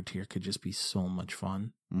The Rocketeer could just be so much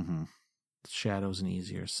fun. Mm-hmm. Shadow's an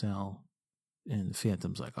easier sell. and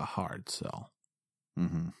Phantom's like a hard sell.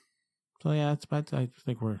 Mm-hmm. So yeah, I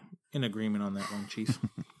think we're in agreement on that one, Chief.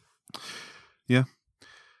 Yeah,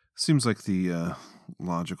 seems like the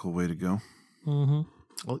logical way to go. Mm-hmm.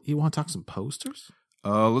 Well, you want to talk some posters?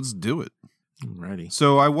 Let's do it. I'm ready.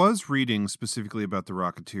 So I was reading specifically about The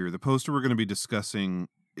Rocketeer. The poster we're going to be discussing,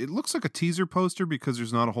 it looks like a teaser poster because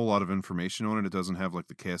there's not a whole lot of information on it. It doesn't have like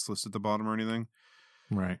the cast list at the bottom or anything.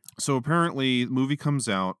 Right. So apparently the movie comes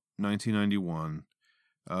out 1991,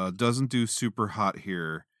 doesn't do super hot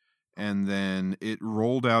here, and then it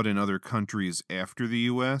rolled out in other countries after the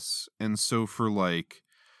US. And so for like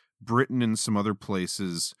Britain and some other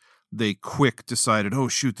places, they quick decided, oh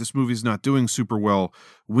shoot, this movie's not doing super well.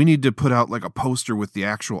 We need to put out like a poster with the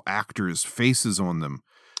actual actors' faces on them.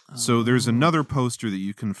 So there's another poster that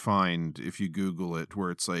you can find if you Google it,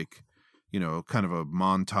 where it's like, you know, kind of a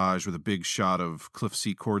montage with a big shot of Cliff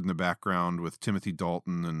Secord in the background with Timothy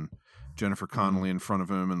Dalton and Jennifer Connelly in front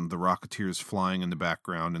of him, and the Rocketeers flying in the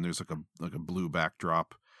background, and there's like a blue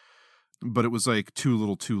backdrop. But it was like too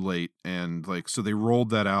little too late, and like so they rolled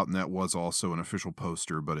that out, and that was also an official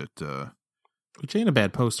poster, but it which ain't a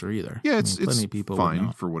bad poster either. Yeah, it's plenty of people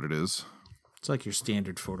fine for what it is. It's like your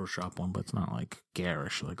standard Photoshop one, but it's not like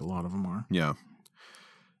garish like a lot of them are. Yeah.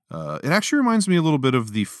 It actually reminds me a little bit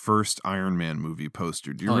of the first Iron Man movie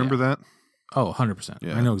poster. Do you remember that? Oh, 100%.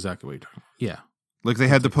 Yeah. I know exactly what you're talking about. Yeah. Like they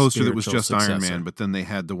had the poster that was just successor. Iron Man, but then they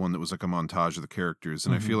had the one that was like a montage of the characters.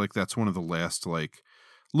 And I feel like that's one of the last like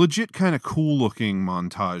legit kind of cool looking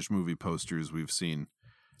montage movie posters we've seen.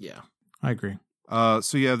 Yeah, I agree.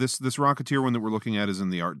 So yeah, this Rocketeer one that we're looking at is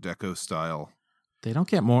in the Art Deco style. They don't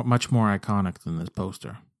get much more iconic than this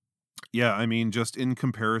poster. Yeah, I mean, just in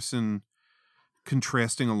comparison,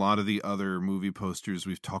 contrasting a lot of the other movie posters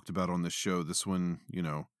we've talked about on this show, this one, you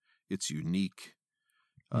know, it's unique.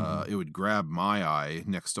 It would grab my eye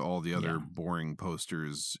next to all the other boring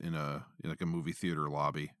posters in like a movie theater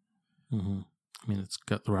lobby. Mm-hmm. I mean,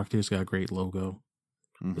 the Rocketeer's got a great logo.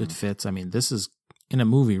 Mm-hmm. It fits. I mean, this is in a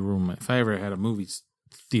movie room. If I ever had a movie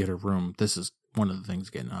theater room, this is one of the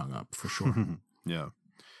things getting hung up for sure. Yeah.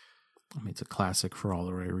 I mean, it's a classic for all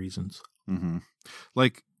the right reasons. Mm-hmm.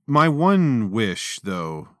 Like, my one wish,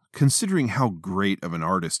 though, considering how great of an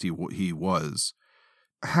artist he was,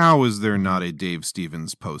 how is there not a Dave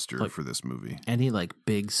Stevens poster for this movie? Any like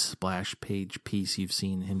big splash page piece you've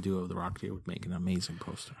seen him do of the Rocketeer would make an amazing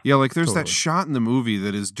poster. Yeah, like there's that shot in the movie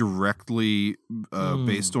that is directly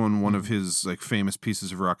based on one of his like famous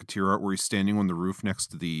pieces of Rocketeer art, where he's standing on the roof next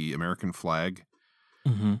to the American flag.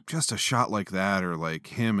 Mm-hmm. Just a shot like that, or like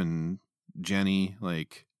him and Jenny,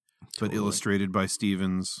 like, but illustrated by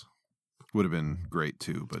Stevens, would have been great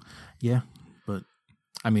too. But yeah, but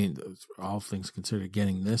I mean, all things considered,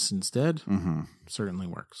 getting this instead certainly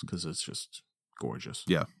works because it's just gorgeous.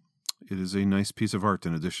 Yeah, it is a nice piece of art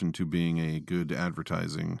in addition to being a good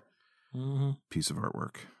advertising piece of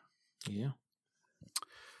artwork. Yeah.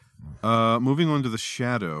 Moving on to The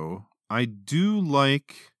Shadow, I do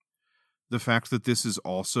like the fact that this is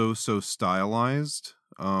also so stylized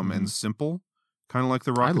and simple, kind of like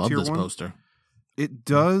the Rocketeer one. I love this poster. It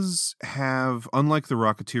does have, unlike the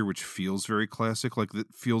Rocketeer, which feels very classic, like it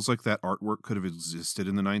feels like that artwork could have existed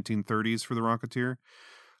in the 1930s for the Rocketeer.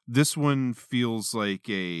 This one feels like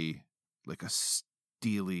a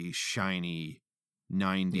steely, shiny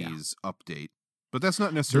 90s update, but that's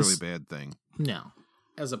not necessarily a bad thing. No,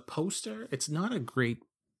 as a poster, it's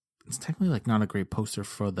technically like not a great poster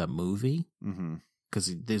for the movie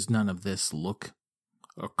because there's none of this look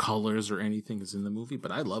or colors or anything is in the movie,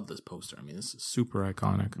 but I love this poster. I mean, this is super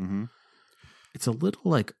iconic. Mm-hmm. It's a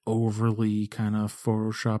little like overly kind of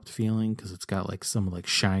photoshopped feeling because it's got like some like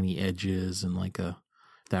shiny edges and like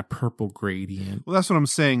that purple gradient. Well, that's what I'm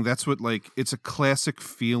saying. That's what like it's a classic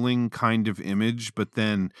feeling kind of image, but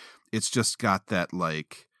then it's just got that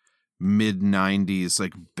like mid 90s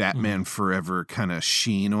like Batman Forever kind of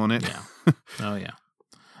sheen on it. Yeah. Oh yeah.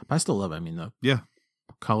 But I still love it. I mean, the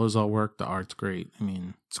colors all work. The art's great. I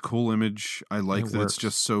mean, it's a cool image. I like that it's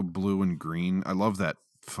just so blue and green. I love that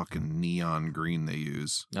fucking neon green they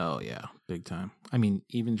use. Oh yeah, big time. I mean,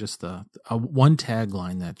 even just the one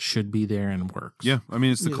tagline that should be there and works. Yeah, I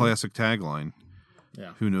mean, it's the classic tagline.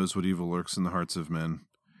 Yeah. Who knows what evil lurks in the hearts of men.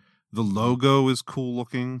 The logo is cool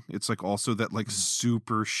looking. It's like also that like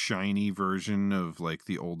super shiny version of like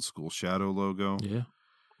the old school Shadow logo. Yeah.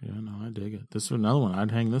 Yeah, no, I dig it. This is another one. I'd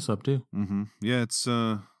hang this up too. Mm-hmm. Yeah, it's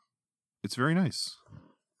very nice.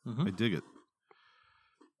 I dig it.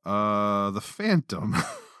 The Phantom.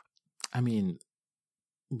 I mean,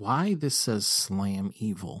 why this says Slam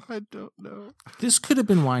Evil? I don't know. This could have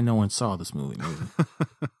been why no one saw this movie.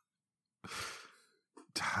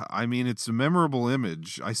 I mean, it's a memorable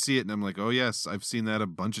image. I see it and I'm like, oh yes, I've seen that a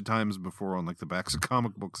bunch of times before on like the backs of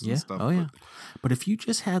comic books and stuff. Oh yeah. But if you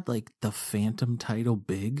just had like the Phantom title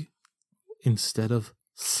big instead of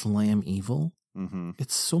Slam Evil,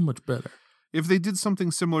 it's so much better. If they did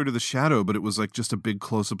something similar to The Shadow, but it was like just a big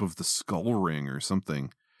close up of the skull ring or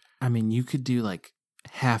something. I mean, you could do like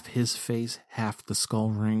half his face, half the skull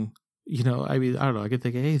ring. You know, I mean, I don't know. I could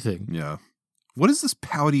think of anything. Yeah. What is this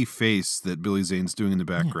pouty face that Billy Zane's doing in the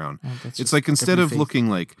background? Yeah, it's like instead of looking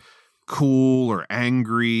like cool or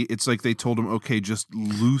angry, it's like they told him, okay, just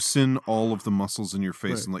loosen all of the muscles in your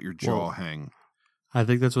face and let your jaw hang. I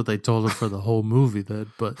think that's what they told him for the whole movie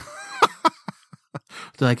then, but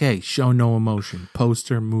they're like, hey, show no emotion.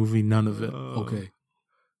 Poster, movie, none of it. Okay.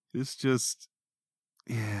 It's just,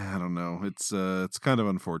 yeah, I don't know. It's kind of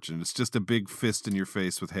unfortunate. It's just a big fist in your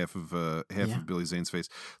face with half of Billy Zane's face.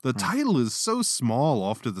 The title is so small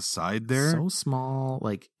off to the side there. So small,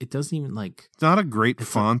 like it doesn't even like. It's not a great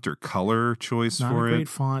font or color choice for it. Not a great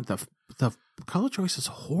font. The color choice is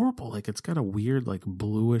horrible. Like it's got a weird like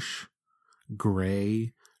bluish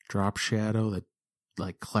gray drop shadow that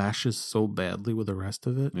like clashes so badly with the rest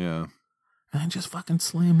of it. Yeah. And then just fucking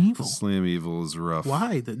Slam Evil. Slam Evil is rough.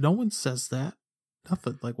 Why? No one says that.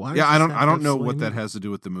 Nothing. Like why? Yeah, I don't know what that has to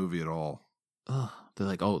do with the movie at all. They're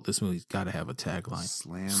like, oh, this movie's got to have a tagline.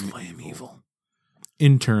 Slam Evil.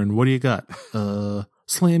 Intern, what do you got?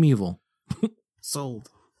 Slam Evil. Sold.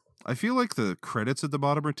 I feel like the credits at the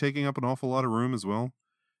bottom are taking up an awful lot of room as well.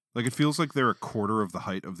 Like it feels like they're a quarter of the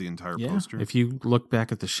height of the entire poster. If you look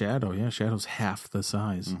back at the Shadow, Shadow's half the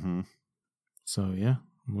size. Mm-hmm. So yeah,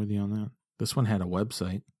 I'm with you on that. This one had a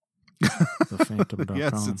website. ThePhantom.com.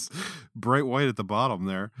 Yes, it's bright white at the bottom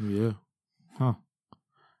there. Yeah. Huh.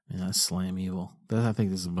 Man, that's Slam Evil. I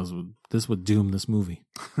think this would doom this movie.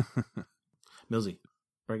 Millsy,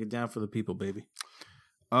 break it down for the people, baby.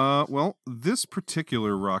 Well, this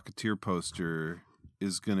particular Rocketeer poster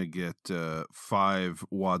is gonna get 5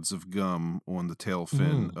 wads of gum on the tail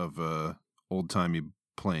fin of a old timey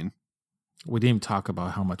plane. We didn't even talk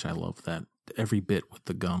about how much I love that. Every bit with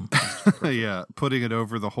the gum. Yeah, putting it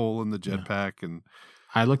over the hole in the jetpack. And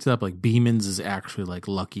I looked it up, like Beeman's is actually like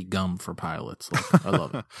lucky gum for pilots. Like, I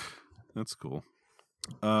love it. That's cool.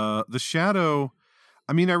 The Shadow,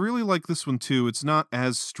 I mean, I really like this one too. It's not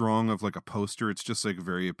as strong of like a poster. It's just like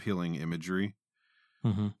very appealing imagery.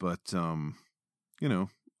 Mm-hmm. But, you know,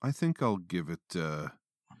 I think I'll give it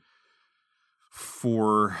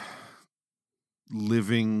 4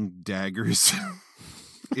 living daggers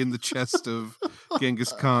in the chest of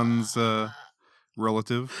Genghis Khan's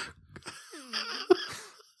relative.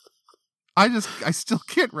 I still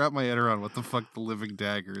can't wrap my head around what the fuck the living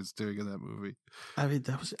dagger is doing in that movie. I mean,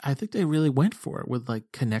 I think they really went for it with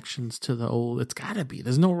like connections to the old. It's got to be.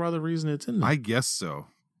 There's no other reason it's in there. I guess so.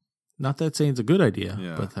 Not that saying it's a good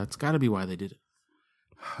idea, but that's got to be why they did it.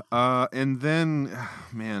 And then,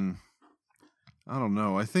 man, I don't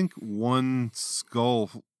know. I think one skull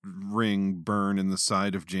ring burn in the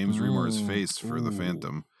side of James Remar's face for the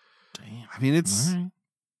Phantom. Damn. I mean, it's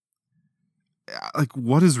like,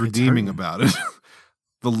 what is redeeming about it?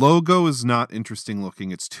 The logo is not interesting looking.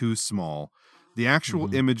 It's too small. The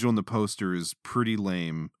actual image on the poster is pretty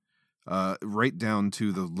lame. Right down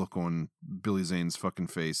to the look on Billy Zane's fucking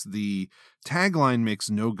face. The tagline makes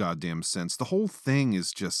no goddamn sense. The whole thing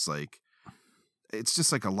is just like, it's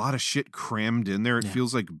just like a lot of shit crammed in there. It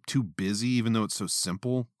feels like too busy, even though it's so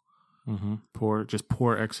simple. Mm-hmm.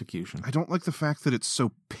 Poor execution. I don't like the fact that it's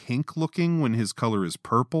so pink looking when his color is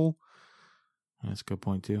purple. That's a good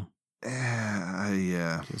point too.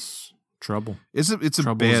 Yeah. Just trouble. It's a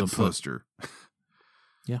bad poster.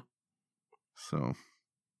 Yeah. So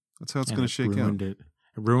that's how it's going to shake out. It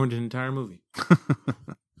ruined an entire movie.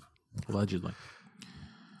 Allegedly.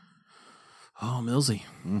 Oh, Millsy.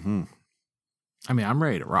 Mm-hmm. I mean, I'm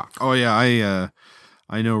ready to rock. Oh yeah,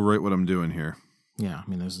 I know right what I'm doing here. Yeah, I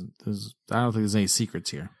mean, there's I don't think there's any secrets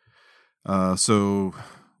here. So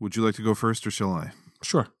would you like to go first, or shall I?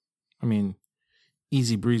 Sure. I mean,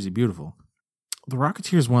 easy breezy, beautiful. The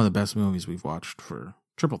Rocketeer is one of the best movies we've watched for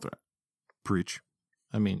Triple Threat. Preach.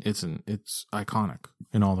 I mean, it's iconic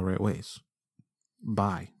in all the right ways.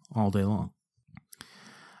 Buy all day long.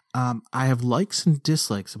 I have likes and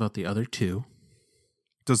dislikes about the other two.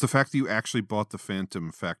 Does the fact that you actually bought the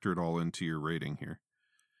Phantom factor it all into your rating here?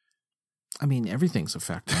 I mean, everything's a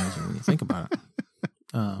factor when you think about it.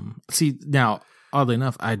 See, now, oddly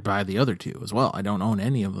enough, I'd buy the other two as well. I don't own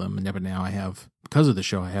any of them, but now I have, because of the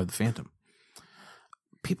show, I have the Phantom.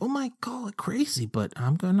 People might call it crazy, but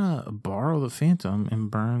I'm going to borrow the Phantom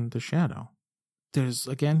and burn the Shadow. there's,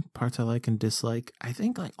 again, parts I like and dislike. I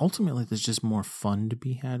think, like, ultimately there's just more fun to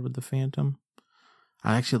be had with the Phantom.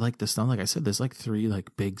 I actually like the stunt. Like I said, there's like 3 like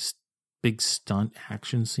big stunt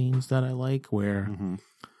action scenes that I like where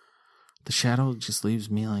the Shadow just leaves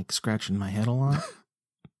me like scratching my head a lot,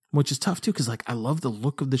 which is tough too. Cause like, I love the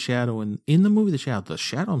look of the Shadow, and in the movie, the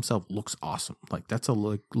Shadow himself looks awesome. Like that's a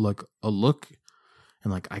look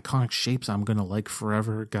and like iconic shapes I'm going to like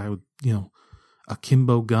forever. Guy with, you know,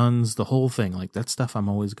 akimbo guns, the whole thing. Like that stuff I'm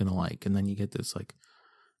always going to like. And then you get this like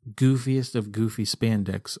goofiest of goofy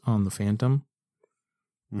spandex on the Phantom.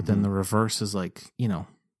 But then the reverse is like, you know,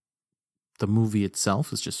 the movie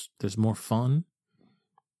itself is just, there's more fun,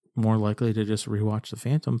 more likely to just rewatch the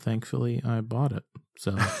Phantom. Thankfully, I bought it.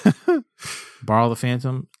 So, borrow the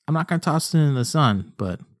Phantom. I'm not going to toss it in the sun,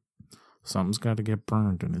 but something's got to get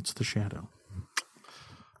burned, and it's the Shadow.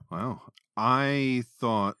 Wow. I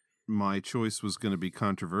thought my choice was going to be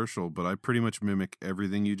controversial, but I pretty much mimic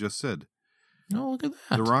everything you just said. Oh, look at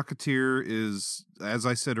that. The Rocketeer is, as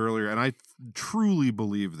I said earlier, and I truly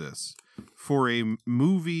believe this, for a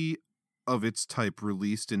movie of its type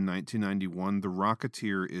released in 1991, The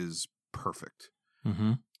Rocketeer is perfect.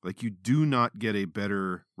 Mm-hmm. Like, you do not get a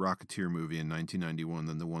better Rocketeer movie in 1991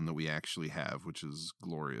 than the one that we actually have, which is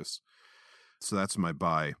glorious. So that's my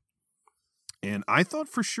buy. And I thought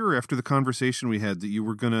for sure after the conversation we had that you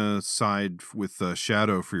were going to side with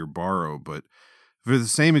Shadow for your borrow, but for the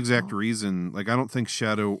same exact reason, like I don't think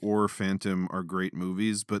Shadow or Phantom are great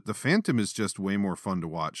movies, but the Phantom is just way more fun to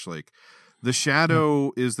watch. Like the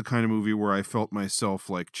Shadow is the kind of movie where I felt myself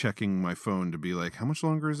like checking my phone to be like, how much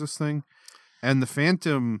longer is this thing? And the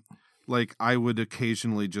Phantom, like I would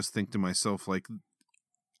occasionally just think to myself, like,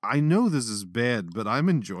 I know this is bad, but I'm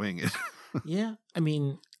enjoying it. Yeah. I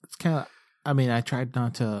mean, it's kind of, I tried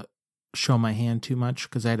not to show my hand too much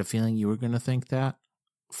because I had a feeling you were going to think that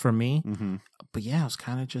for me. Mm-hmm. But yeah, it was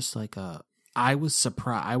kind of just like I was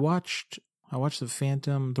surprised. I watched the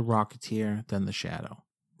Phantom, the Rocketeer, then the Shadow.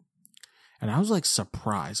 And I was like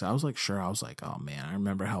surprised. I was like, sure. I was like, oh man, I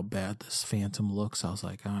remember how bad this Phantom looks. I was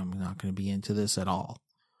like, I'm not going to be into this at all.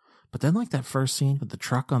 But then like that first scene with the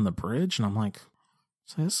truck on the bridge, and I'm like,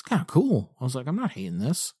 this is kind of cool. I was like, I'm not hating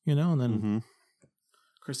this, you know? And then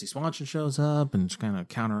Christy Swanson shows up and kind of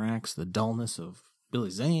counteracts the dullness of Billy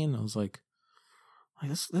Zane. I was like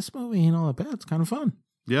this movie ain't all that bad. It's kind of fun.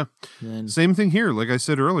 Yeah. Then, same thing here. Like I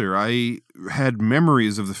said earlier, I had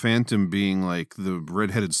memories of the Phantom being like the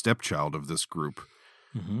redheaded stepchild of this group.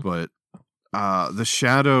 But the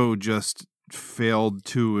Shadow just failed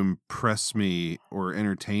to impress me or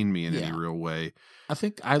entertain me in any real way. I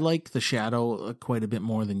think I like the Shadow quite a bit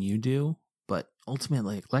more than you do, but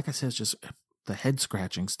ultimately, like I said, it's just the head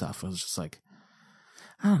scratching stuff. I was just like,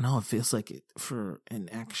 I don't know. It feels like for an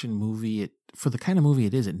action movie, for the kind of movie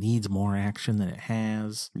it is, it needs more action than it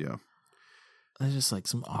has. Yeah. There's just like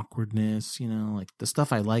some awkwardness, you know, like the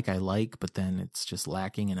stuff I like, but then it's just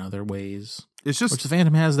lacking in other ways. It's just, which the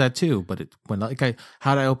Phantom has that too. But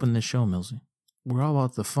how'd I open this show, Millsy? We're all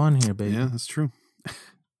about the fun here, baby. Yeah, that's true.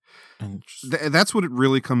 And that's what it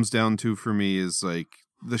really comes down to for me is like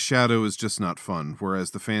the Shadow is just not fun.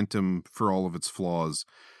 Whereas the Phantom, for all of its flaws,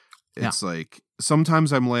 it's like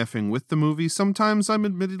sometimes I'm laughing with the movie. Sometimes I'm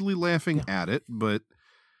admittedly laughing at it, but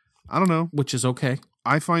I don't know. Which is okay.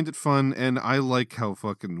 I find it fun, and I like how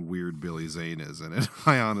fucking weird Billy Zane is in it.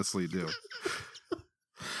 I honestly do.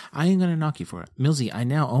 I ain't gonna knock you for it. Millsy, I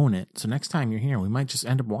now own it, so next time you're here, we might just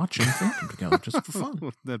end up watching Phantom together just for fun.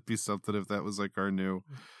 Wouldn't that be something if that was like our new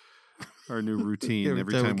routine?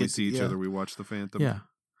 Every time we see each other, we watch the Phantom. Yeah.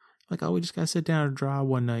 Like, we just gotta sit down and draw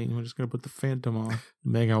one night, and we're just gonna put the Phantom on.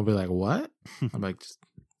 Megan will be like, what? I'm like, just,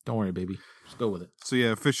 don't worry, baby. Just go with it. So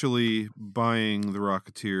yeah, officially buying the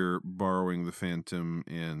Rocketeer, borrowing the Phantom,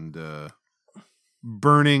 and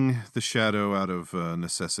burning the Shadow out of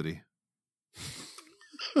necessity.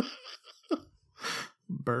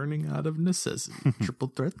 Burning out of necessity.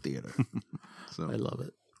 Triple Threat Theater. So I love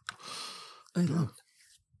it. I love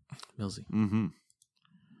it. Millsy. Mm-hmm.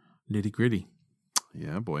 Nitty gritty.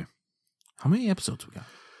 Yeah, boy. How many episodes we got?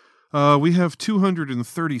 We have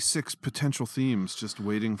 236 potential themes just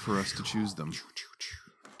waiting for us to choose them.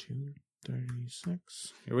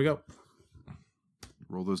 236. Here we go.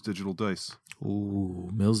 Roll those digital dice.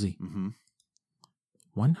 Ooh, Millsy. Mm-hmm.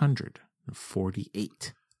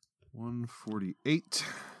 148. 148.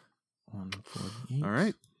 148. All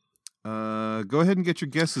right. Go ahead and get your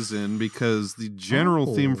guesses in because the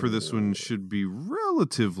general theme for this one should be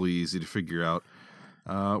relatively easy to figure out.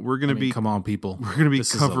 We're going to be... Come on, people. We're going to be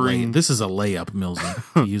covering... This is a layup,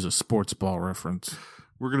 Millsy, to use a sports ball reference.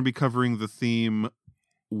 We're going to be covering the theme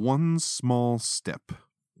One Small Step.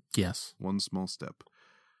 Yes. One small step.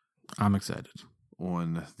 I'm excited.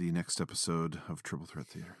 On the next episode of Triple Threat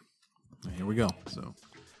Theater. Here we go. So,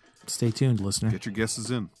 stay tuned, listener. Get your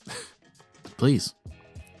guesses in. Please.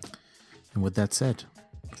 And with that said,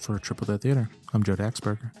 for Triple Threat Theater, I'm Joe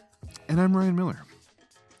Daxberger. And I'm Ryan Miller.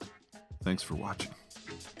 Thanks for watching.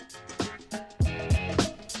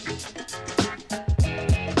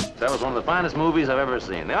 That was one of the finest movies I've ever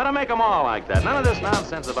seen. They ought to make them all like that. None of this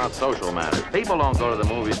nonsense about social matters. People don't go to the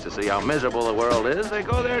movies to see how miserable the world is. They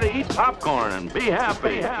go there to eat popcorn and be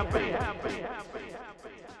happy.